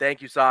 Again,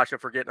 thank you, Sasha,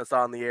 for getting us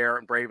on the air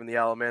and braving the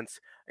elements,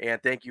 and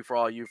thank you for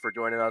all you for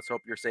joining us. Hope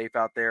you're safe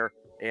out there,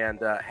 and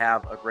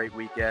have a great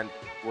weekend.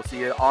 We'll see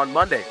you on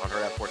Monday on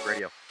Hurrdat Sports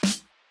Radio.